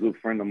a good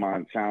friend of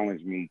mine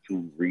challenged me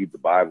to read the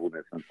Bible in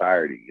its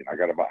entirety, and I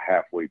got about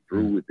halfway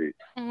through with it,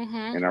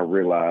 and I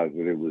realized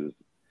that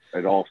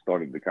it all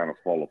started to kind of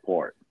fall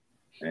apart,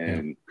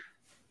 and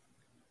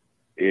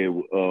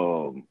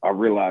I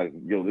realized,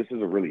 this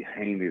is a really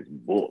heinous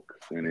book,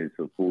 and it's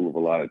full of a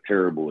lot of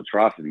terrible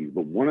atrocities.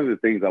 But one of the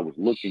things I was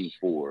looking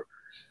for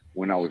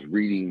when I was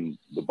reading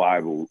the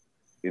Bible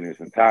in its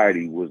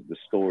entirety was the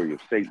story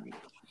of Satan.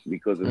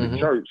 Because in the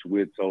church,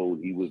 we're told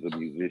he was a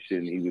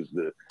musician, he was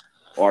the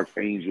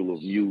archangel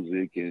of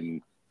music,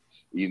 and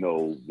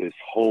this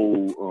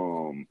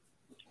whole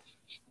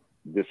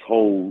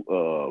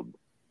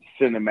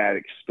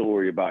cinematic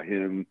story about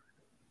him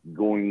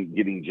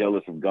getting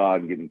jealous of God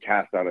and getting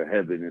cast out of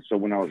heaven. And so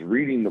when I was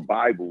reading the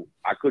Bible,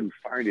 I couldn't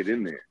find it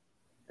in there.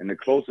 And the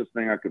closest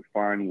thing I could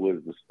find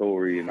was the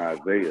story in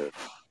Isaiah,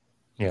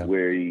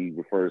 where he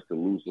refers to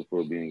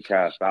Lucifer being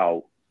cast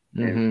out.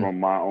 And from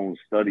my own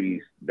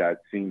studies, that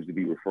seems to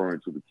be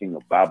referring to the king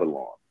of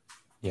Babylon.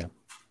 Yeah.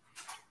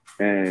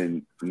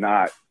 And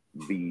not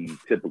the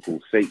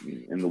typical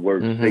Satan. And the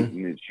word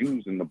Satan is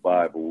used in the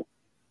Bible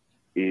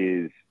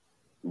is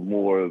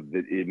more of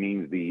it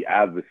means the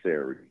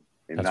adversary,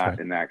 and not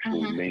an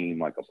actual name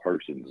like a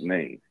person's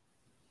name.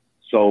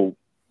 So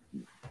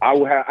I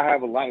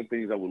have a lot of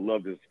things I would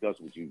love to discuss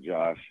with you,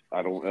 Josh.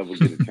 I don't ever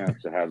get a chance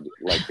to have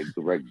a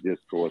direct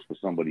discourse with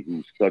somebody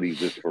who studies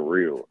this for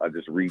real. I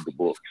just read the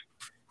books.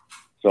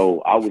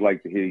 So I would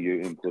like to hear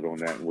your input on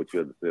that and what you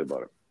have to say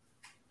about it.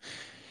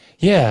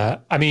 Yeah,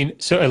 I mean,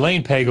 so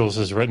Elaine Pagels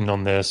has written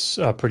on this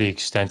pretty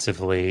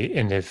extensively,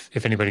 and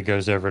if anybody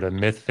goes over to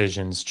Myth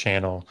Vision's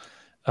channel,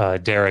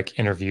 Derek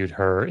interviewed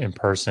her in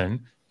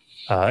person,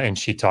 and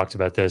she talked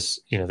about this,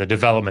 the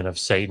development of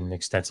Satan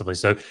extensively.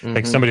 So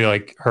like somebody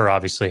like her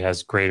obviously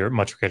has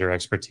much greater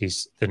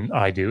expertise than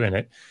I do in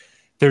it.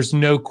 There's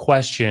no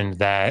question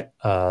that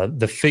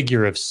the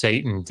figure of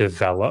Satan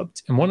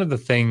developed. And one of the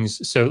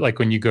things, so like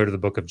when you go to the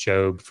book of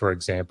Job, for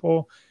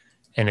example,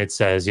 and it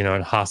says,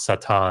 and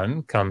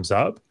Ha-Satan comes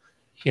up,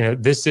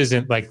 this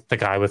isn't like the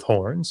guy with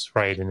horns,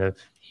 right? And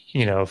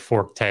a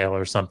forked tail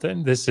or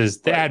something. This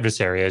is the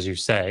adversary, as you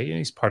say, and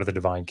he's part of the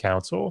divine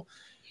council.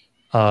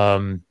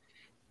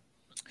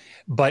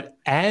 But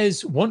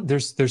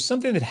there's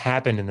something that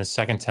happened in the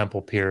Second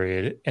Temple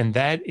period, and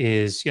that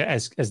is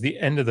as the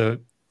end of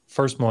the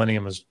first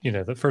millennium was,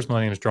 the first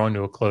millennium is drawing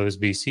to a close,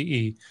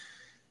 BCE.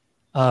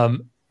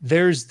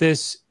 There's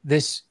this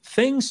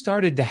thing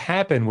started to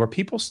happen where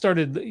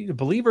the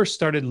believers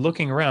started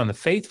looking around, the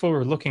faithful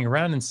were looking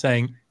around and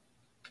saying,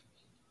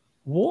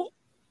 "Well,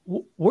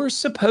 we're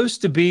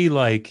supposed to be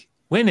like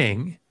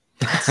winning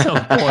at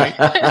some point."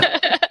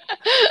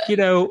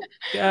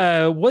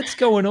 What's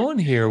going on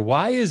here?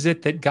 Why is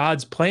it that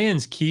God's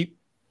plans keep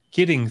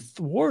getting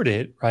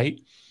thwarted, right?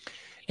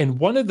 And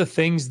one of the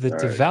things that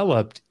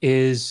developed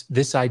is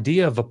this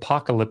idea of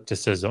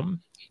apocalypticism.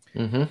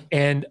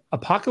 And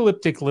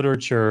apocalyptic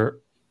literature,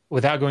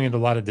 without going into a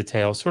lot of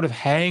detail, sort of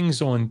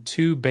hangs on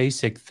two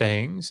basic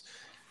things.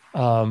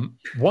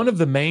 One of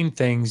the main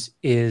things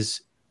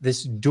is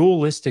this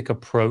dualistic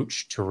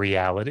approach to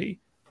reality.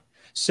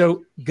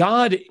 So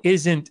God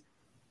isn't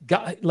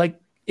God, like,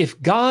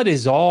 if God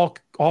is all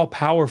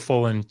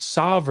powerful and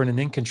sovereign and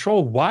in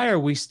control, why are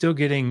we still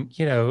getting,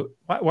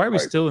 why are we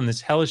still in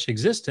this hellish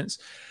existence?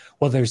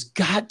 Well, there's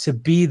got to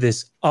be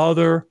this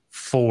other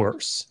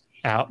force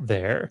out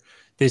there,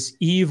 this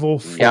evil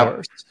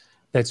force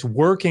that's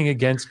working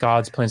against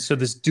God's plan. So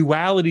this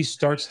duality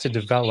starts to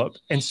develop.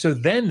 And so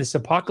then this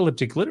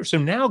apocalyptic literature, so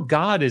now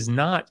God is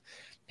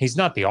he's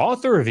not the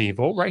author of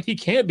evil, right? He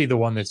can't be the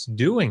one that's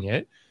doing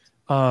it.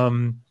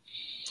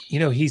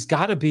 He's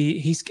got to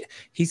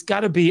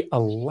be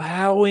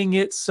allowing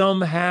it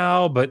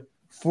somehow, but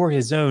for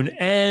his own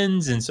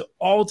ends. And so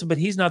but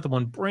he's not the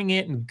one bringing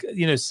it. And,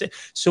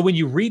 so when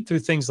you read through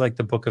things like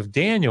the book of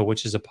Daniel,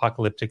 which is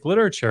apocalyptic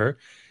literature,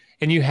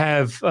 and you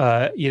have,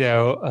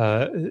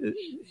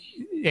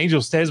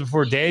 angel stands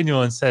before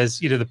Daniel and says,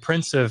 the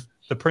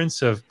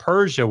prince of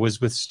Persia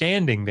was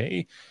withstanding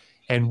me.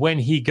 And when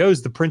he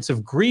goes, the prince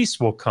of Greece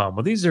will come.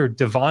 Well, these are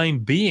divine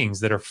beings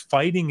that are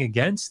fighting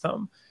against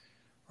them.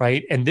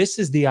 Right. And this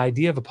is the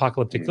idea of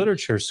apocalyptic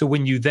literature. So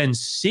when you then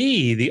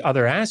see the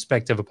other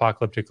aspect of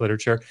apocalyptic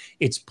literature,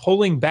 it's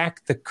pulling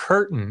back the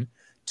curtain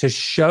to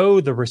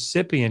show the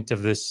recipient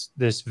of this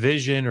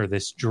vision or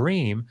this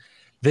dream,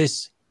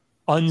 this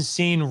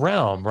unseen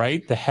realm,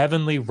 right? The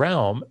heavenly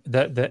realm,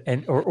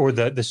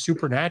 the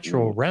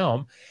supernatural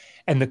realm.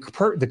 And the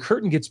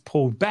curtain gets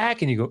pulled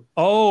back and you go,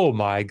 oh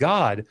my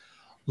God,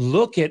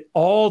 look at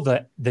all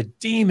the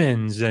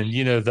demons and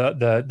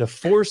the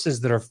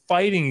forces that are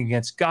fighting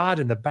against God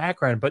in the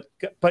background, but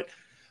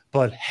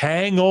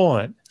hang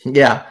on,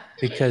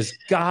 because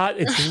God,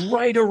 it's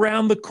right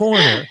around the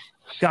corner.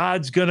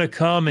 God's gonna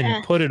come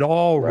and put it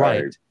all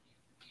right.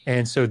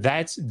 And so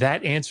that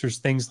answers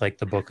things like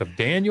the book of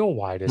Daniel.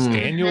 Why does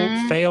Daniel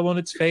fail on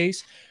its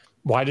face?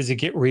 Why does it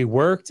get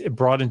reworked,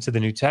 brought into the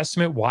New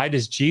Testament? Why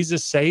does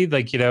Jesus say,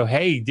 like,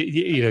 hey,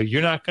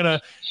 you're not going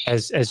to,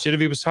 as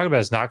Genevieve was talking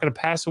about, it's not going to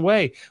pass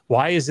away?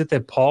 Why is it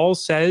that Paul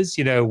says,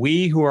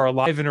 we who are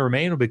alive and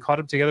remain will be caught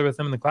up together with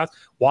them in the clouds?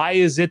 Why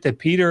is it that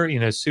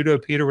Peter, pseudo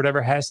Peter,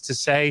 whatever, has to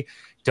say,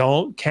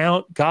 don't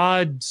count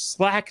God's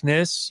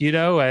slackness,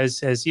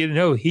 as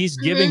he's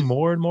giving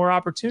more and more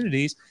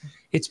opportunities?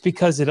 It's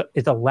because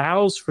it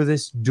allows for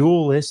this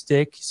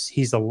dualistic,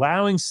 he's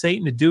allowing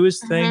Satan to do his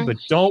thing, but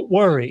don't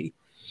worry,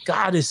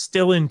 God is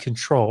still in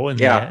control in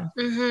the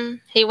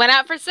end. He went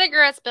out for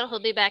cigarettes, but he'll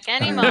be back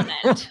any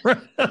moment.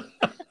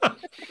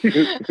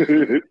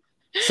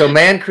 So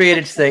man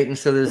created Satan,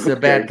 so there's a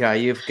bad guy.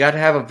 You've got to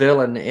have a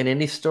villain in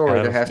any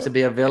story. There has to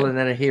be a villain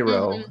and a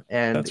hero.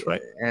 And that's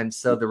right. And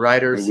so the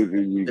writers, it was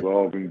an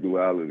evolving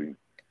duality.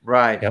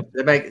 Right. Yep.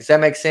 Does that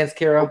make sense,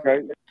 Kiro?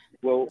 Okay.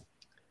 Well,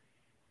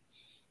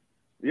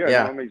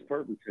 yeah, that makes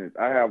perfect sense.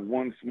 I have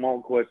one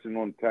small question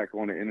on tack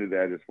on the end of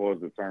that as far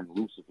as the term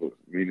Lucifer,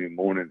 meaning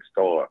morning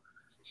star.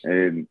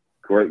 And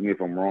correct me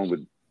if I'm wrong, but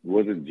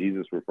wasn't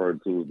Jesus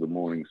referred to as the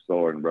morning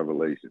star in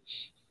Revelation?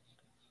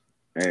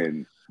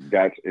 And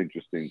that's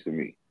interesting to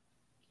me.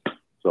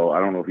 So I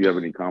don't know if you have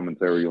any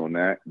commentary on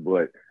that,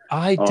 but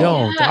I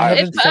don't. I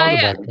haven't thought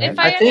about that.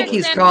 I think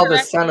he's called the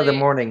son of the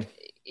morning.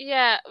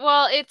 Yeah,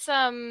 well, it's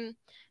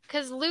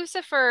because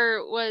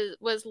Lucifer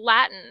was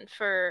Latin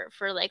for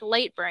like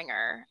light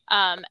bringer,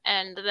 and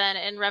then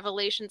in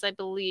Revelations, I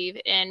believe,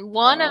 in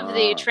one of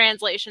the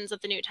translations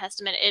of the New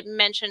Testament, it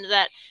mentioned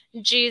that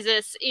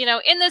Jesus,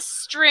 in this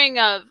string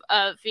of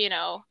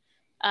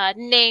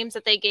names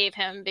that they gave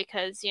him,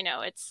 because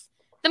it's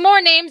the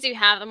more names you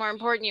have, the more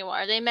important you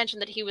are. They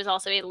mentioned that he was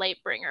also a light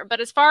bringer, but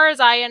as far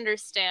as I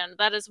understand,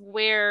 that is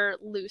where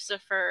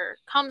Lucifer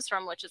comes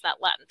from, which is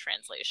that Latin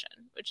translation,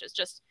 which is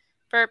just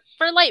for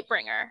light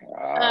bringer.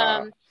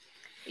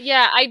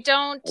 Yeah, I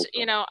don't,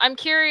 I'm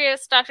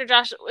curious, Dr.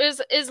 Josh,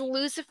 is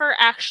Lucifer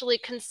actually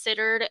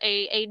considered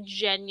a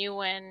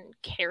genuine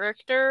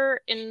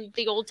character in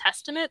the Old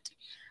Testament?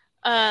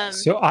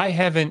 So I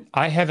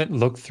haven't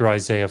looked through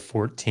Isaiah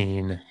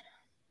 14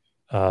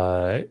 in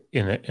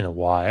a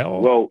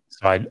while. Well,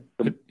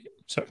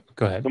 so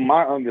go ahead. So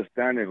my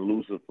understanding,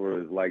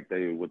 Lucifer is like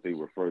what they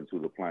refer to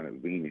the planet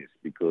Venus,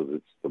 because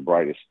it's the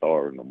brightest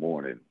star in the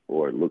morning,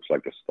 or it looks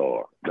like a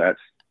star. That's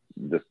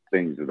the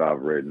things that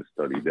I've read and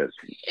studied. That's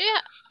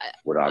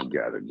what I've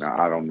gathered. Now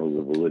I don't know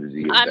the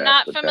validity of that. I'm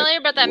not familiar,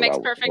 but that makes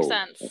perfect told.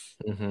 sense.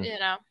 Mm-hmm.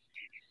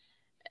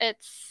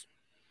 It's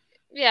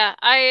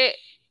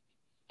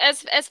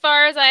as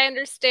far as I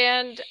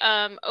understand,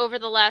 over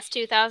the last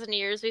 2,000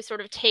 years, we've sort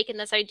of taken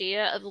this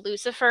idea of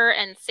Lucifer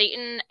and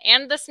Satan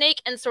and the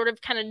snake and sort of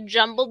kind of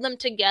jumbled them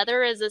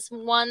together as this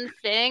one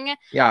thing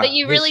that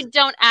you really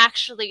don't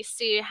actually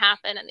see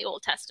happen in the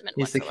Old Testament.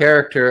 He's the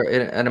character,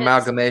 an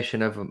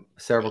amalgamation of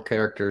several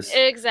characters.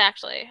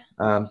 Exactly.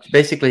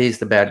 Basically, he's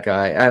the bad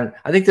guy. And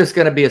I think there's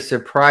going to be a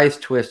surprise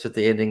twist at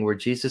the ending where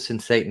Jesus and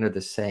Satan are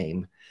the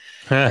same.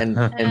 And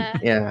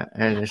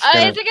it's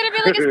is it going to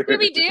be like a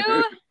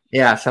Scooby-Doo?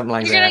 Yeah, something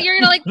like that.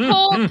 You're gonna like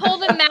pull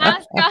the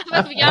mask off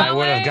of Yahweh. I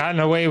would have gotten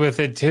away with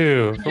it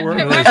too. We're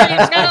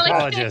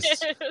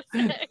apologists.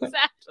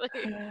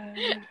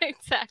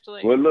 Exactly.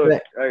 Well, look,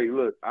 I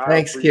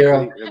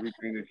appreciate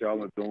everything that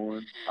y'all are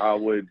doing. I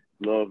would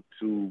love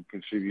to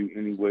contribute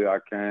any way I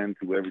can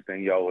to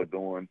everything y'all are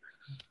doing.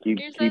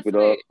 Keep it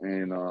up,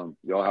 and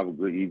y'all have a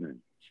good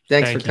evening.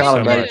 Thanks for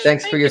calling, buddy.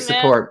 Thanks for your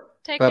support.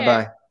 Bye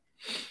bye.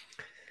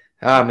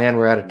 Oh man,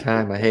 we're out of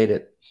time. I hate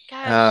it.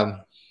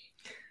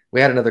 We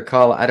had another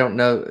call. I don't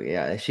know.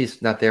 Yeah,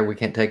 she's not there. We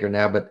can't take her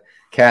now. But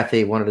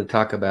Kathy wanted to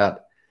talk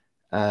about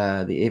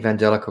the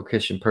evangelical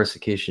Christian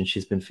persecution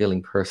she's been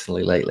feeling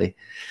personally lately.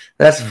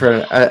 That's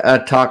for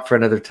a talk for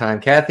another time.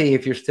 Kathy,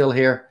 if you're still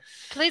here,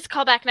 please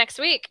call back next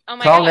week. Oh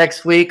my God.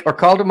 Next week or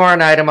call tomorrow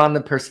night. I'm on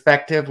The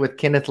Perspective with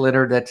Kenneth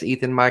Leonard. That's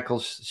Ethan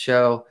Michael's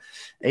show,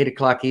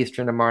 8:00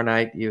 Eastern tomorrow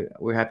night.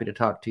 We're happy to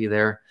talk to you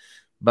there.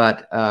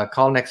 But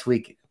call next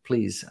week,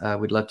 please.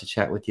 We'd love to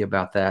chat with you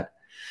about that.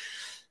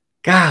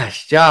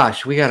 Gosh,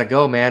 Josh, we got to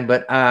go, man.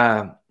 But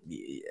we're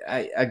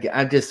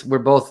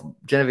both,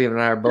 Genevieve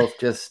and I are both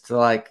just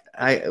like,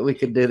 we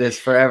could do this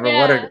forever.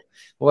 Yeah.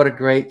 What a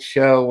great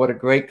show. What a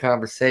great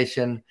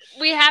conversation.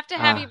 We have to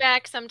have you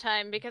back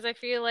sometime, because I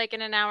feel like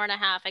in an hour and a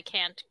half, I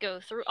can't go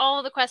through all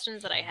of the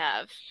questions that I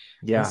have.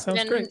 Yeah. That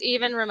sounds great.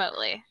 Even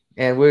remotely.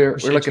 And we're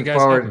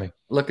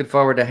looking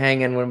forward to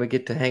hanging when we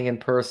get to hang in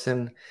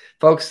person.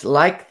 Folks,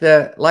 like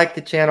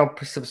the channel,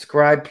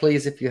 subscribe,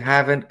 please. If you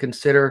haven't,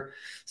 consider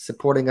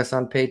supporting us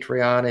on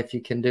Patreon if you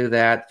can do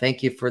that.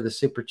 Thank you for the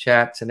super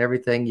chats and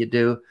everything you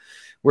do.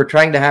 We're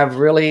trying to have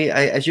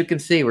as you can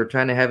see, we're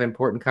trying to have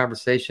important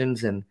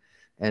conversations and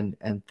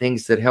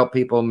things that help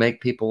people,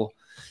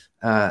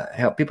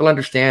 help people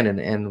understand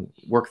and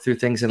work through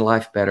things in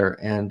life better.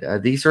 And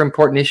these are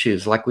important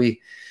issues. Like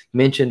we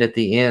mentioned at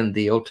the end,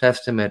 the Old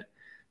Testament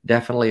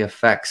definitely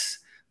affects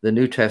the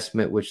New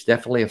Testament, which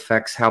definitely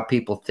affects how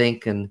people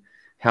think and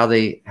how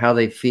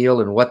they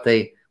feel and what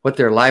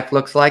their life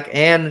looks like,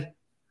 and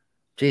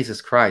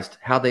Jesus Christ,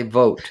 how they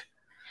vote.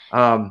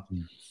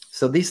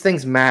 So these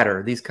things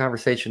matter. These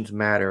conversations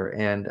matter.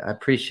 And I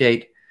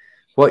appreciate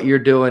what you're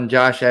doing,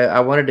 Josh. I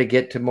wanted to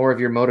get to more of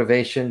your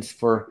motivations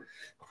for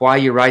why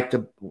you're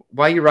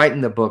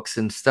writing the books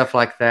and stuff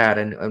like that.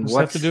 And we'll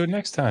have to do it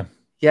next time.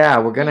 Yeah,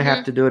 we're going to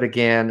have to do it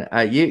again.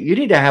 You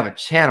need to have a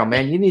channel,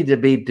 man. You need to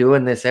be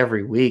doing this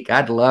every week.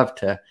 I'd love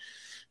to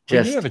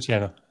just... You have a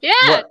channel.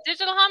 Yeah,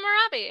 Digital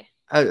Hammurabi.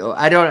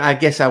 I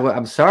guess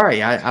I'm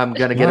sorry. I'm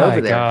going to get over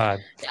there. God.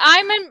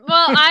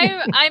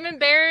 I'm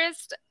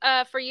embarrassed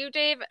for you,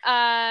 Dave.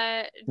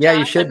 Yeah,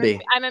 you should be.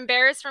 I'm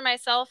embarrassed for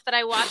myself that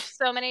I watched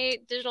so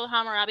many Digital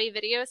Hammurabi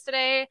videos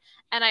today,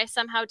 and I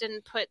somehow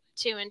didn't put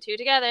 2 and 2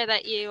 together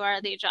that you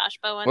are the Josh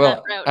Bowen. Well,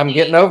 that wrote I'm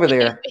getting over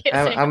there.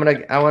 I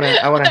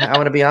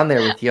want to be on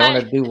there with you. I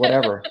want to do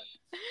whatever.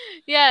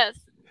 Yes.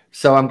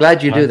 So I'm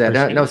glad you do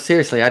that. No,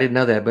 seriously, I didn't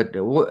know that. But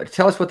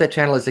tell us what that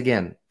channel is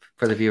again.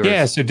 For the viewers.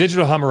 Yeah, so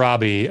Digital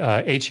Hammurabi,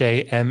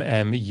 Hammurabi.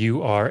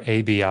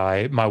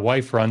 My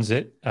wife runs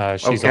it.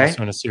 She's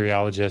also an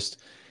Assyriologist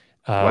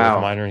with a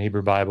minor in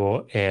Hebrew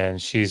Bible,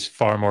 and she's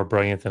far more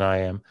brilliant than I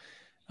am,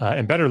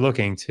 and better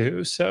looking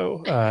too.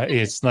 So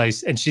it's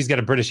nice, and she's got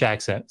a British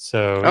accent.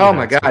 So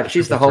my God,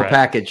 she's the whole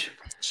package.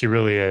 She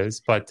really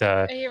is. But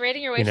are you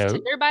rating your wife's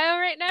Tinder bio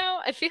right now?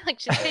 I feel like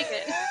she's taken.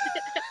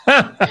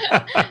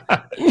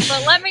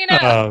 But let me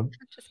know.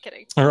 Just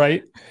kidding. All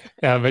right.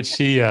 But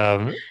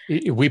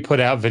we put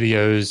out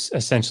videos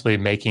essentially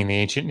making the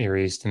ancient Near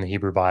East and the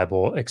Hebrew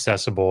Bible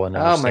accessible and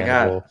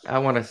understandable. Oh my God. I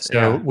want to.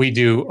 So we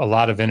do a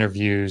lot of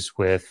interviews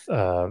with,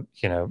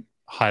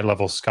 high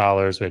level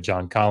scholars. We had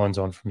John Collins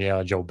on from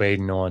Yale, Joel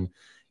Baden on,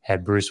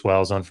 had Bruce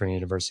Wells on from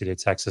University of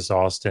Texas,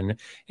 Austin,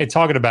 and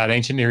talking about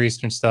ancient Near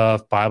Eastern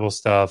stuff, Bible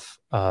stuff.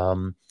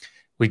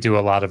 We do a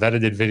lot of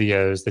edited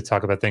videos that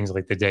talk about things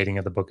like the dating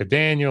of the book of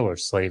Daniel or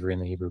slavery in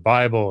the Hebrew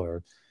Bible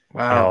or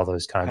and all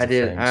those kinds of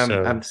things.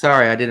 I'm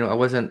sorry, I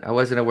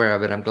wasn't aware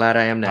of it. I'm glad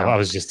I am now. I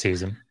was just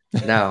teasing.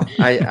 No,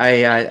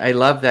 I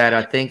love that.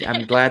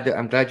 I'm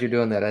glad you're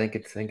doing that. I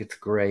think it's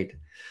great.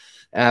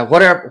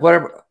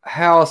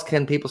 How else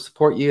can people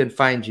support you and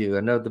find you?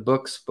 I know the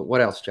books, but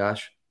what else,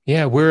 Josh?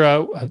 Yeah,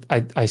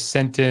 I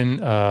sent in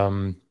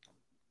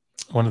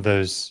one of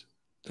those.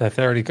 I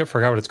already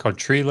forgot what it's called.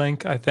 Tree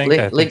Link, I think.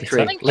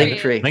 Linktree.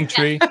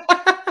 Linktree.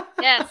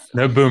 Yes.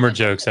 No boomer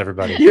jokes,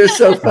 everybody. You're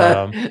so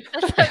fun.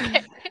 That's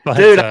okay. But,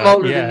 dude, I'm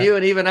older than you,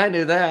 and even I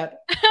knew that.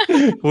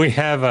 We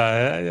have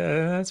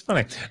that's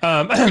funny.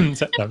 No, I'm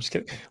just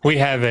kidding. We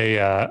have a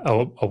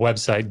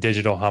website,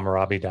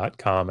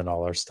 digitalhammurabi.com, and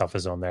all our stuff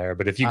is on there.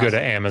 But if you go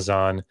to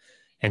Amazon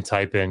and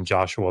type in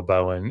Joshua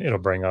Bowen, it'll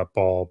bring up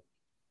all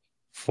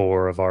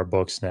 4 of our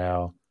books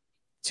now.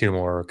 2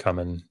 more are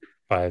coming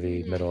by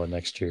the middle of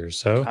next year.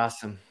 So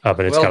awesome. But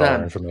it's got all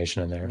our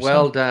information in there.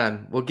 Well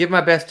done. We'll give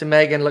my best to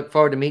Megan. Look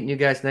forward to meeting you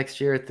guys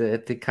next year at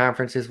the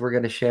conferences we're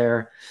going to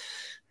share.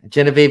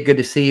 Genevieve, good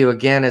to see you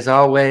again as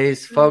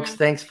always. Folks,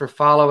 thanks for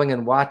following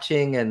and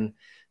watching and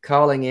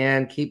calling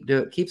in.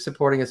 Keep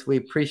supporting us. We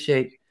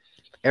appreciate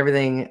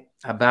everything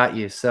about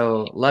you.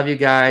 So love you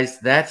guys.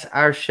 That's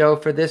our show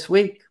for this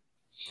week.